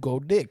 glue go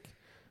dick.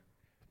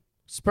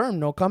 Sperm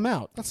no come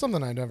out. that's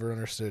something I never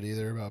understood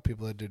either about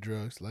people that did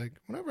drugs. Like,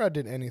 whenever I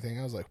did anything,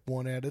 I was like,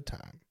 one at a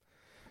time.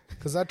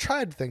 Because I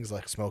tried things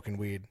like smoking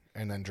weed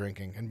and then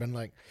drinking and been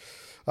like,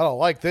 I don't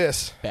like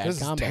this. Bad This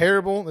combo. is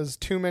terrible. There's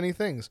too many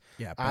things.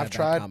 Yeah, I've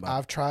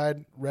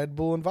tried Red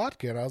Bull and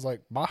vodka, and I was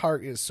like, my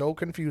heart is so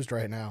confused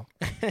right now.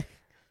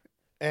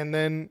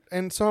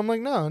 and so I'm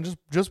like, no,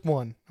 just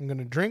one. I'm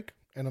gonna drink,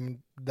 and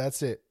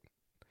that's it.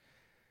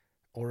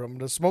 Or I'm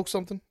gonna smoke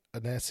something,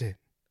 and that's it.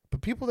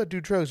 But people that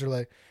do drugs are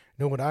like,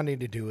 no, what I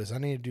need to do is I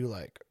need to do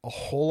like a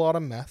whole lot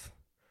of meth.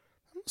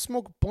 I'm gonna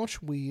smoke a bunch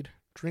of weed,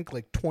 drink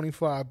like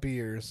 25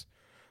 beers,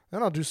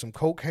 then I'll do some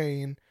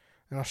cocaine.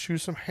 And I'll shoot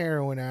some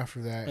heroin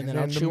after that. And then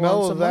I'll to chew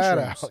mellow on some that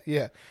mushrooms. out.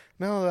 Yeah.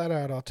 Mellow that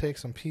out, I'll take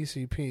some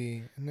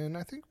PCP. And then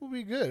I think we'll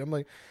be good. I'm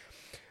like,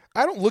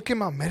 I don't look in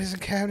my medicine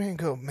cabinet and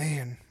go,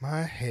 man,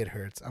 my head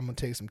hurts. I'm going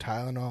to take some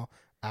Tylenol,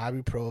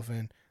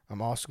 ibuprofen.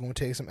 I'm also going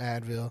to take some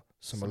Advil,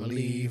 some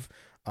Aleve.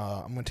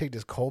 I'm going to take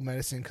this cold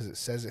medicine because it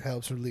says it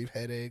helps relieve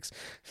headaches.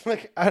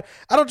 Like, I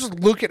don't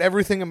just look at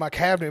everything in my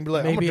cabinet and be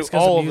like, maybe I'm going it's to do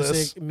all of because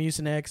this. of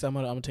Mucinex. I'm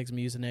gonna take some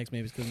Mucinex.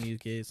 Maybe it's because of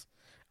Mucinex.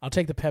 I'll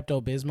take the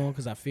Pepto-Bismol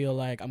because I feel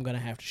like I'm going to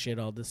have to shit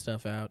all this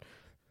stuff out.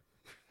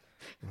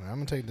 I'm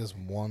going to take this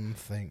one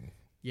thing.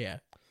 Yeah.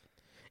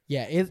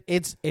 Yeah,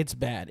 it's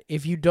bad.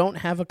 If you don't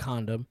have a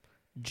condom,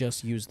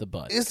 just use the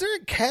butt. Is there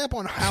a cap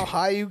on how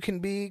high you can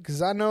be?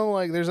 Because I know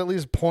like there's at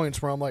least points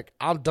where I'm like,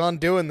 I'm done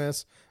doing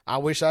this. I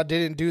wish I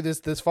didn't do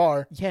this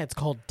far. Yeah, it's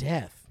called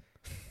death.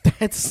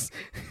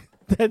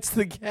 That's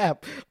the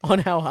cap on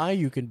how high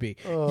you can be.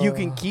 You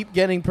can keep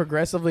getting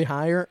progressively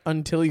higher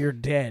until you're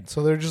dead.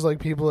 So they're just like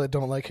people that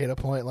don't like hit a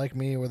point like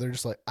me where they're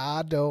just like,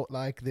 I don't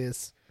like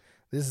this.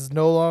 This is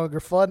no longer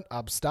fun.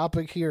 I'm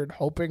stopping here and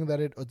hoping that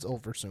it's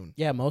over soon.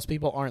 Yeah, most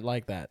people aren't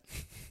like that.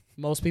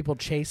 Most people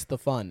chase the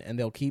fun, and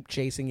they'll keep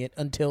chasing it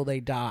until they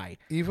die.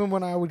 Even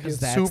when I would get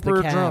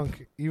super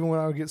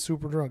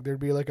drunk, there'd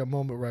be like a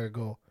moment where I would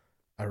go,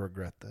 I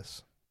regret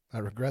this. I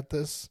regret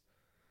this.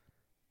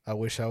 I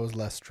wish I was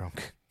less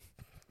drunk.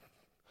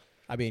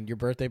 I mean, your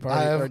birthday party,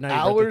 I have or not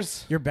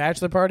hours. Your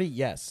bachelor party,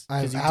 yes,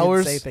 because you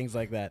hours. did say things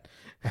like that.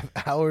 I have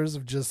hours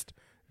of just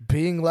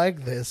being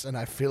like this, and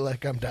I feel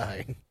like I'm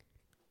dying.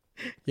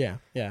 Yeah.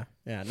 No,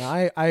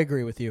 I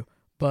agree with you.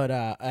 But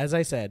as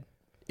I said,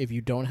 if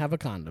you don't have a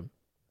condom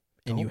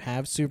and you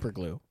have super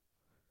glue,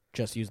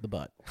 just use the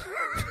butt.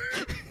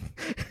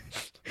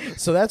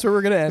 So that's where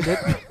we're going to end it.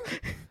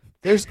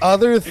 There's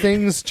other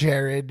things,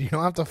 Jared. You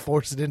don't have to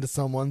force it into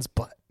someone's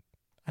butt.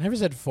 I never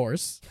said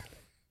force.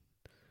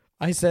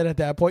 I said at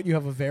that point you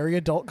have a very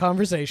adult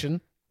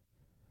conversation.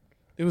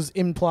 It was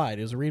implied.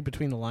 It was a read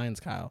between the lines,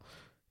 Kyle.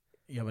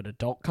 You have an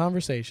adult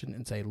conversation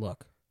and say,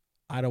 look,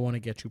 I don't want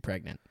to get you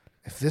pregnant.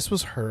 If this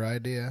was her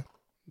idea,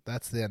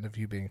 that's the end of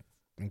you being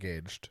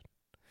engaged.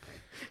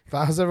 If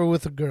I was ever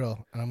with a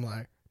girl and I'm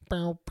like,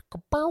 bow,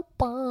 bow,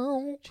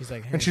 bow, she's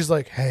like, hey, and she's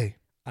like, hey,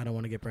 I don't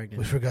want to get pregnant.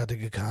 we forgot to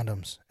get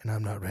condoms and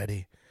I'm not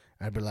ready.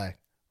 I'd be like,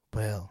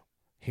 well,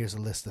 here's a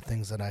list of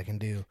things that I can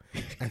do.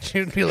 And she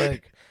would be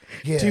like,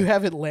 yeah. Do you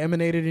have it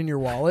laminated in your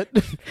wallet?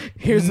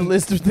 Here's a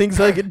list of things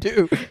I can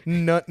do.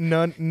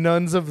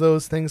 None of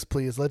those things,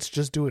 please. Let's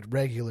just do it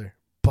regular.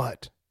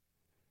 But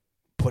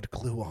put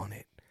glue on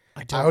it.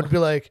 I would be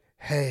like,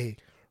 hey,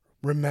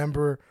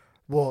 remember,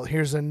 well,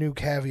 here's a new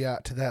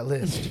caveat to that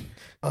list.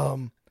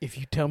 If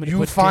you tell me to you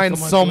put find dick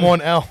on my someone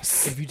glue,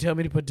 else. If you tell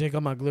me to put dick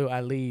on my glue,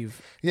 I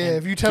leave. Yeah,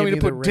 if you tell me to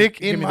put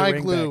dick in my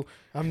glue,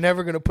 I'm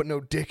never going to put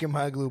no dick in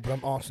my glue, but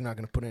I'm also not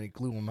going to put any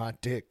glue in my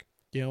dick.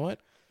 You know what?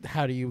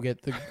 How do you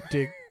get the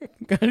dick?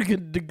 Gotta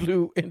get the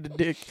glue and the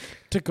dick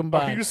to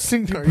combine. Are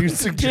you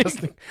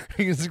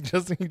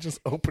suggesting he just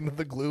opened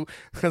the glue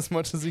as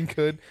much as he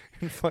could?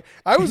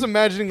 I was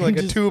imagining like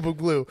a tube of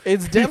glue.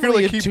 It's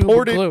definitely like a tube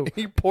of glue.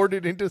 He poured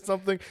it into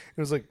something. It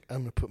was like,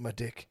 I'm gonna put my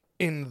dick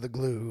in the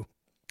glue.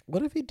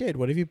 What if he did?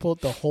 What if he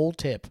pulled the whole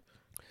tip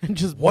and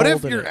just? What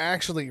if you're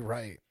actually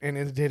right and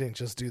it didn't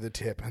just do the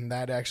tip, and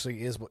that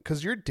actually is what?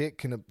 Because your dick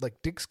can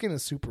dick skin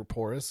is super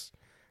porous.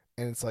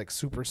 And it's like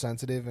super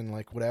sensitive and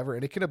like whatever,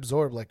 and it can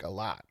absorb like a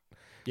lot.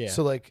 Yeah.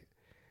 So like,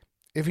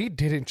 if he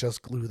didn't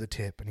just glue the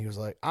tip and he was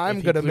like,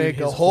 I'm gonna make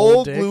a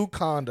whole glue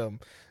condom,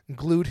 and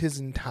glued his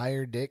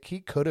entire dick, he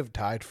could have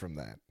died from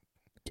that.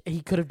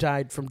 He could have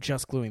died from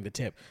just gluing the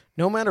tip.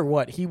 No matter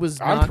what, he was.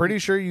 I'm pretty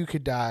sure you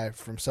could die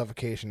from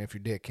suffocation if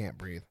your dick can't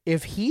breathe.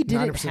 If he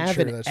didn't have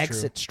an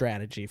exit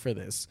strategy for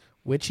this,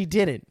 which he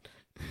didn't,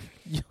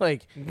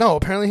 no,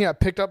 apparently he got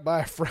picked up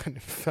by a friend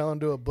and fell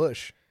into a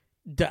bush.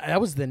 That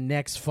was the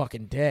next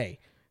fucking day.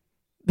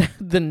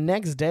 The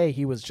next day,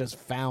 he was just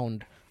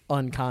found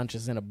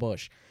unconscious in a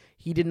bush.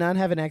 He did not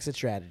have an exit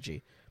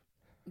strategy.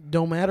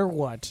 No matter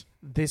what,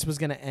 this was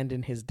going to end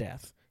in his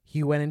death.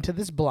 He went into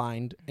this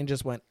blind and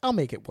just went, I'll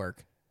make it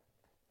work.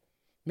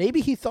 Maybe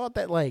he thought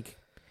that,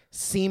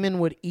 semen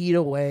would eat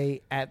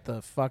away at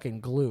the fucking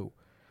glue.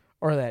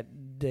 Or that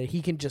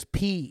he can just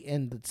pee,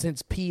 and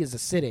since pee is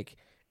acidic,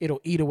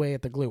 it'll eat away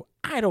at the glue.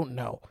 I don't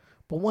know.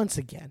 But once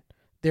again,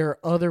 there are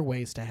other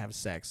ways to have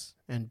sex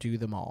and do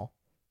them all,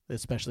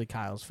 especially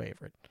Kyle's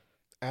favorite.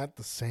 At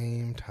the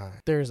same time.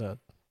 There's a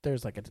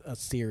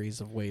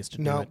series of ways to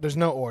do it. No, there's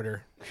no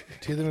order.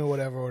 Do them in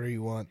whatever order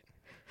you want.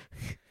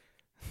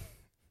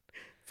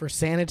 For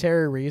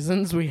sanitary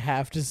reasons, we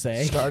have to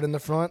say. Start in the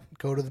front,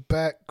 go to the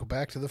back, go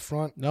back to the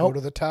front, go to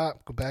the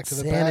top, go back to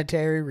the back.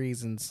 Sanitary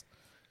reasons.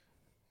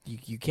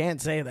 You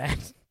can't say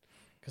that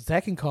because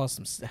that can cause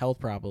some health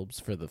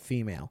problems for the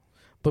female.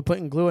 But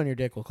putting glue on your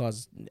dick will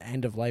cause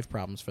end-of-life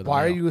problems for the male.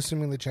 Why are you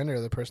assuming the gender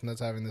of the person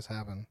that's having this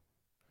happen?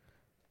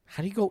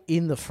 How do you go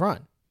in the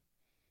front?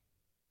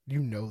 You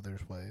know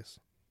there's ways.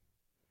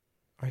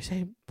 Or I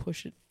say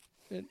push it.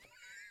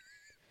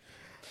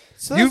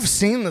 So you've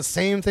seen the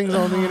same things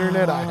on the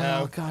internet I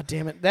have. Oh, God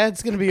damn it.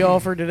 That's going to be all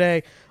for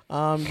today.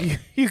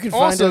 You can find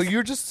also, us.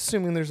 you're just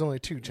assuming there's only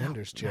two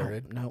genders,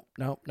 Jared. No.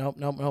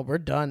 We're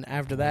done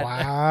after that.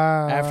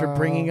 Wow.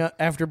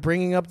 After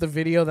bringing up the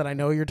video that I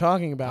know you're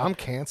talking about. I'm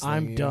canceling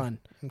I'm you. done.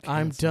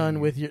 I'm done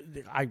with your...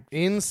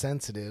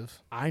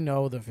 Insensitive. I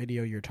know the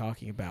video you're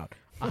talking about.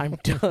 I'm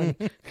done.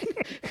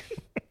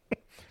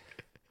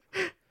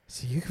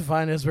 So you can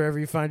find us wherever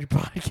you find your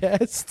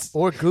podcasts.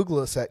 Or Google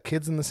us at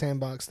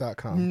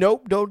kidsinthesandbox.com.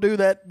 Nope, don't do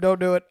that. Don't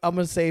do it. I'm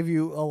going to save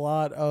you a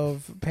lot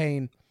of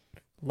pain.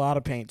 A lot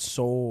of pain.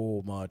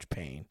 So much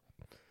pain.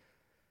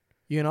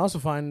 You can also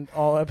find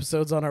all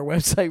episodes on our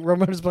website,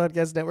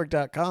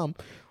 RumRunnersPodcastNetwork.com.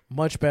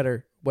 Much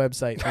better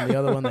website than the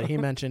other one that he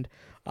mentioned.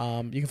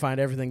 You can find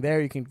everything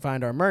there. You can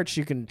find our merch.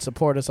 You can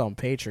support us on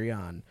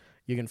Patreon.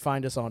 You can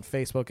find us on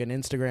Facebook and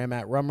Instagram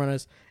at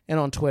RumRunners and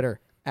on Twitter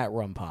at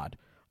RumPod.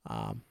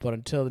 But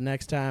until the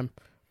next time,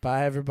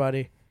 bye,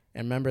 everybody.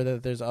 And remember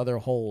that there's other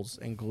holes,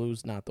 and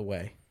glue's not the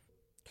way.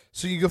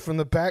 So you go from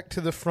the back to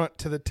the front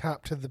to the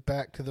top to the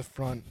back to the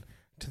front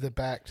to the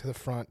back to the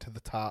front to the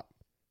top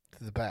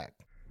to the back.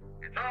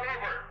 It's all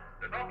over.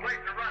 There's no place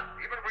to run,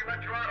 even if we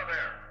let you out of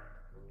there.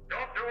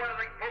 Don't do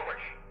anything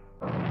foolish.